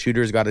this whole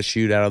shooter's got to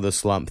shoot out of the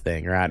slump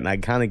thing, right? And I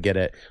kind of get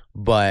it,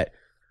 but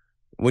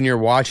when you're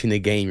watching the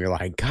game, you're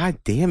like, God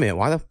damn it!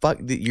 Why the fuck?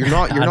 You're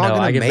not going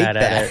to make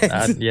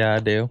that. Yeah, I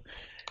do.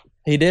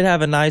 He did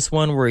have a nice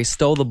one where he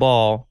stole the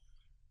ball,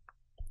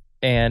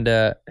 and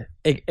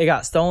it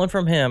got stolen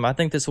from him. I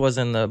think this was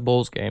in the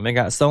Bulls game. It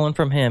got stolen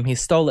from him. He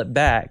stole it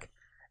back,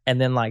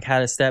 and then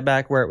had a step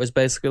back where it was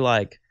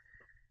basically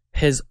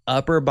his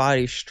upper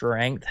body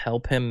strength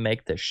help him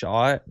make the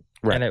shot,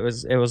 and it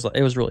was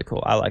really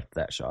cool. I liked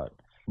that shot.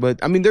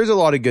 But I mean, there's a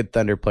lot of good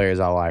Thunder players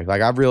I like.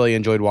 I've really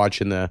enjoyed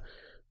watching the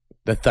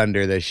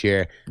Thunder this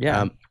year.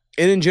 Yeah. And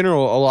in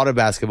general, a lot of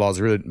basketball has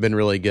been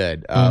really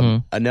good.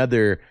 A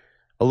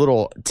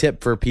little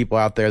tip for people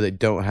out there that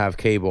don't have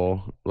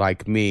cable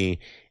like me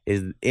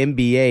is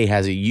NBA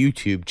has a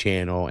YouTube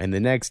channel, and the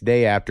next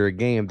day after a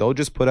game, they'll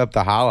just put up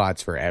the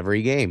highlights for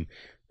every game.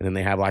 And then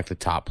they have the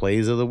top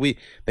plays of the week.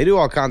 They do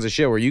all kinds of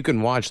shit where you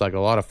can watch a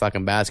lot of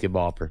fucking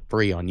basketball for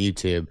free on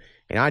YouTube.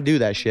 And I do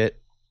that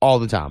shit all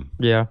the time.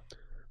 Yeah.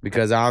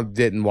 Because I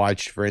didn't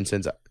watch, for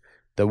instance,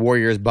 the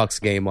Warriors-Bucks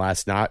game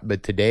last night,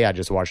 but today I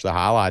just watched the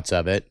highlights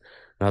of it,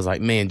 and I was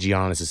like, man,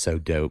 Giannis is so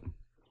dope.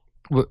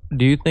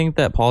 Do you think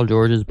that Paul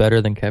George is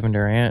better than Kevin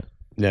Durant?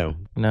 No.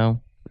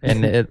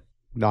 And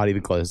not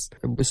even close.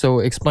 So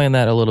explain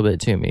that a little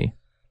bit to me.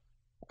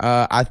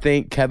 I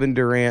think Kevin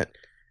Durant,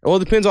 well,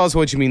 it depends also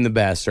what you mean the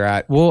best,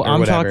 right? Well,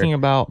 I'm talking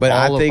about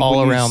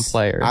all-around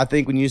players. I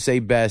think when you say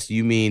best,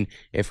 you mean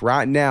if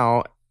right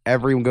now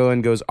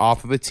everyone goes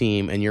off of a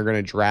team and you're going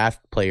to draft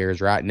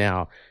players right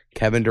now,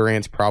 Kevin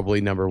Durant's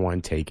probably number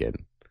one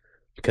taken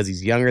because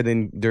he's younger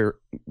than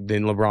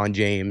LeBron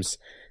James.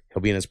 He'll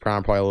be in his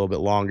prime probably a little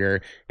bit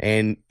longer,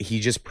 and he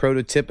just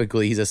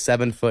prototypically he's a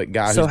 7-foot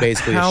guy who's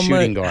basically a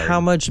shooting guard. How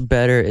much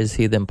better is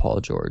he than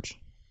Paul George?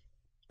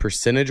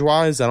 Percentage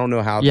wise, I don't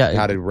know how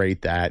to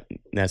rate that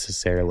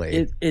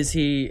necessarily. Is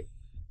he?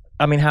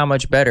 I mean, how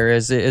much better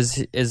is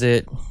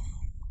it?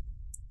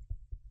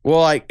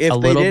 Well, if a they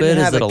little didn't bit,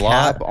 have is it a a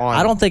cap lot? on,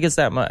 I don't think it's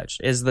that much.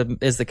 Is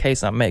the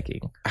case I'm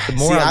making? The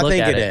more I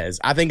think it is.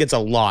 I think it's a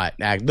lot.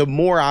 The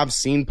more I've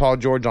seen Paul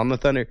George on the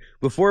Thunder,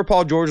 before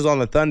Paul George was on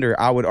the Thunder,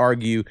 I would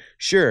argue,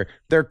 sure,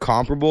 they're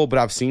comparable, but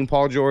I've seen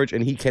Paul George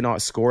and he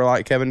cannot score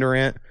like Kevin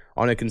Durant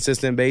on a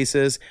consistent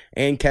basis.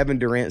 And Kevin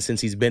Durant,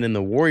 since he's been in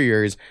the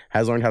Warriors,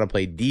 has learned how to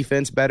play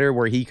defense better,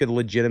 where he could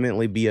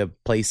legitimately be a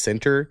play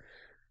center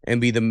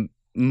and be the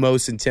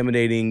most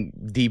intimidating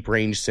deep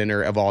range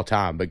center of all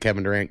time. But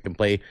Kevin Durant can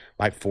play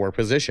 4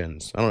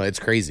 positions. I don't know. It's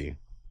crazy.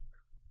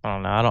 I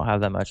don't know. I don't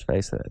have that much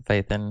faith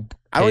in.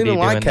 I don't even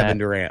like Kevin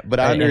Durant, but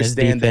I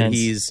understand that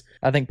he's.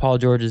 I think Paul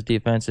George's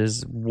defense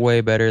is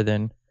way better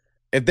than.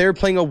 If they're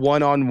playing a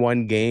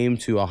 1-on-1 game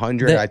to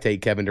 100, I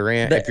take Kevin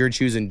Durant. If you're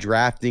choosing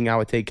drafting, I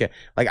would take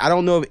I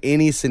don't know of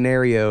any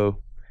scenario.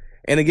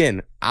 And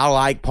again, I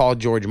like Paul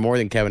George more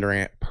than Kevin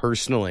Durant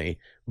personally.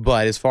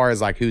 But as far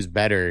as who's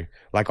better,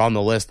 on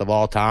the list of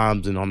all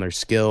times and on their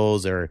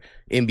skills or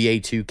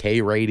NBA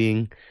 2K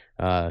rating,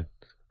 I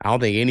don't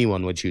think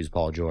anyone would choose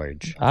Paul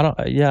George. I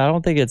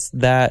don't think it's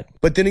that.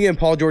 But then again,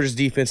 Paul George's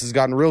defense has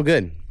gotten real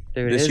good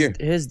this year.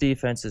 His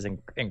defense is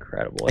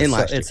incredible.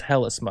 It's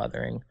hella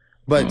smothering.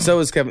 But so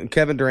is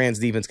Kevin Durant's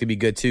defense could be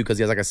good too because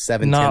he has a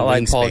 7'10" Not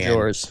like wingspan. Paul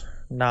George.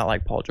 Not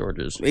like Paul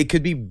George's. It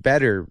could be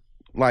better.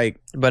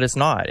 But it's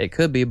not. It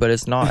could be, but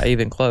it's not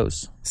even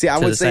close. See, I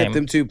would say if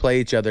them two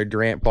play each other,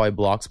 Durant probably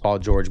blocks Paul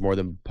George more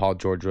than Paul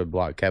George would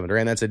block Kevin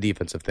Durant. That's a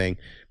defensive thing.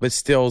 But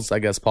still, I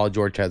guess Paul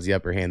George has the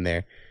upper hand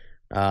there.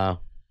 I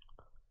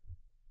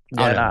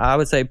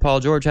would say Paul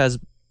George has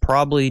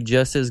probably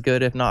just as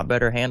good, if not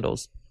better,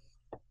 handles.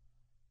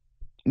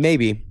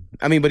 Maybe.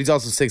 I mean, but he's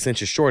also 6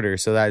 inches shorter,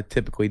 so that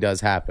typically does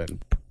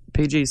happen.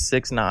 PG's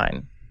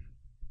 6'9".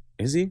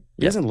 Is he?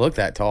 He doesn't look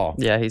that tall.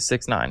 Yeah, he's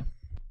 6'9".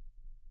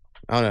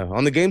 I don't know.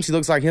 On the games, he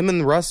looks like him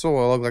and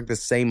Russell look like the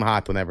same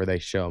height whenever they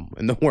show him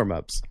in the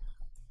warm-ups.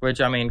 Which,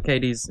 I mean,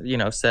 KD's,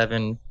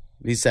 7.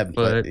 He's 7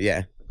 foot.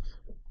 Yeah.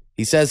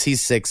 He says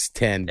he's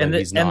 6'10", but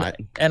he's not.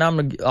 And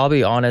I'll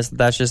be honest,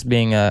 that's just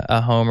being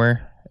a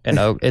homer.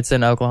 It's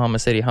an Oklahoma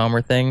City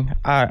homer thing.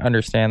 I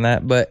understand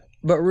that, but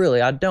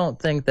really, I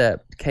don't think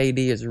that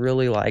KD is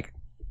really like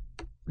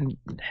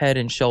head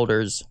and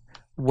shoulders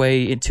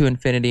way into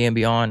infinity and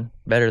beyond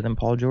better than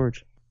Paul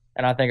George.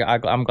 And I think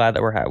I'm glad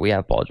that we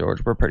have Paul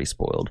George. We're pretty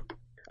spoiled.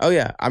 Oh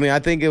yeah, I mean, I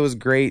think it was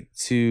great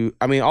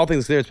all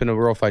things clear, it's been a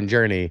real fun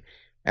journey.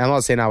 And I'm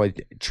not saying I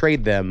would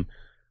trade them,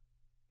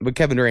 but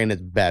Kevin Durant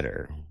is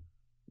better.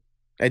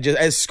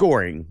 As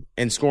scoring,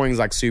 and scoring is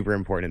like super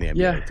important in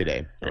the NBA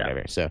today or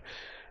whatever. So,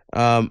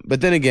 but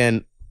then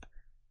again,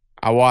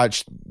 I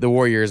watched the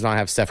Warriors not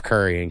have Steph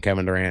Curry, and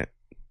Kevin Durant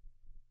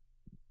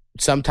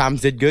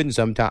sometimes did good and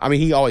sometimes,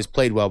 he always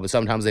played well, but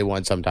sometimes they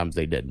won, sometimes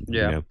they didn't.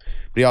 But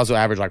he also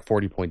averaged like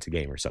 40 points a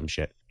game or some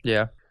shit.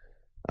 Yeah.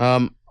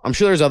 I'm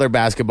sure there's other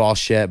basketball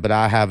shit, but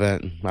I don't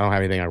have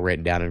anything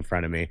written down in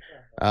front of me.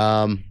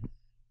 I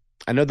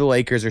know the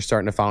Lakers are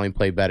starting to finally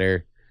play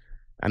better.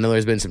 I know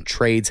there's been some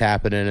trades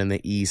happening in the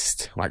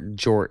East, like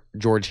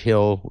George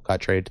Hill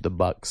got traded to the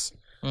Bucks.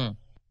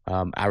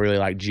 I really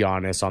like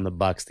Giannis on the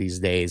Bucks these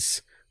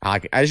days. I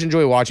just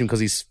enjoy watching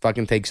because he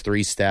fucking takes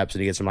 3 steps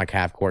and he gets from like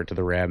half court to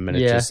the rim, and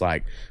it's just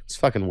like, it's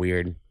fucking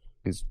weird.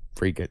 He's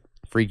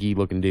freaky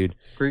looking dude.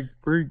 Freak.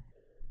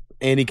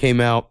 And he came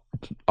out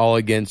all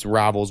against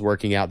rivals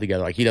working out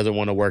together. Like, he doesn't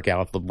want to work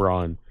out with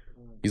LeBron.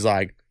 He's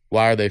like,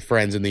 why are they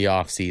friends in the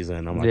off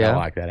season? I'm like, I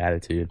like that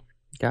attitude.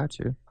 Got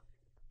you.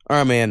 All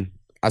right, man.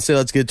 I say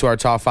let's get to our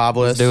top 5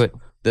 list. Let's do it.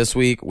 This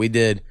week we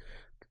did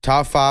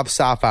top 5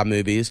 sci-fi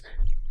movies.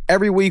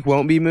 Every week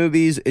won't be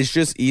movies. It's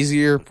just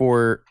easier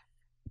for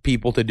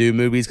people to do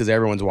movies because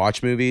everyone's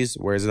watched movies,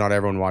 whereas not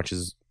everyone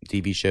watches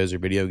TV shows or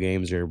video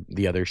games or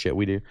the other shit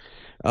we do.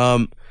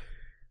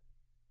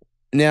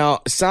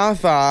 Now,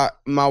 sci-fi,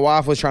 my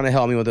wife was trying to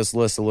help me with this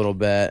list a little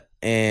bit,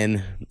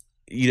 and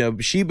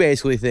she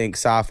basically thinks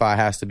sci-fi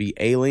has to be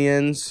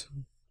aliens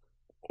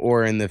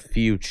or in the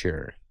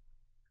future.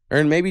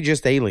 Or maybe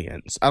just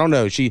aliens. I don't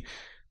know.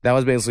 That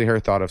was basically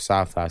her thought of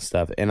sci-fi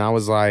stuff. And I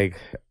was like,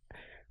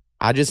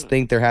 I just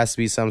think there has to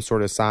be some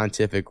sort of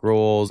scientific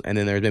rules, and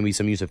then there's going to be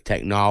some use of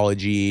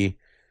technology.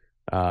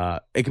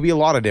 It could be a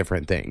lot of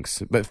different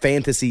things, but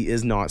fantasy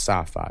is not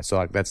sci-fi. So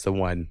like that's the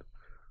one.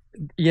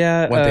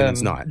 Yeah. One thing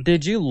it's not.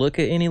 Did you look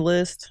at any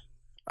list?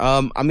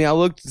 I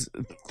looked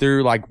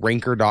through like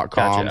ranker.com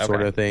Gotcha,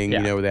 sort of thing,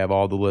 where they have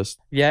all the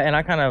lists. Yeah, and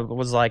I kind of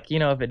was like,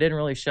 if it didn't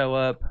really show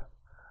up,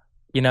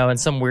 and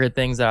some weird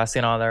things that I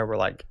seen on there were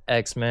like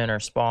X-Men or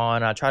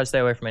Spawn. I try to stay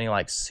away from any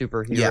like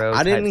superhero. Yeah,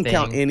 I didn't type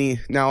count thing. any.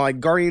 Now, like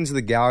Guardians of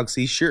the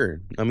Galaxy,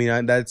 sure.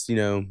 That's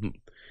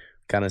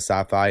kind of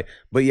sci-fi.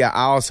 But yeah,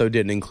 I also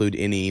didn't include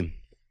any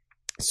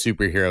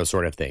superhero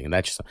sort of thing. And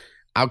that's just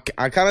I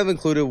kind of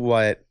included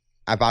what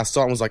if I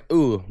saw it and was like,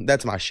 ooh,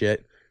 that's my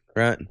shit,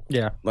 right?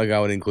 Yeah, like I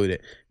would include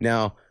it.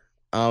 Now,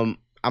 I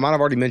might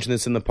have already mentioned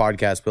this in the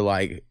podcast, but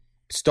like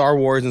Star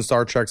Wars and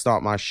Star Trek's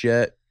not my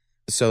shit.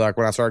 So like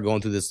when I started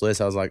going through this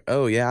list, I was like,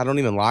 oh yeah, I don't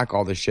even like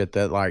all this shit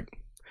that like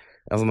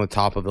that was on the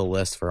top of the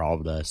list for all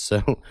of this.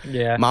 So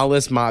yeah, my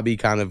list might be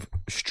kind of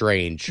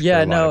strange.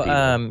 Yeah,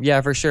 no,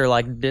 yeah, for sure.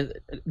 Like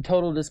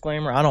total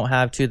disclaimer, I don't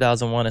have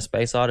 2001: A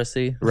Space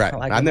Odyssey. Right,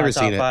 like I've never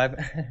seen it.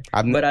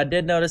 But I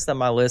did notice that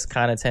my list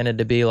kind of tended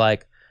to be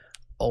like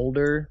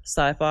older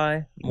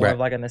sci-fi, more of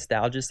like a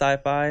nostalgia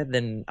sci-fi.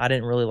 Then I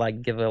didn't really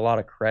like give it a lot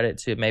of credit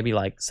to maybe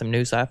like some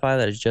new sci-fi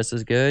that is just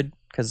as good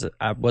because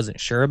I wasn't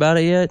sure about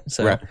it yet.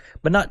 So,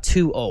 but not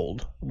too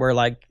old. Where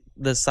like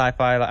the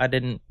sci-fi, I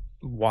didn't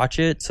watch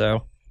it.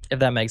 So if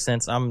that makes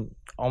sense, I'm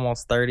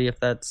almost 30. If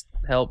that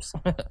helps.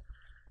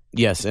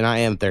 Yes, and I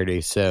am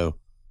 30. So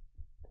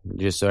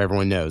just so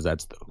everyone knows,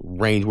 that's the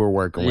range we're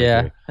working with.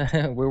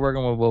 Yeah, we're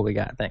working with what we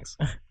got. Thanks.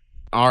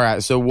 All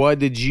right. So what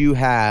did you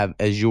have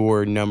as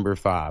your number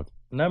 5?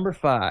 Number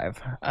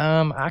 5.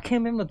 I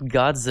came in with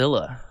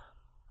Godzilla.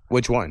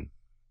 Which one?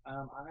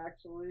 I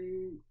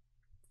actually,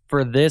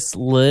 for this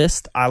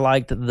list, I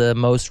liked the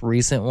most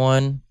recent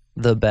one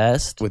the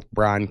best. With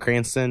Bryan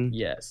Cranston?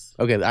 Yes.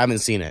 Okay, I haven't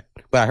seen it,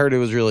 but I heard it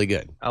was really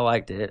good. I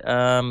liked it.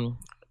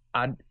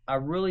 I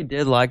really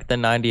did like the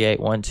 98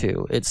 one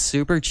too. It's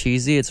super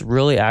cheesy. It's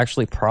really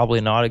actually probably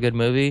not a good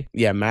movie.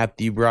 Yeah,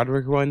 Matthew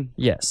Broderick one?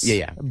 Yes.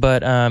 Yeah.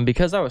 But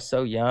because I was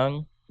so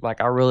young, like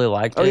I really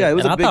liked it. Oh yeah, it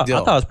was a big deal.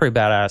 I thought it was pretty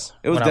badass.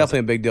 It was definitely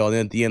a big deal. And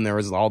then at the end there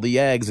was all the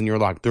eggs and you're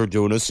like, they're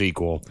doing a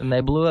sequel. And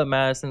they blew up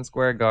Madison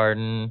Square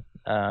Garden.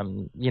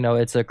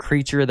 It's a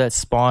creature that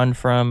spawned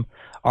from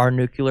our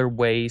nuclear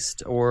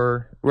waste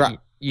or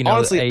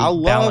honestly, I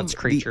love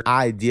creature. The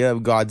idea of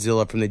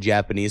Godzilla from the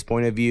Japanese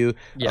point of view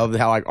of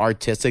how like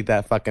artistic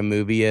that fucking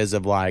movie is,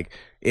 of like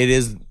it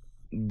is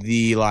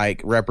the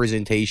like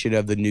representation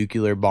of the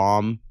nuclear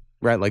bomb,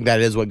 right? Like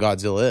that is what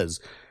Godzilla is.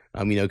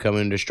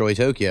 Coming and destroy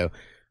Tokyo.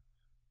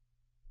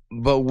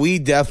 But we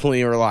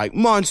definitely are like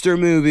monster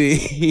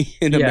movie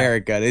in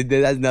America. It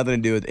has nothing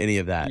to do with any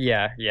of that.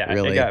 Yeah.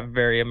 Really. It got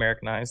very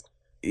Americanized.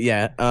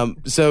 Yeah.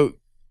 So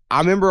I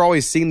remember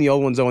always seeing the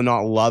old ones though and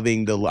not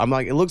loving the. I'm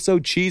like, it looks so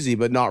cheesy,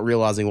 but not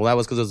realizing, well, that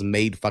was because it was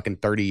made fucking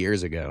 30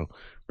 years ago,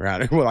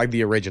 right? Like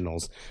the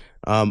originals.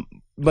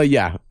 But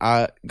yeah,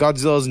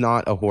 Godzilla's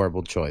not a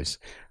horrible choice.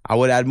 I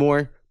would add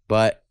more,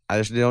 but I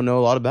just don't know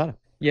a lot about it.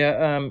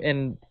 Yeah,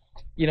 and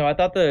I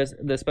thought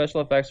the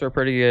special effects were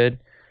pretty good,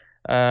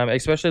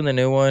 especially in the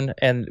new one.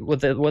 And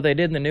what they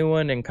did in the new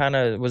one and kind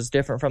of was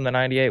different from the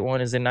 '98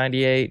 one is in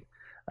 '98,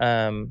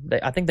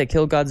 I think they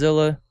killed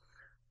Godzilla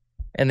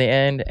in the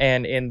end,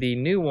 and in the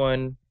new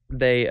one,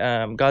 they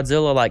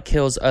Godzilla like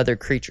kills other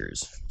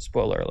creatures.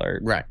 Spoiler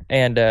alert. Right.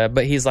 And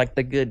but he's like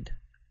the good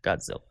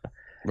Godzilla.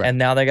 Right. And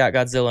now they got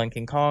Godzilla and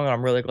King Kong, and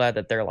I'm really glad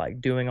that they're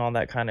like doing all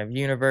that kind of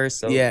universe.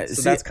 So, yeah,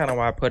 so that's kind of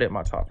why I put it in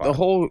my top 5. The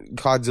whole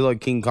Godzilla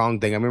King Kong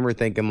thing, I remember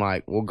thinking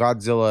like, well,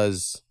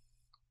 Godzilla's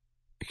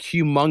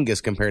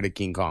humongous compared to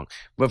King Kong.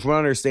 But from what I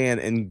understand,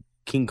 in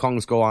King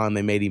Kong's Skull Island,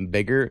 they made him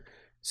bigger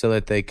so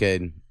that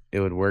it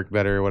would work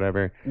better or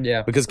whatever.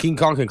 Yeah. Because King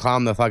Kong can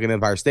climb the fucking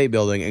Empire State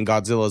Building, and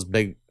Godzilla's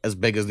as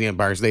big as the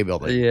Empire State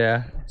Building.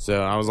 Yeah.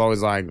 So I was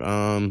always like,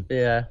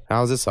 yeah,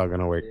 how's this all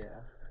gonna work? Yeah.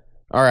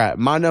 All right,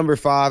 my number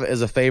 5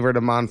 is a favorite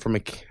of mine from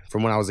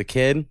when I was a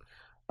kid.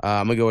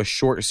 I'm gonna go with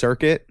Short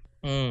Circuit.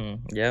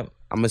 Yep.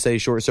 I'm gonna say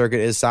Short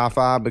Circuit is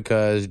sci-fi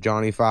because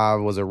Johnny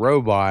Five was a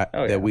robot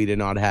that we did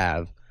not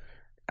have.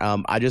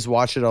 I just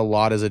watched it a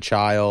lot as a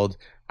child.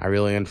 I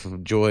really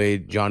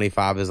enjoyed Johnny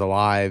Five is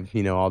Alive,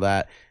 all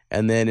that.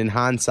 And then in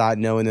hindsight,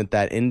 knowing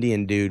that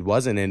Indian dude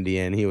wasn't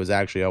Indian, he was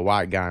actually a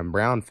white guy in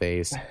brown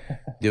face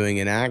doing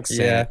an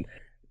accent,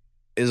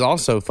 is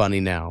also funny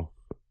now.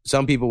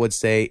 Some people would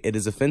say it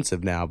is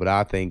offensive now, but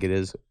I think it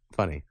is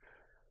funny.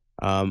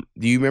 Do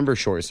you remember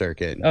Short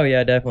Circuit? Oh,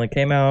 yeah, definitely.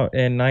 Came out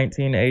in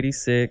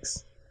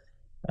 1986.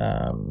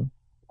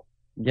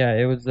 Yeah,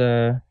 it was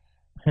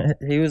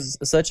he was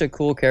such a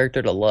cool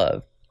character to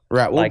love.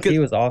 Right. Well, he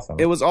was awesome.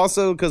 It was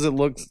also because it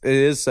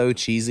is so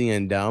cheesy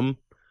and dumb.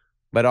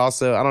 But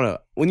also, I don't know.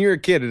 When you're a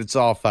kid, it's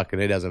all fucking.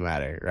 It doesn't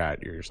matter, right?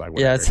 You're just like,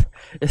 whatever.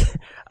 Yeah.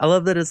 I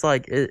love that it's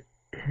like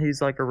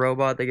he's like a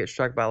robot that gets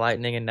struck by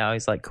lightning, and now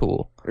he's like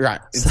cool.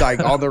 Right. It's like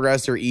all the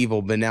rest are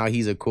evil, but now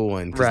he's a cool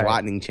one because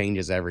lightning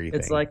changes everything.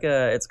 It's like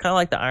it's kind of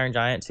like the Iron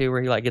Giant too,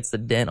 where he like gets the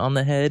dent on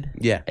the head.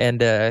 Yeah.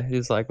 And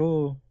he's like,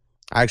 oh.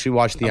 I actually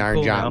watched the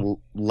Iron Giant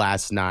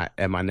last night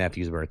at my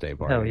nephew's birthday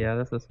party. Hell yeah,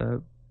 that's what's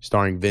up.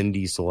 Starring Vin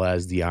Diesel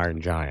as the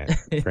Iron Giant.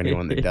 For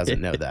anyone that doesn't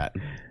know that.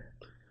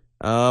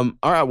 All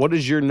right, what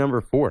is your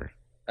number 4?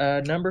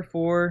 Number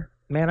 4,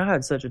 man, I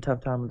had such a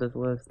tough time with this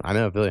list. I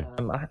know, Billy.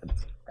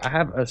 I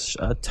have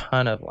a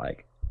ton of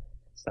like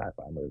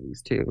sci-fi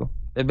movies too.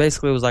 It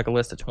basically was like a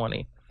list of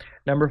 20.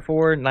 Number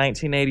 4,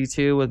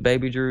 1982 with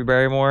Baby Drew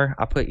Barrymore.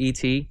 I put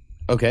E.T.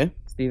 Okay.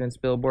 Steven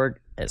Spielberg.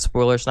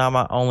 Spoiler, it's not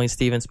my only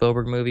Steven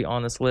Spielberg movie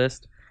on this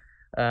list.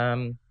 Yeah,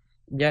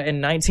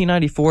 in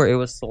 1994 it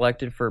was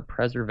selected for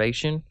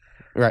preservation.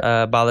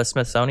 Right. By the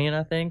Smithsonian,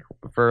 I think,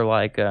 for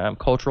like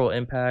cultural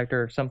impact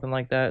or something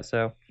like that.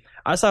 So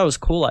I thought it was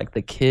cool. Like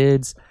the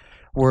kids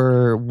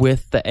were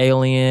with the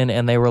alien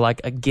and they were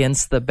like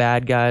against the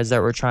bad guys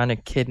that were trying to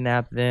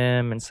kidnap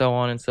them and so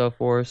on and so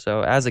forth.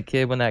 So as a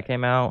kid, when that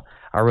came out,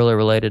 I really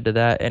related to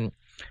that. And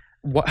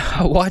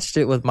I watched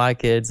it with my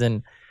kids,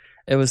 and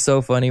it was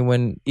so funny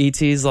when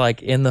E.T.'s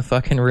like in the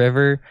fucking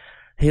river.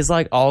 He's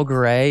like all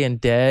gray and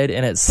dead,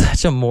 and it's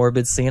such a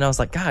morbid scene. I was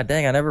like, God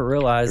dang, I never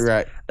realized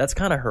that's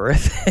kind of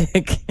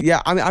horrific.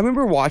 Yeah, I mean, I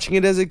remember watching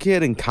it as a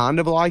kid and kind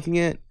of liking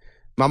it.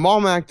 My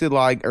mom acted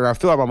like, or I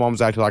feel like my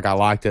mom's acted like I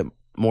liked it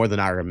more than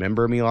I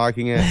remember me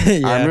liking it.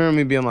 Yeah. I remember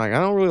me being like, I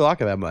don't really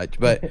like it that much,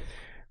 but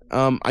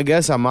I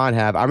guess I might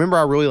have. I remember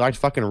I really liked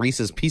fucking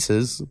Reese's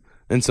Pieces,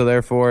 and so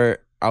therefore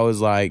I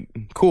was like,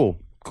 cool.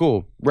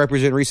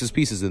 Represent Reese's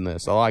Pieces in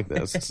this. I like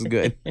this. This is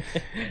good.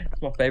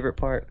 It's my favorite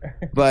part.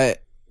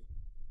 But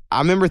I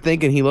remember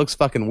thinking he looks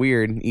fucking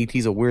weird.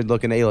 E.T.'s a weird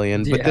looking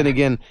alien. But then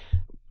again,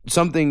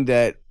 something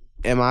that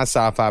in my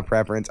sci-fi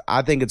preference,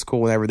 I think it's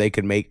cool whenever they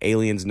could make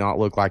aliens not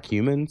look like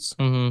humans.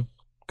 Mm-hmm.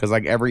 Because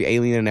like every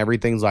alien and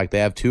everything's like they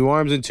have 2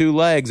 arms and 2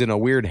 legs and a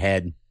weird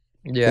head.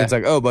 Yeah. And it's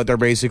like, oh, but they're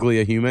basically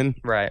a human.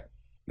 Right.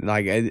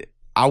 Like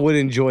I would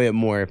enjoy it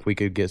more if we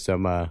could get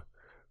some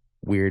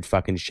weird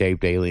fucking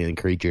shaped alien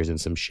creatures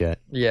and some shit.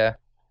 Yeah.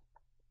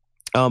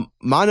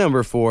 My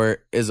number 4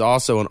 is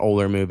also an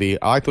older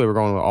movie. I like the way we're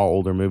going with all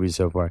older movies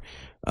so far.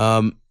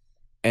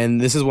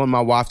 And this is one my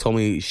wife told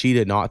me she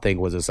did not think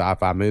was a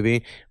sci-fi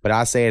movie, but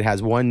I say it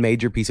has one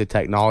major piece of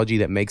technology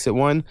that makes it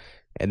one,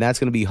 and that's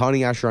going to be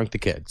Honey, I Shrunk the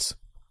Kids.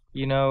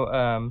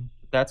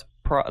 That's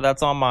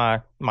on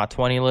my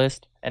 20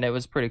 list, and it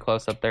was pretty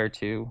close up there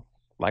too,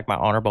 like my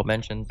honorable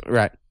mentions.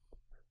 Right.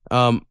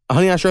 Honey,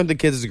 I Shrunk the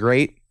Kids is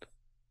great.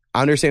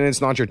 I understand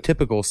it's not your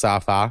typical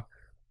sci-fi,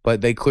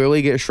 but they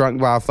clearly get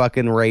shrunk by a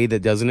fucking ray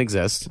that doesn't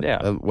exist. Yeah.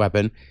 A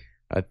weapon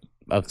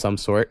of some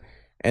sort.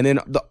 And then,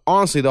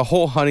 honestly, the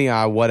whole Honey,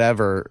 I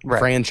Whatever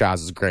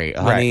franchise is great.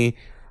 Honey,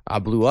 I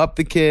Blew Up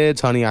the Kids.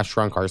 Honey, I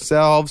Shrunk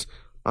Ourselves.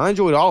 I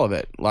enjoyed all of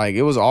it. Like,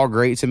 it was all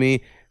great to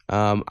me.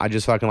 I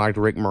just fucking liked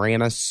Rick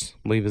Moranis, I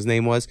believe his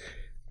name was,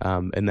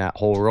 in that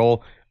whole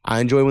role. I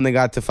enjoy when they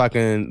got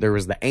to there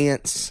was the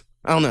ants.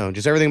 I don't know,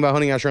 just everything about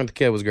Honey, I Shrunk the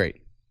Kid was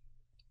great.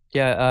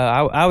 Yeah,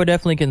 I would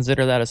definitely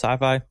consider that a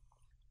sci-fi.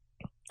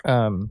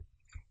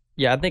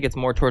 Yeah, I think it's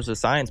more towards the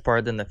science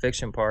part than the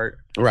fiction part.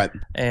 Right.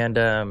 And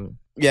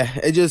yeah,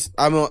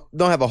 I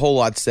don't have a whole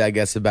lot to say, I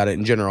guess, about it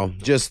in general.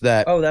 Just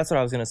that. Oh, that's what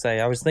I was gonna say.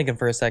 I was thinking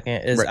for a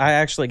second. Right. I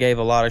actually gave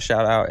a lot of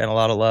shout out and a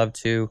lot of love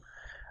to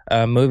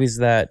movies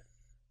that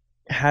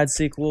had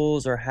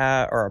sequels or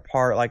are a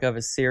part like of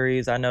a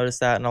series. I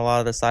noticed that in a lot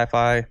of the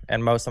sci-fi,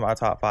 and most of my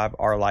top 5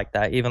 are like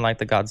that. Even like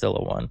the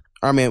Godzilla one.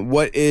 I mean,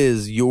 what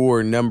is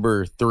your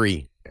number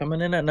 3?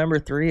 Coming in at number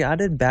 3, I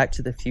did Back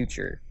to the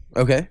Future.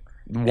 Okay.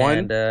 1,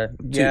 and, 2.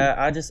 Yeah,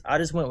 I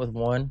just went with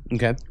 1.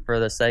 Okay. For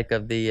the sake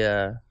of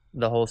the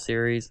whole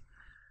series.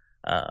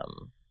 Yeah,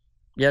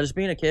 just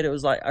being a kid, it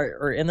was like,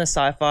 or in the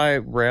sci-fi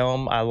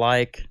realm, I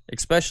like,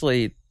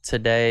 especially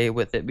today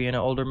with it being an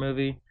older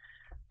movie,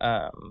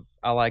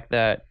 I like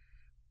that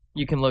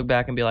you can look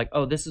back and be like,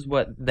 oh, this is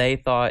what they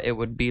thought it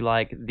would be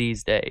like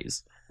these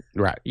days.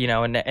 Right. You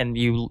know, and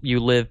you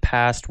live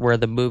past where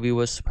the movie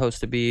was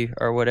supposed to be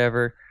or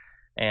whatever.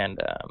 And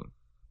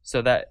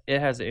so that it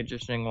has an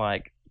interesting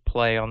like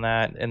play on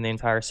that in the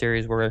entire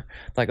series where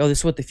like, oh, this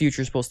is what the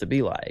future is supposed to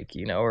be like,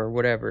 you know, or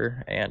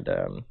whatever. And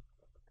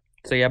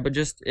so yeah, but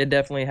just it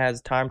definitely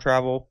has time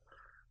travel.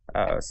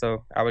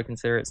 So I would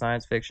consider it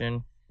science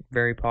fiction.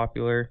 Very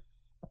popular.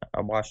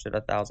 I watched it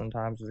 1,000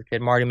 times as a kid.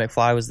 Marty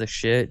McFly was the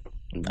shit.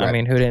 Right. I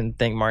mean, who didn't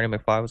think Marty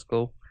McFly was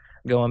cool?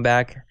 Going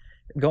back,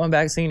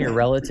 seeing your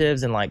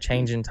relatives and like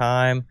changing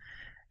time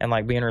and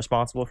like being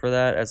responsible for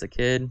that as a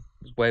kid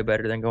is way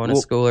better than going to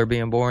school or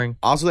being boring.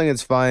 I also think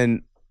it's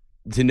fun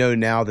to know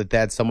now that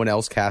that's someone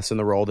else cast in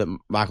the role that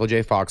Michael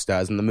J. Fox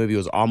does, and the movie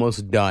was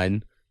almost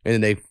done, and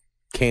then they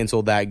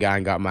canceled that guy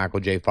and got Michael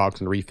J. Fox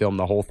and refilmed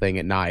the whole thing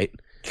at night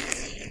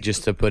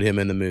just to put him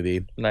in the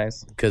movie.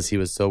 Nice. Because he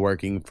was still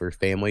working for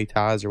Family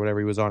Ties or whatever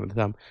he was on at the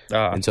time.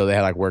 And so they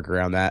had like work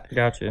around that.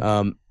 Gotcha.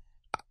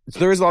 So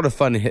there was a lot of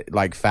fun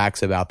like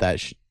facts about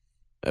that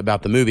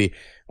about the movie.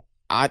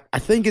 I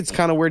think it's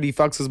kind of weird he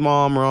fucks his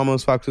mom or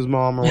almost fucks his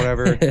mom or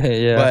whatever.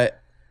 Yeah.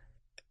 But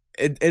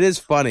it is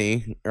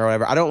funny or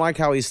whatever. I don't like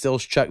how he's still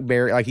Chuck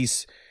Berry. Like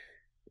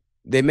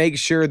they make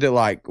sure that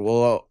like,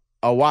 well,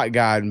 a white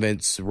guy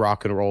invents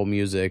rock and roll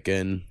music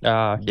and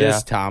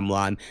this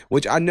timeline,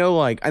 which I know,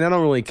 like, and I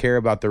don't really care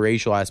about the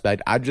racial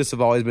aspect. I just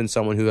have always been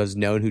someone who has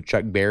known who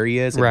Chuck Berry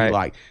is. And be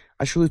like,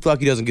 I surely feel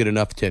like he doesn't get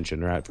enough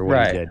attention, right, for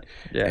what he did.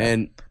 Yeah.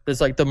 And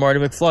it's like the Marty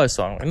McFly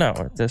song. No,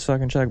 that's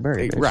fucking Chuck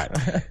Berry. Bitch.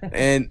 Right.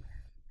 And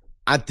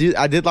I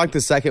did like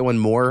the second one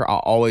more. I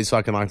always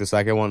fucking like the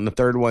second one. The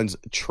third one's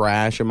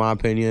trash, in my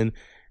opinion.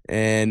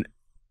 And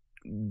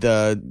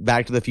the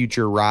Back to the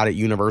Future ride at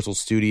Universal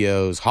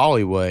Studios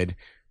Hollywood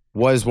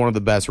was one of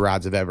the best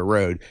rides I've ever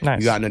rode. Nice.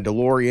 You got in a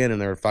DeLorean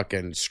and there were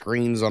fucking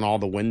screens on all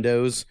the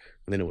windows,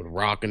 and then it would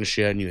rock and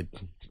shit, and you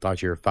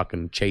thought you were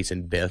fucking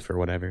chasing Biff or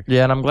whatever.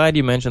 Yeah, and I'm glad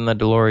you mentioned the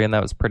DeLorean.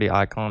 That was pretty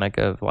iconic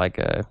of like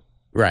a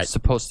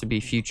supposed to be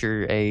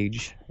future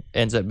age,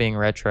 ends up being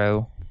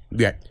retro.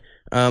 Yeah.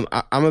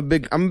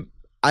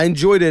 I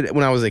enjoyed it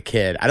when I was a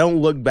kid. I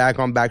don't look back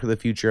on Back to the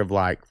Future of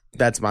like,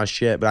 that's my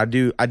shit, but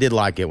I did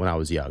like it when I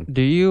was young.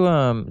 Do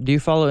you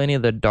follow any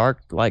of the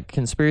dark like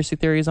conspiracy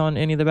theories on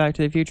any of the Back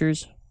to the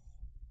Futures?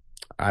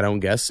 I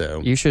don't guess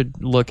so. You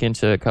should look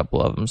into a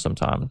couple of them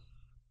sometime.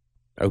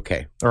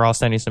 Okay. Or I'll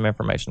send you some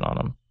information on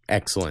them.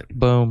 Excellent.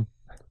 Boom.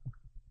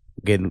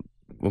 I'm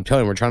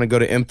telling you, we're trying to go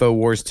to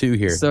InfoWars 2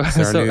 here.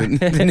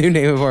 The new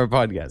name of our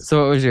podcast.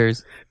 So what was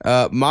yours?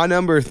 My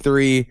number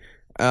 3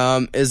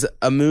 is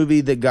a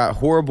movie that got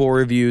horrible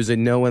reviews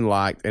and no one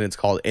liked, and it's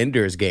called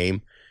Ender's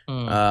Game.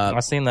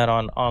 I've seen that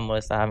on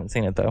list. I haven't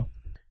seen it though.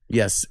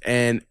 Yes,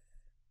 and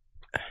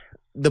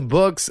the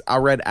books I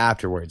read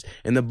afterwards,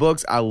 and the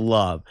books I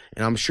love,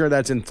 and I'm sure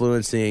that's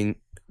influencing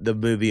the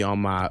movie on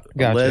my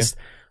list.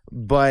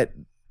 But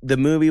the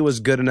movie was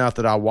good enough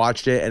that I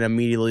watched it and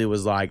immediately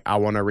was like, I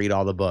want to read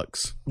all the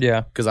books.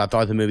 Yeah, because I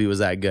thought the movie was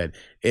that good.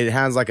 It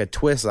has like a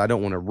twist I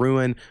don't want to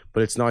ruin,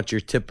 but it's not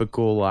your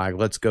typical like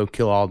let's go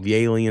kill all the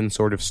aliens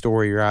sort of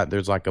story. Right?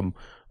 There's like a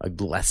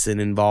lesson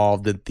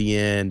involved at the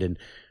end, and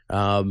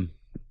I don't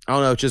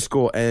know, it's just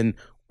cool. And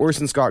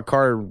Orson Scott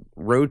Card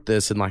wrote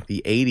this in like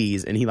the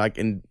 80s, and he like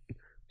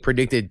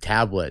predicted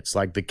tablets.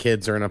 Like the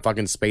kids are in a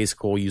fucking space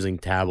school using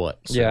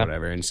tablets or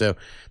whatever. And so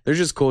there's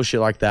just cool shit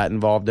like that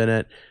involved in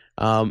it.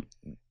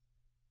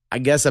 I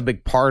guess a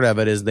big part of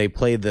it is they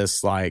play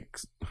this like,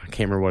 I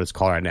can't remember what it's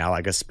called right now,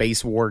 like a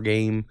space war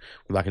game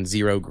with like in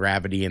zero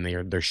gravity, and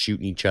they're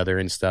shooting each other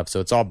and stuff. So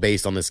it's all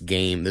based on this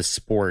game, this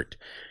sport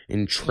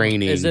and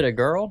training. Is it a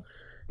girl?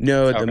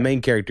 No, okay. The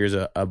main character is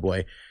a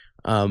boy.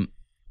 And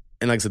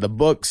like I said, the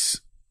books,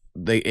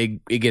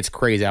 it gets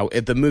crazy.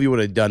 If the movie would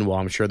have done well,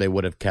 I'm sure they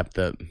would have kept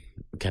them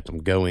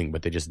going,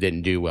 but they just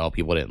didn't do well.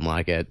 People didn't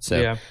like it.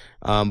 So,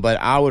 but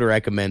I would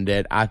recommend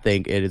it. I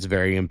think it is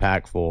very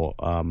impactful,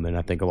 and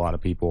I think a lot of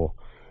people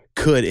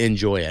could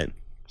enjoy it.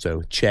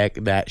 So check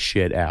that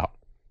shit out.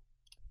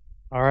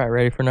 All right,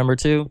 ready for number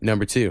 2?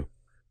 Number 2.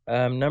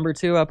 Number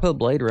 2, I put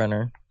Blade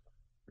Runner.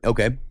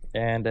 Okay.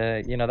 And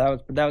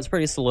that was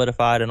pretty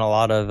solidified in a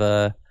lot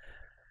of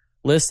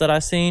lists that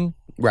I've seen.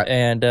 Right.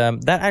 And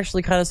that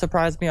actually kind of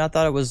surprised me. I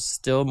thought it was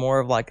still more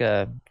of like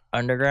a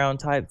underground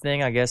type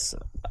thing, I guess.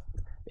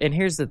 And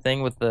here's the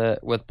thing with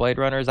Blade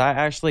Runners, I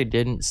actually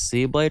didn't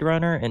see Blade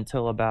Runner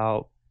until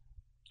about,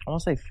 I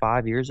want to say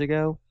 5 years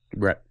ago.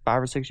 Right.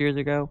 5 or 6 years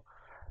ago.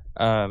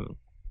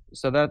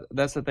 So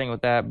that's the thing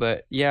with that.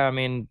 But yeah, I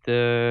mean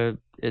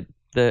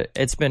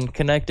it's been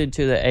connected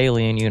to the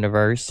Alien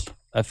universe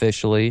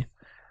officially.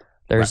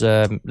 There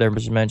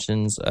was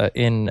mentions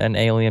in an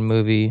Alien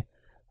movie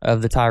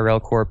of the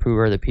Tyrell Corp, who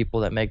are the people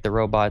that make the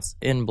robots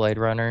in Blade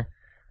Runner.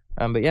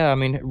 But yeah, I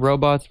mean,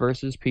 robots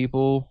versus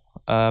people.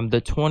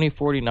 The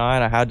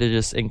 2049, I had to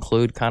just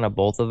include kind of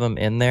both of them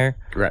in there.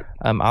 Right.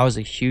 I was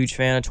a huge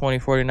fan of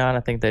 2049. I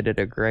think they did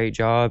a great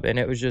job, and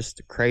it was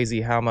just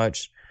crazy how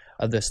much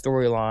of the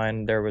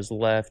storyline there was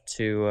left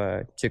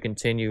to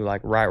continue,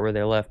 like right where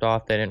they left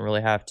off. They didn't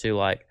really have to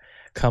like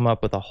come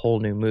up with a whole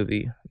new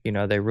movie. You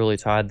know, they really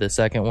tied the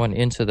second one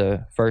into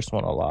the first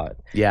one a lot.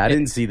 Yeah, I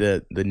didn't see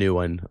the new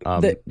one.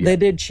 They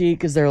did cheat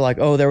because they're like,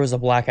 oh, there was a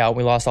blackout.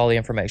 We lost all the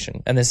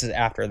information. And this is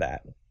after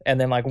that. And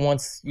then like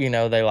once,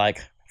 they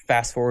like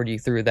fast forward you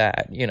through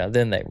that,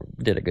 then they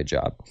did a good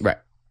job. Right.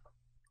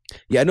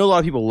 Yeah, I know a lot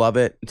of people love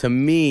it. To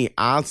me,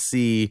 I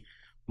see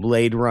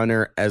Blade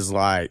Runner as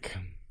like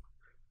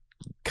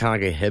kind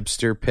of like a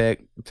hipster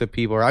pick to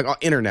people, or like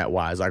internet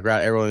wise. Like,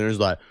 right, everyone there's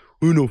like,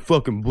 we know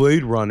fucking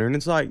Blade Runner. And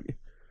it's like,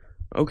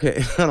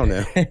 okay, I don't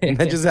know.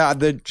 That's just how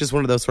they're just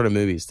one of those sort of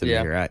movies to me,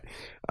 right?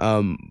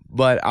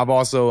 But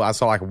I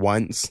saw like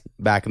once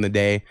back in the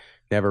day,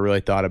 never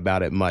really thought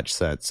about it much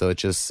since. So it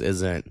just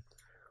isn't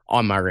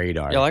on my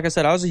radar. Yeah, like I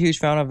said, I was a huge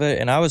fan of it,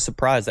 and I was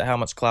surprised at how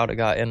much clout it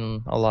got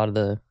in a lot of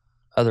the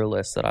other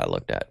lists that I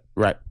looked at.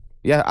 Right.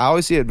 Yeah, I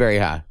always see it very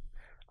high.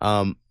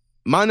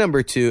 My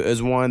number 2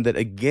 is one that,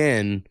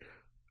 again,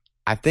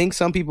 I think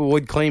some people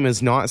would claim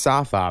is not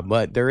sci-fi,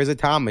 but there is a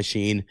time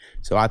machine,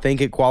 so I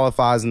think it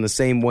qualifies in the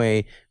same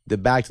way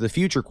that Back to the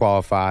Future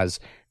qualifies,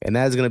 and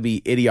that is going to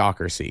be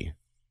Idiocracy.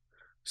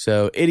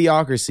 So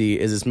Idiocracy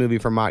is this movie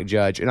from Mike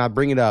Judge, and I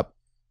bring it up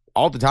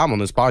all the time on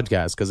this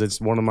podcast because it's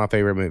one of my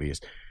favorite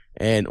movies.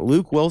 And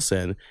Luke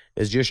Wilson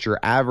is just your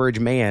average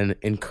man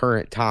in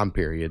current time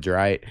periods,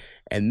 right?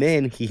 And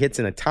then he hits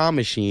in a time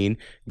machine,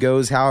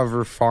 goes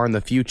however far in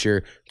the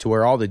future to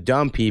where all the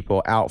dumb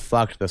people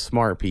outfucked the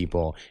smart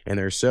people. And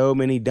there's so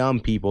many dumb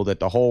people that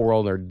the whole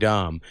world are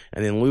dumb.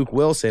 And then Luke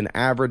Wilson,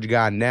 average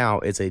guy now,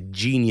 is a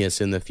genius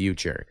in the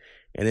future.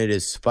 And it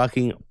is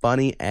fucking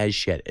funny as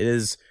shit.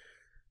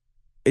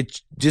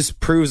 It just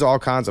proves all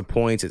kinds of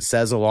points. It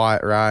says a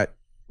lot, right?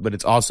 But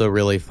it's also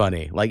really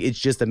funny. Like, it's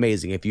just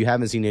amazing. If you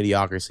haven't seen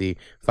Idiocracy,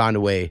 find a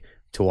way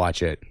to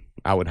watch it.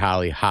 I would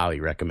highly,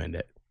 highly recommend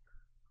it.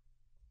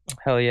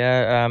 Hell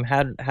yeah.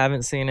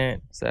 Haven't seen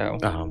it, so.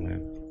 Oh, man.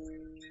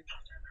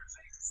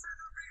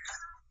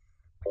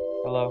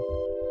 Hello.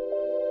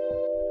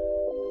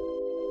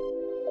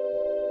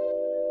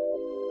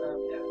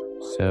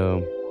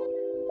 So.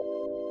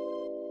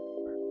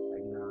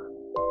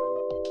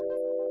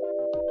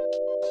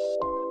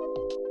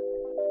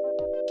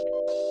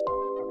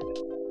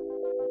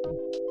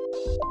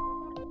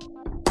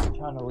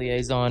 Trying to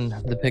liaison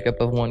the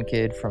pickup of one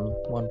kid from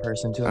one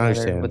person to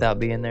another without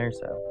being there,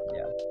 so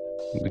yeah.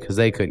 Because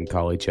they couldn't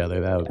call each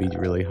other. That would be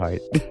really hard.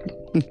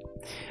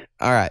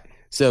 All right.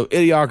 So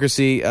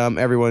Idiocracy,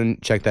 everyone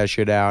check that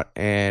shit out.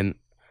 And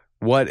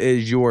what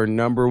is your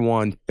number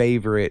 1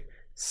 favorite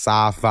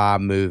sci-fi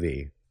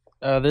movie?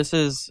 This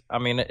is, I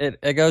mean,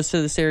 it goes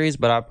to the series,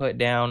 but I put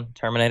down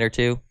Terminator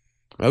 2.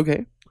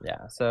 Okay.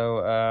 Yeah.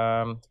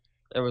 So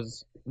it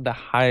was the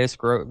highest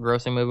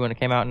grossing movie when it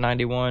came out in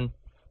 91.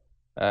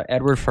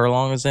 Edward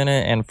Furlong was in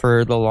it, and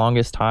for the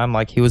longest time,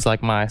 like, he was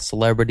like my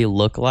celebrity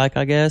lookalike,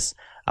 I guess.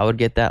 I would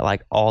get that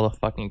like all the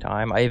fucking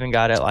time. I even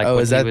got it like. Oh,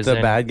 is that the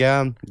bad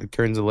guy that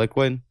turns a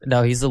liquid?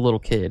 No, he's a little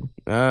kid.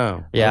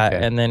 Oh, yeah. Okay.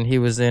 And then he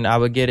was in. I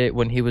would get it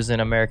when he was in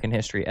American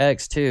History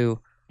X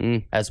too,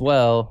 as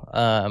well.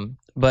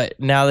 But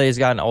now that he's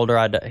gotten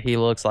older, he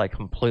looks like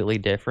completely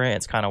different.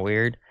 It's kind of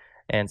weird,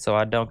 and so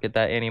I don't get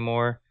that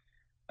anymore.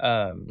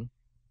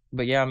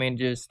 But yeah, I mean,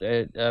 just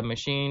a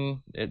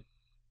machine.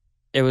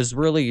 It was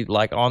really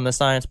like on the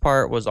science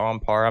part was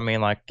on par. I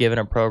mean, like giving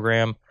a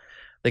program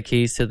the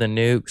keys to the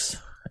nukes,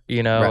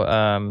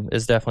 right.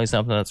 Is definitely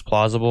something that's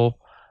plausible,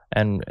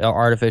 and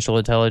artificial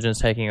intelligence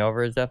taking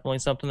over is definitely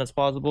something that's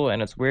plausible.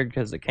 And it's weird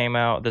because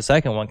the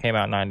second one came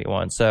out in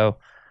 91. So,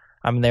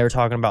 I mean, they were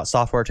talking about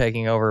software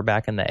taking over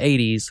back in the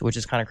 80s, which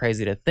is kind of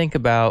crazy to think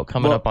about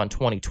coming up on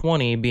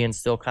 2020 being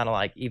still kind of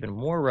like even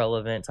more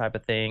relevant type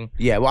of thing.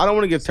 Yeah. Well, I don't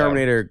want to give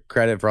Terminator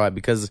credit for that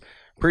because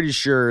pretty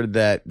sure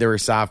that there were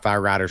sci-fi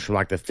writers from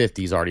like the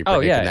 50s already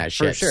predicting that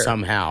shit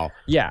somehow.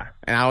 Yeah.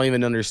 And I don't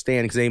even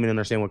understand because they didn't even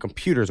understand what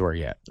computers were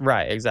yet.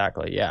 Right,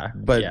 exactly, yeah.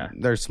 But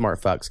they're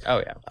smart fucks. Oh,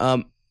 yeah.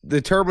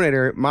 The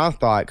Terminator, my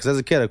thought, because as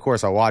a kid, of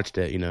course, I watched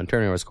it.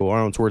 Terminator was cool.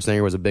 Arnold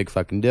Schwarzenegger was a big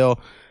fucking deal.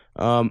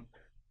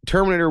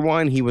 Terminator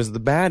 1, he was the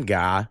bad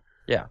guy.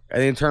 Yeah.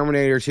 And then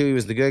Terminator 2, he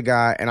was the good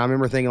guy. And I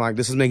remember thinking, like,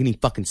 this is making any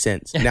fucking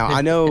sense. Now,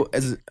 I know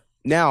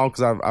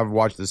because I've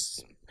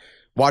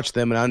watched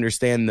them and I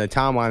understand the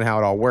timeline, how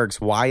it all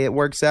works, why it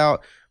works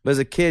out. But as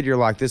a kid, you're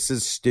like, this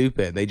is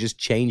stupid. They just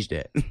changed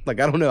it. Like,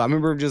 I don't know. I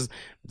remember just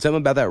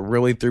something about that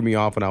really threw me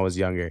off when I was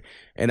younger.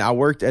 And I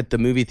worked at the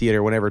movie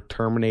theater whenever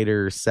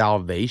Terminator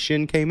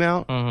Salvation came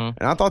out. Mm-hmm.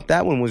 And I thought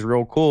that one was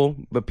real cool,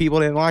 but people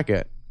didn't like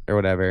it or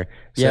whatever.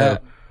 So, yeah.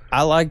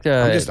 I liked.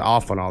 I'm just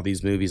off on all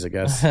these movies, I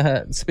guess.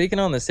 Speaking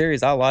on the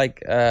series, I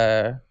like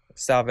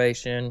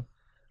Salvation.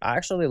 I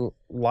actually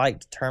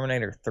liked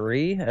Terminator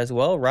 3 as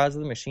well, Rise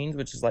of the Machines,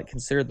 which is like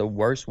considered the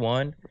worst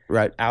one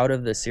out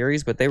of the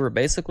series. But they were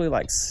basically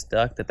like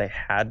stuck that they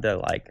had to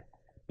like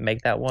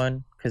make that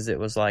one because it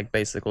was like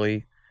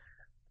basically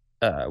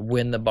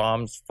when the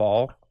bombs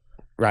fall.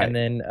 Right. And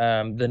then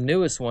the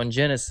newest one,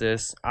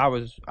 Genesis,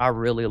 I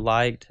really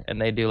liked,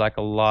 and they do like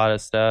a lot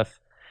of stuff.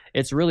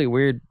 It's really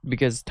weird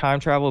because time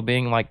travel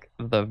being like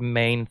the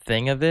main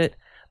thing of it,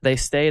 they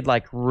stayed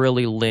like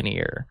really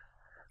linear.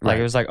 Like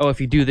it was like, oh,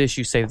 if you do this,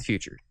 you save the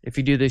future. If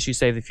you do this, you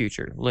save the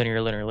future.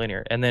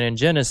 Linear. And then in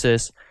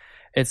Genesis,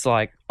 it's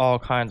like all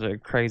kinds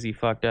of crazy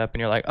fucked up. And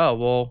you're like, oh,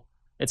 well,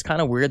 it's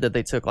kind of weird that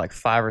they took like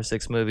 5 or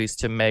 6 movies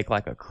to make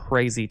like a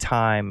crazy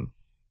time,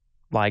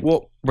 like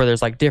where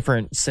there's like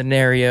different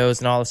scenarios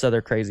and all this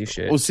other crazy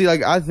shit. Well, see,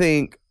 like I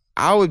think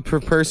I would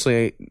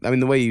personally, I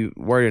mean, the way you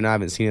worded it, and I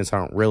haven't seen it, so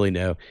I don't really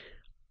know.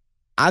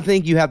 I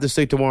think you have to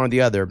stick to one or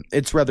the other.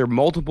 It's rather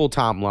multiple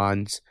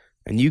timelines.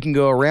 And you can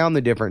go around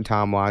the different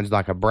timelines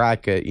like a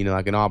bracket, you know,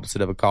 like an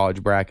opposite of a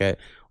college bracket,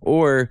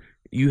 or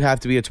you have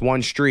to be, it's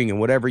one string, and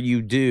whatever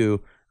you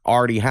do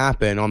already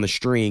happened on the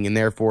string, and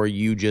therefore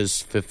you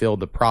just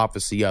fulfilled the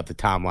prophecy of the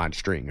timeline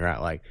string,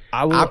 right? Like,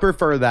 I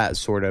prefer that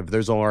sort of,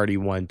 there's already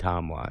one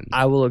timeline.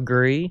 I will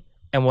agree.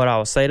 And what I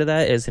will say to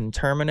that is in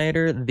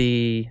Terminator,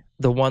 the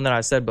one that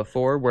I said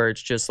before, where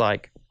it's just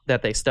like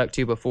that they stuck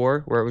to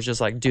before, where it was just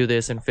like do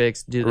this and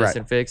fixed, do this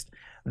and fixed,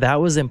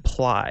 that was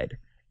implied.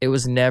 It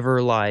was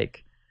never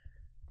like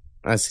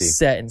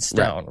set in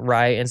stone,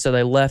 right? And so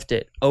they left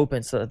it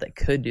open so that they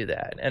could do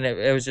that. And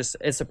it was just,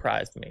 it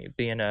surprised me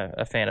being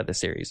a fan of the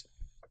series.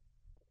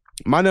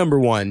 My number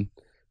one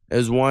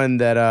is one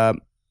that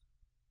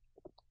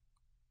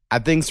I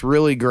think's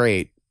really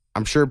great.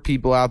 I'm sure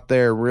people out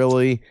there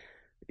really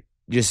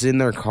just in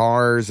their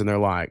cars and they're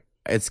like,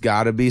 it's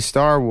got to be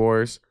Star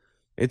Wars.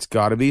 It's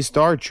got to be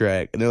Star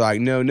Trek. And they're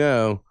like,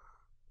 no.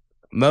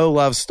 Mo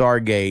loves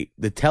Stargate,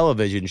 the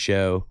television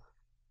show.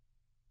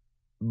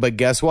 But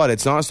guess what?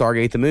 It's not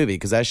Stargate the movie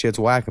because that shit's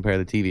whack compared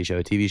to the TV show.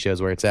 The TV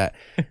show's where it's at.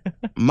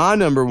 My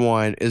number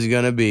one is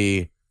going to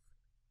be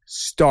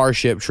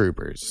Starship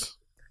Troopers.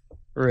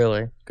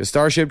 Really? Because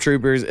Starship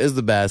Troopers is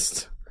the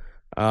best.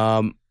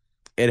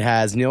 It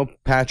has Neil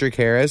Patrick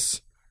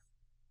Harris,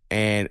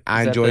 and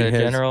I enjoyed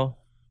his general.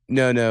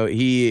 No,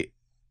 he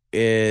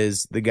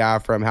is the guy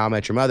from How I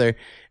Met Your Mother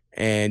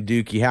and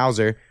Dookie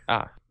Howser.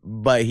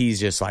 But he's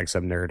just like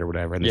some nerd or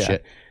whatever and the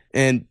shit.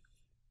 And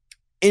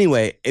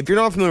anyway, if you're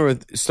not familiar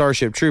with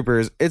Starship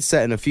Troopers, it's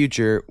set in a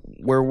future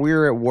where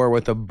we're at war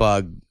with a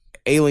bug,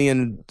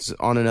 aliens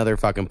on another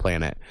fucking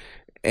planet.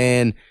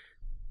 And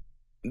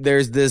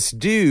there's this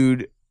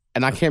dude,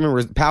 and I can't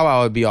remember, Pow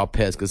Wow would be all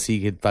pissed because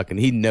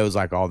he knows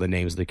like all the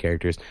names of the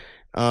characters.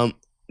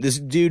 This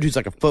dude who's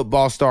like a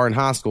football star in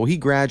high school, he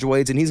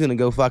graduates and he's going to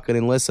go fucking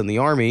enlist in the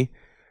army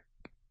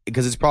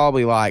because it's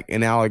probably like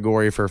an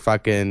allegory for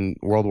fucking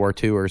World War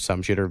II or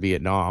some shit, or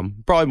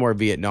Vietnam. Probably more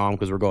Vietnam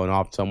because we're going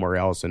off somewhere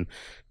else and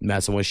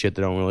messing with shit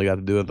that don't really got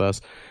to do with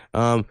us.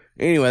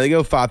 Anyway, they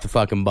go fight the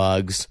fucking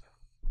bugs.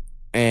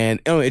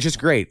 And it's just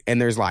great. And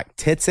there's like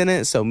tits in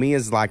it. So me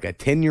as like a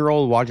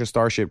 10-year-old watching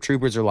Starship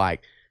Troopers are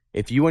like,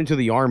 if you went to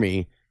the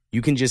army,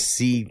 you can just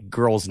see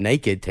girls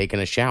naked taking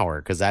a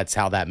shower because that's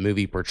how that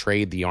movie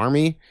portrayed the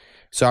army.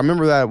 So I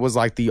remember that was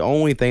like the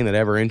only thing that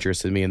ever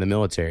interested me in the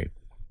military.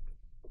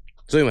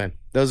 So anyway,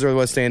 those are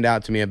what stand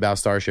out to me about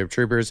Starship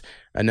Troopers,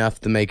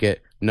 enough to make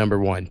it number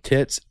one.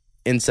 Tits,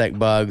 insect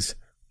bugs,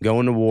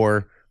 going to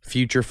war,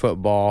 future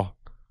football.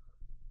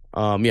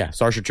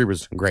 Starship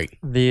Troopers, great.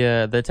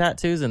 The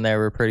tattoos in there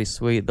were pretty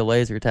sweet. The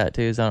laser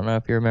tattoos, I don't know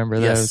if you remember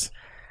those.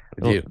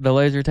 Yes, the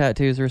laser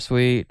tattoos were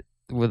sweet.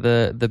 With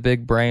the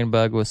big brain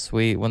bug was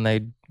sweet when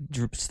they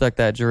stuck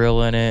that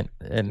drill in it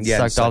and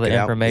sucked all the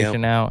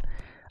information out.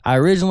 I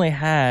originally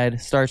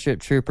had Starship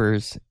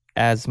Troopers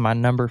as my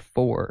number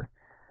 4.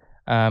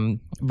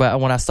 But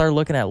when I started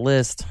looking at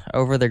lists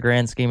over the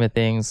grand scheme of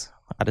things,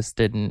 I just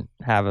didn't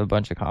have a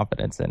bunch of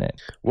confidence in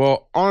it.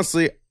 Well,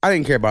 honestly, I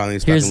didn't care about any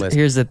of these fucking lists.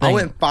 Here's the thing. I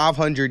went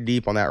 500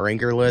 deep on that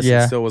ranker list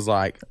and still was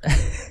like,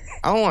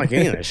 I don't like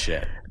any of this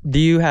shit. Do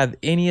you have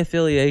any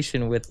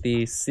affiliation with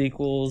the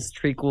sequels,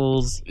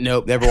 trequels?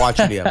 Nope, never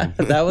watched any of them.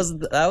 that was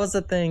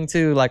the thing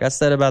too. Like I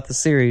said about the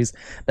series,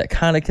 that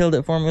kind of killed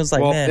it for me. It was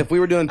like, man, if we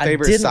were doing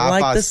favorite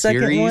sci-fi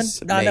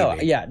series, I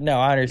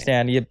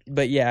understand.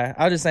 But yeah,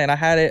 I was just saying I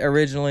had it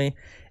originally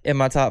in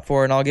my top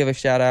 4, and I'll give a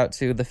shout out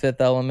to The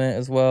Fifth Element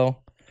as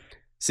well.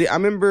 See, I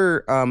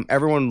remember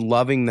everyone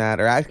loving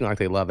that or acting like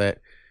they love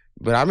it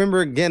But I remember,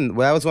 again,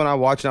 that was when I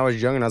watched and I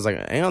was young, and I was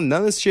like, damn,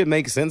 none of this shit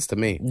makes sense to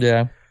me.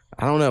 Yeah.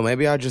 I don't know.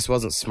 Maybe I just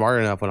wasn't smart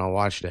enough when I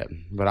watched it.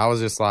 But I was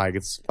just like,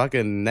 it's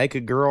fucking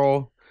naked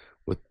girl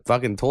with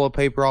fucking toilet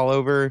paper all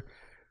over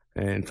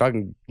and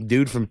fucking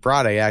dude from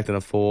Friday acting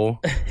a fool.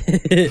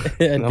 I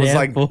was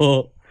like,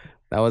 fool.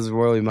 That was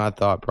really my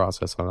thought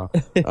process on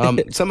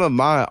it. Some of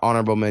my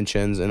honorable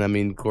mentions, and I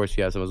mean, of course,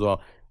 you have some as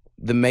well.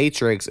 The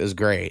Matrix is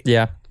great.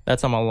 Yeah,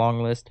 that's on my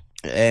long list.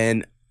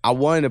 And I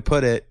wanted to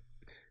put it,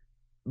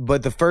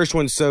 but the first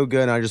one's so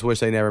good, and I just wish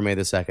they never made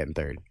the second and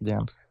third. Yeah.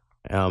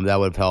 That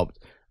would have helped.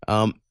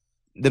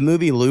 The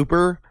movie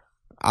Looper,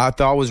 I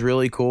thought was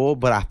really cool,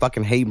 but I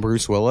fucking hate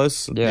Bruce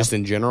Willis. Yeah. Just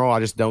in general. I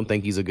just don't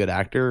think he's a good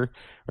actor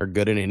or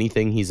good in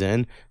anything he's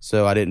in.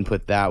 So I didn't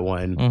put that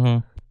one.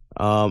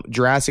 Mm-hmm.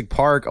 Jurassic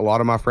Park, a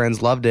lot of my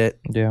friends loved it.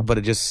 Yeah. But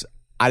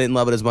I didn't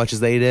love it as much as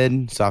they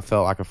did. So I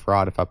felt like a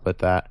fraud if I put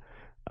that.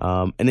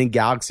 And then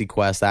Galaxy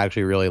Quest, I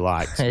actually really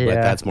liked. But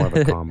that's more of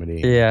a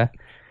comedy. Yeah.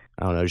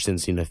 I don't know. It just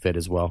didn't seem to fit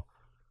as well.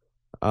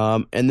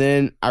 And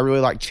then I really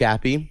like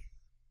Chappie,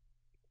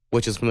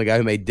 which is from the guy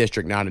who made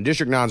District 9. And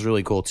District 9 is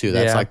really cool, too.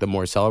 That's like the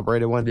more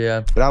celebrated one.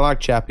 Yeah. But I like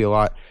Chappie a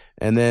lot.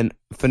 And then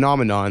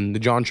Phenomenon, the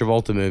John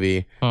Travolta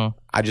movie,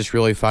 I just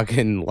really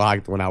fucking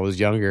liked when I was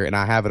younger. And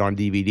I have it on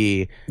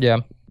DVD. Yeah.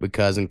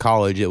 Because in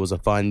college, it was a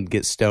fun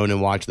get stoned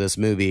and watch this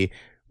movie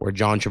where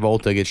John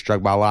Travolta gets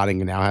struck by lightning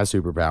and now has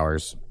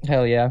superpowers.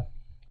 Hell yeah.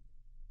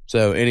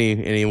 So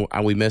any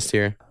we missed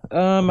here?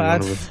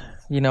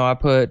 I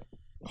put,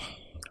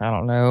 I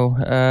don't know,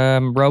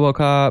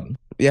 RoboCop.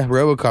 Yeah,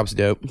 RoboCop's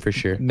dope for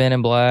sure. Men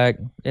in Black,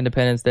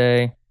 Independence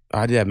Day.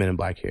 I did have Men in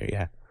Black here,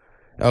 yeah.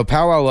 Oh,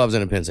 Powwow loves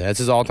Independence Day. That's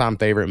his all-time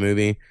favorite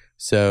movie.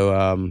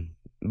 So,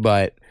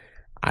 but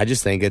I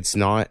just think it's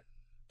not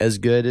as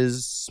good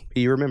as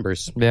he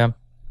remembers. Yeah.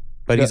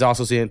 But he's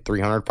also seen it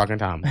 300 fucking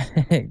times.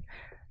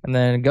 And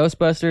then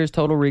Ghostbusters,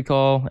 Total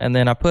Recall. And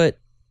then I put,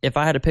 if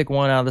I had to pick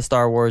one out of the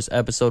Star Wars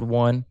Episode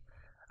 1,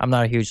 I'm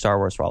not a huge Star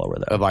Wars follower,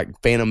 though. Of like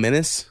Phantom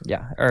Menace?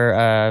 Yeah.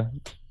 Or,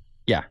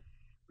 yeah.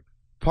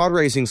 Pod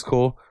Racing's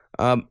cool.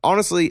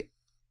 Honestly,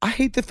 I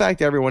hate the fact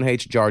that everyone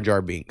hates Jar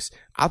Jar Binks.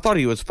 I thought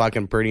he was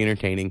fucking pretty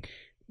entertaining.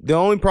 The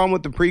only problem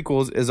with the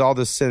prequels is all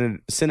the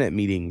Senate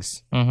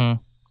meetings. Mm-hmm.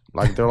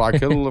 Like, they're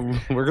like,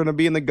 we're going to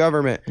be in the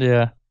government.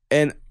 Yeah.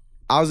 And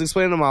I was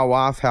explaining to my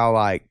wife how,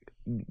 like,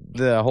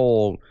 the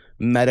whole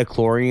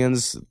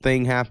Metachlorians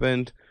thing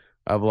happened.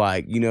 Of,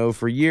 like,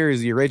 for years,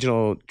 the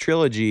original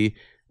trilogy,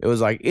 it was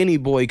like any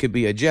boy could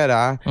be a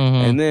Jedi. Mm-hmm.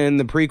 And then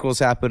the prequels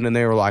happened and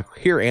they were like,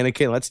 here,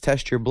 Anakin, let's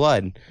test your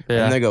blood.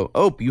 Yeah. And they go,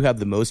 oh, you have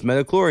the most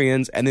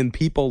Metachlorians. And then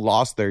people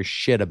lost their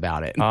shit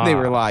about it. They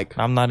were like,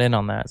 I'm not in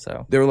on that,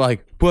 so. They were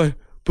like, but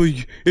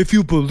if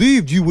you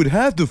believed, you would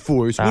have the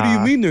Force. What do you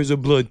mean there's a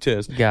blood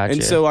test? Gotcha.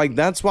 And so, like,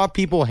 that's why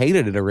people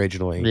hated it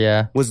originally.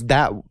 Yeah. Was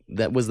that.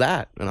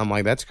 And I'm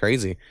like, that's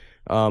crazy.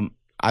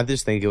 I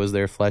just think it was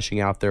their fleshing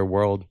out their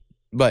world.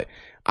 But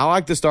I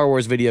like the Star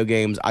Wars video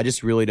games. I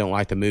just really don't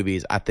like the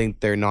movies. I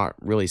think they're not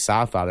really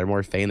sci-fi. They're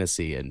more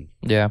fantasy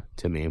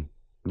to me.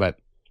 But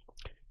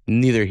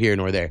neither here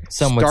nor there.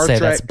 Some would say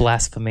that's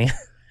blasphemy.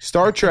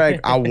 Star Trek,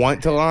 I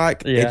want to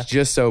like. Yeah. It's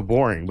just so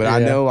boring. But I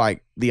know,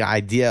 like, the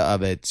idea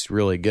of it's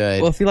really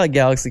good. Well, if you like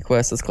Galaxy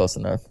Quest, that's close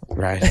enough.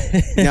 Right.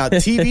 Now,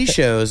 TV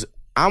shows,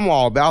 I'm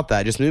all about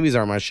that. Just movies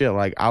aren't my shit.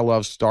 Like, I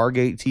love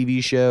Stargate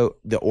TV show.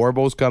 The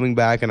Orville's coming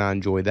back, and I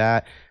enjoy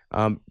that.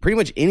 Pretty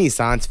much any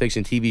science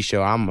fiction TV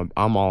show, I'm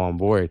all on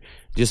board.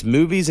 Just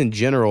movies in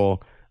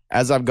general,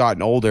 as I've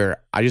gotten older,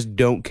 I just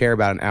don't care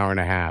about an hour and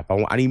a half.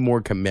 I need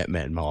more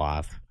commitment in my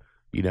life.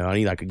 I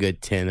need like a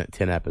good 10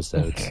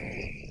 episodes.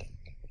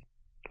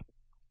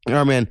 All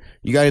right, man.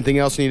 You got anything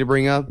else you need to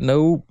bring up?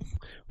 Nope.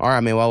 All right,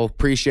 man. Well,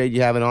 appreciate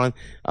you having on.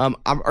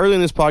 I'm early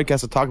in this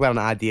podcast to talk about an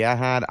idea I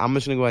had. I'm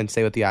just going to go ahead and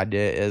say what the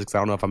idea is because I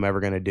don't know if I'm ever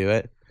going to do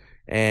it.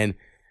 And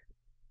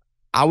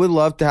I would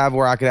love to have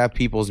where I could have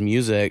people's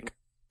music,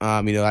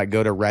 like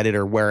go to Reddit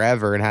or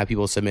wherever and have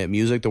people submit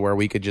music to where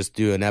we could just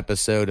do an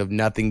episode of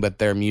nothing but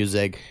their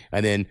music.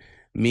 And then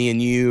me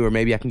and you, or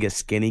maybe I can get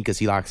Skinny because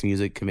he likes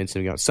music, convince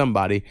him,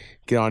 somebody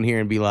get on here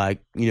and be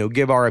like,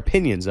 give our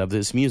opinions of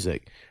this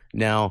music.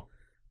 Now,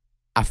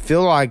 I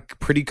feel like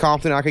pretty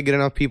confident I could get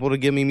enough people to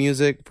give me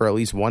music for at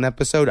least one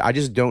episode. I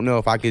just don't know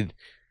if I could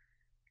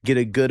get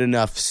a good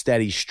enough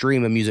steady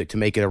stream of music to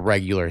make it a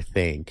regular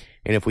thing.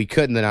 And if we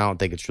couldn't, then I don't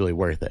think it's really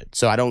worth it.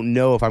 So I don't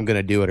know if I'm going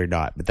to do it or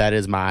not, but that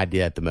is my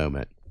idea at the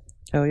moment.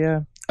 Hell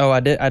yeah. Oh, I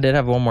did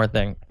have one more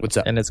thing. What's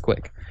up? And it's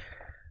quick.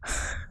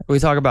 We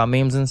talk about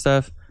memes and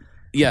stuff.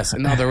 Yes,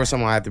 and now there was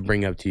something I have to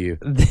bring up to you.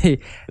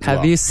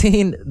 Have you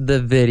seen the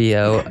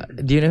video?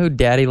 Do you know who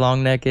Daddy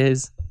Longneck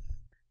is?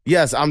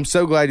 Yes, I'm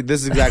so glad.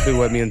 This is exactly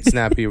what me and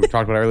Snappy were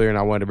talking about earlier, and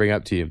I wanted to bring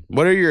up to you.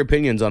 What are your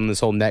opinions on this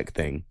whole neck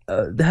thing?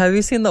 Have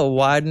you seen the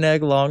wide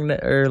neck, long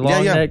neck, or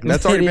long neck?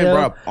 That's already been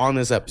brought up on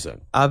this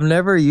episode. I've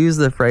never used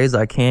the phrase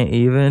 "I can't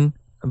even,"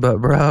 but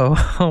bro,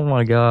 oh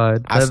my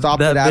god, I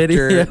stopped it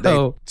after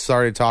they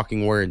started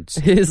talking words.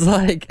 He's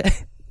like,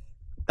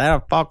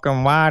 "That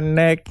fucking wide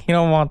neck, you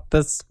don't want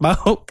the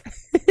smoke."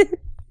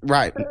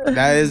 Right.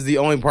 That is the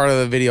only part of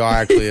the video I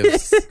actually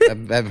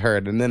have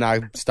heard, and then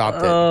I stopped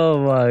it. Oh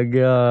my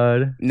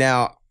god.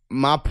 Now,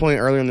 my point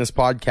earlier in this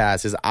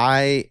podcast is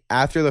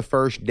after the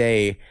first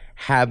day,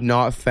 have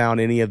not found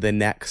any of the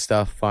next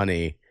stuff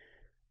funny,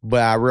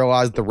 but I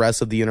realized the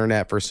rest of the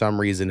internet for some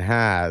reason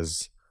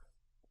has.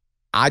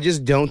 I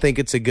just don't think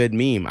it's a good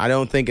meme. I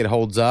don't think it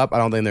holds up. I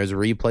don't think there's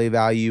replay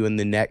value in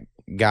the neck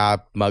guy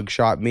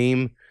mugshot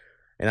meme.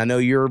 And I know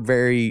you're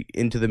very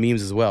into the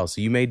memes as well,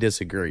 so you may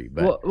disagree.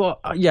 But Well,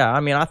 yeah,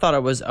 I mean, I thought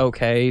it was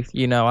okay.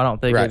 You know, I don't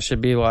think Right. it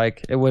should be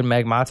like, it wouldn't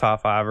make my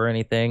top 5 or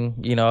anything,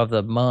 you know, of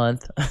the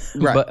month.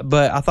 Right.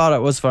 But I thought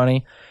it was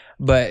funny.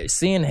 But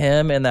seeing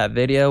him in that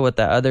video with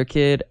that other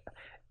kid,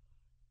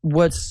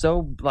 what's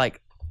so like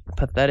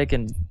pathetic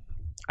and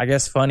I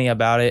guess funny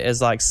about it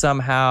is like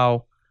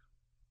somehow,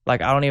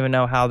 like I don't even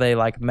know how they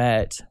like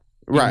met.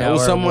 right. know,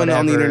 Well, or someone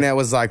on the whatever. internet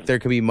was like, there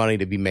could be money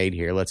to be made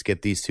here. Let's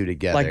get these two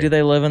together. Like, do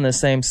they live in the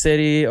same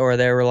city, or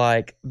they were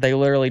like, they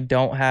literally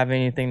don't have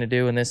anything to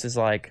do, and this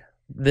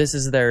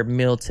is their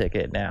meal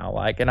ticket now.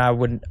 Like, and I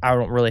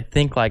don't really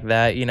think like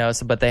that, you know.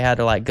 So, but they had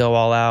to like go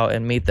all out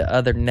and meet the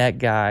other neck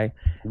guy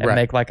and Right.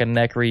 make like a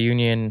neck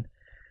reunion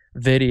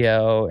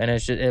video, and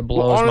it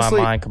blows honestly,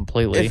 my mind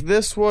completely. If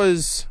this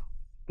was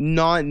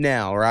not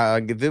now, right?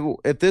 Like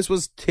if this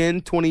was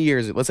 10, 20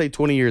 years, let's say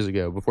 20 years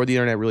ago, before the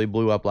internet really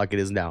blew up like it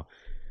is now,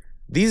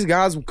 these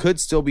guys could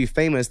still be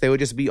famous. They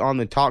would just be on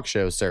the talk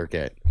show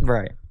circuit.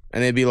 Right.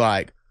 And they'd be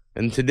like,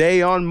 and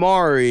today on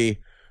Maury,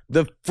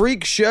 the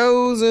freak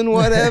shows and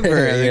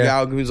whatever. And the Yeah.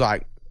 guy who's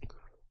like,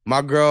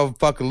 my girl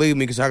fucking leave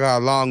me because I got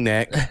a long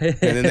neck. And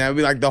then that'd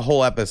be like the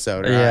whole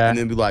episode, right? Yeah. And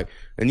then be like,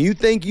 and you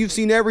think you've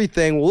seen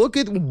everything? Well, look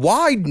at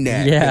wide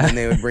neck. Yeah. And then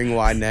they would bring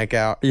wide neck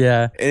out.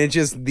 Yeah. And it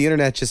just, the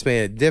internet just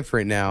made it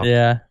different now.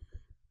 Yeah.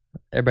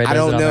 Everybody I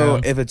does don't it on their know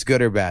own. if it's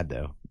good or bad,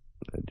 though.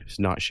 I'm just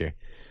not sure.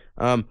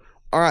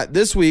 All right,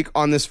 this week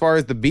on as far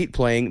as the beat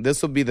playing,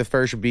 this will be the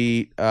first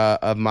beat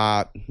of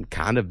my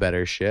kind of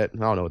better shit. I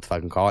don't know what to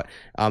fucking call it.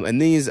 And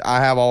these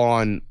I have all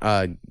on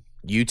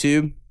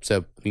YouTube, so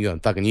you can go on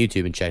fucking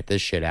YouTube and check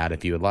this shit out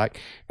if you would like.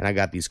 And I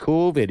got these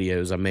cool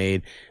videos I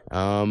made.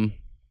 But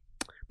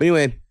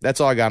anyway, that's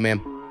all I got,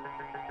 man.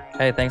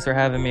 Hey, thanks for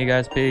having me,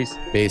 guys. Peace.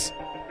 Peace.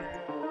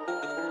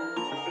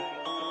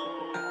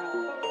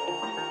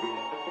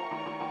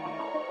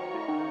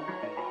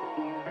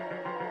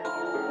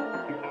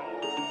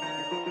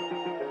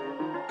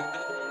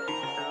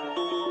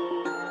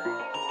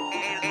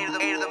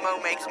 Eight of the Mo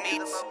makes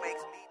beats.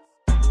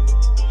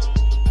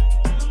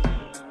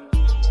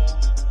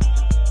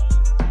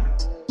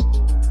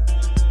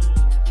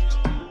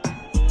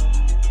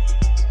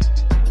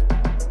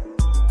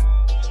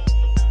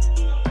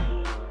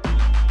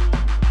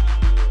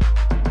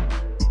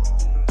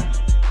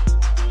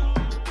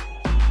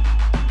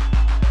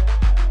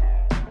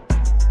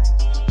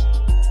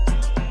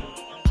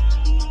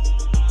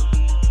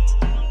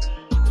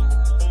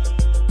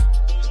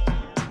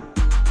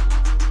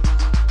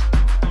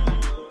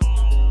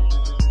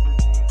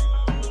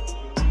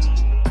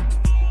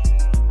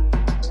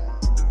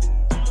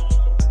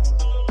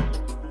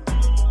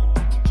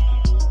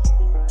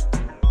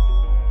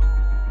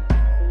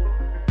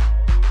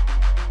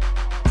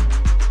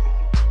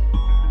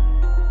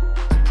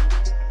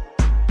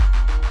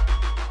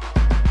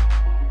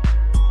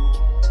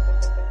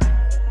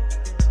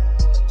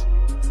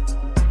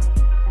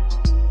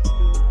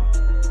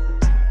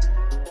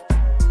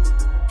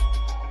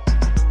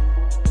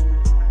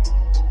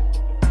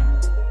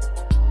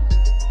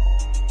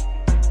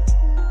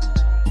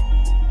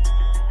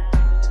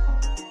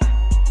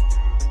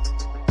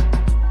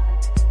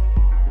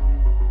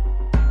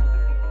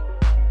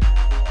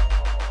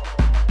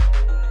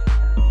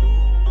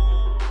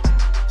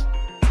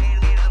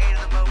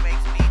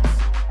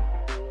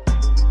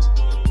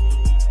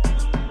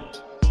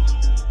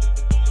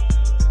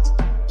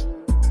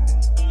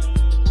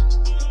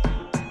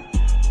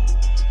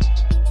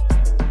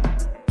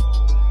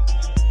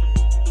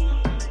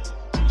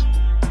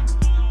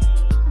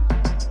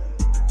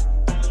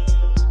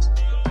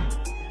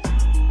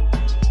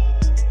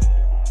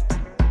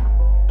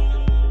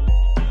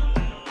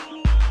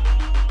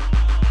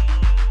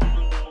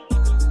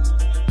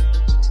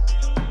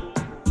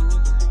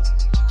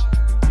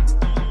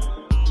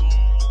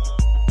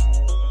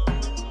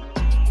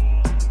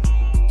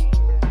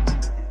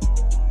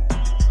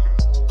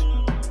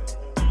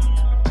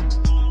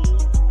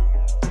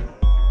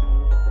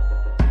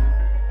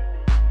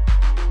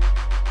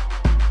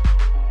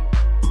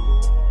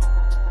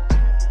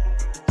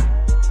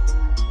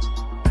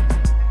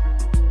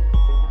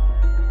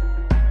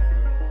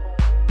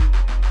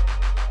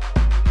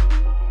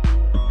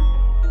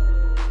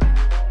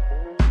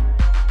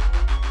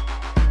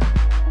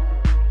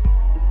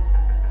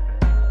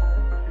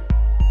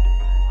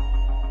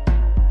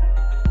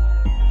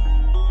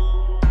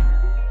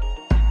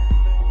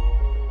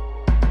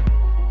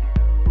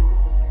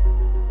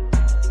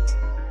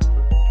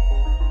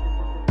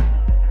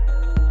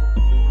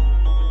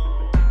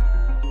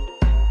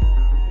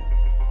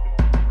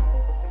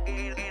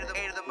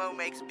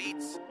 makes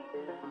beats.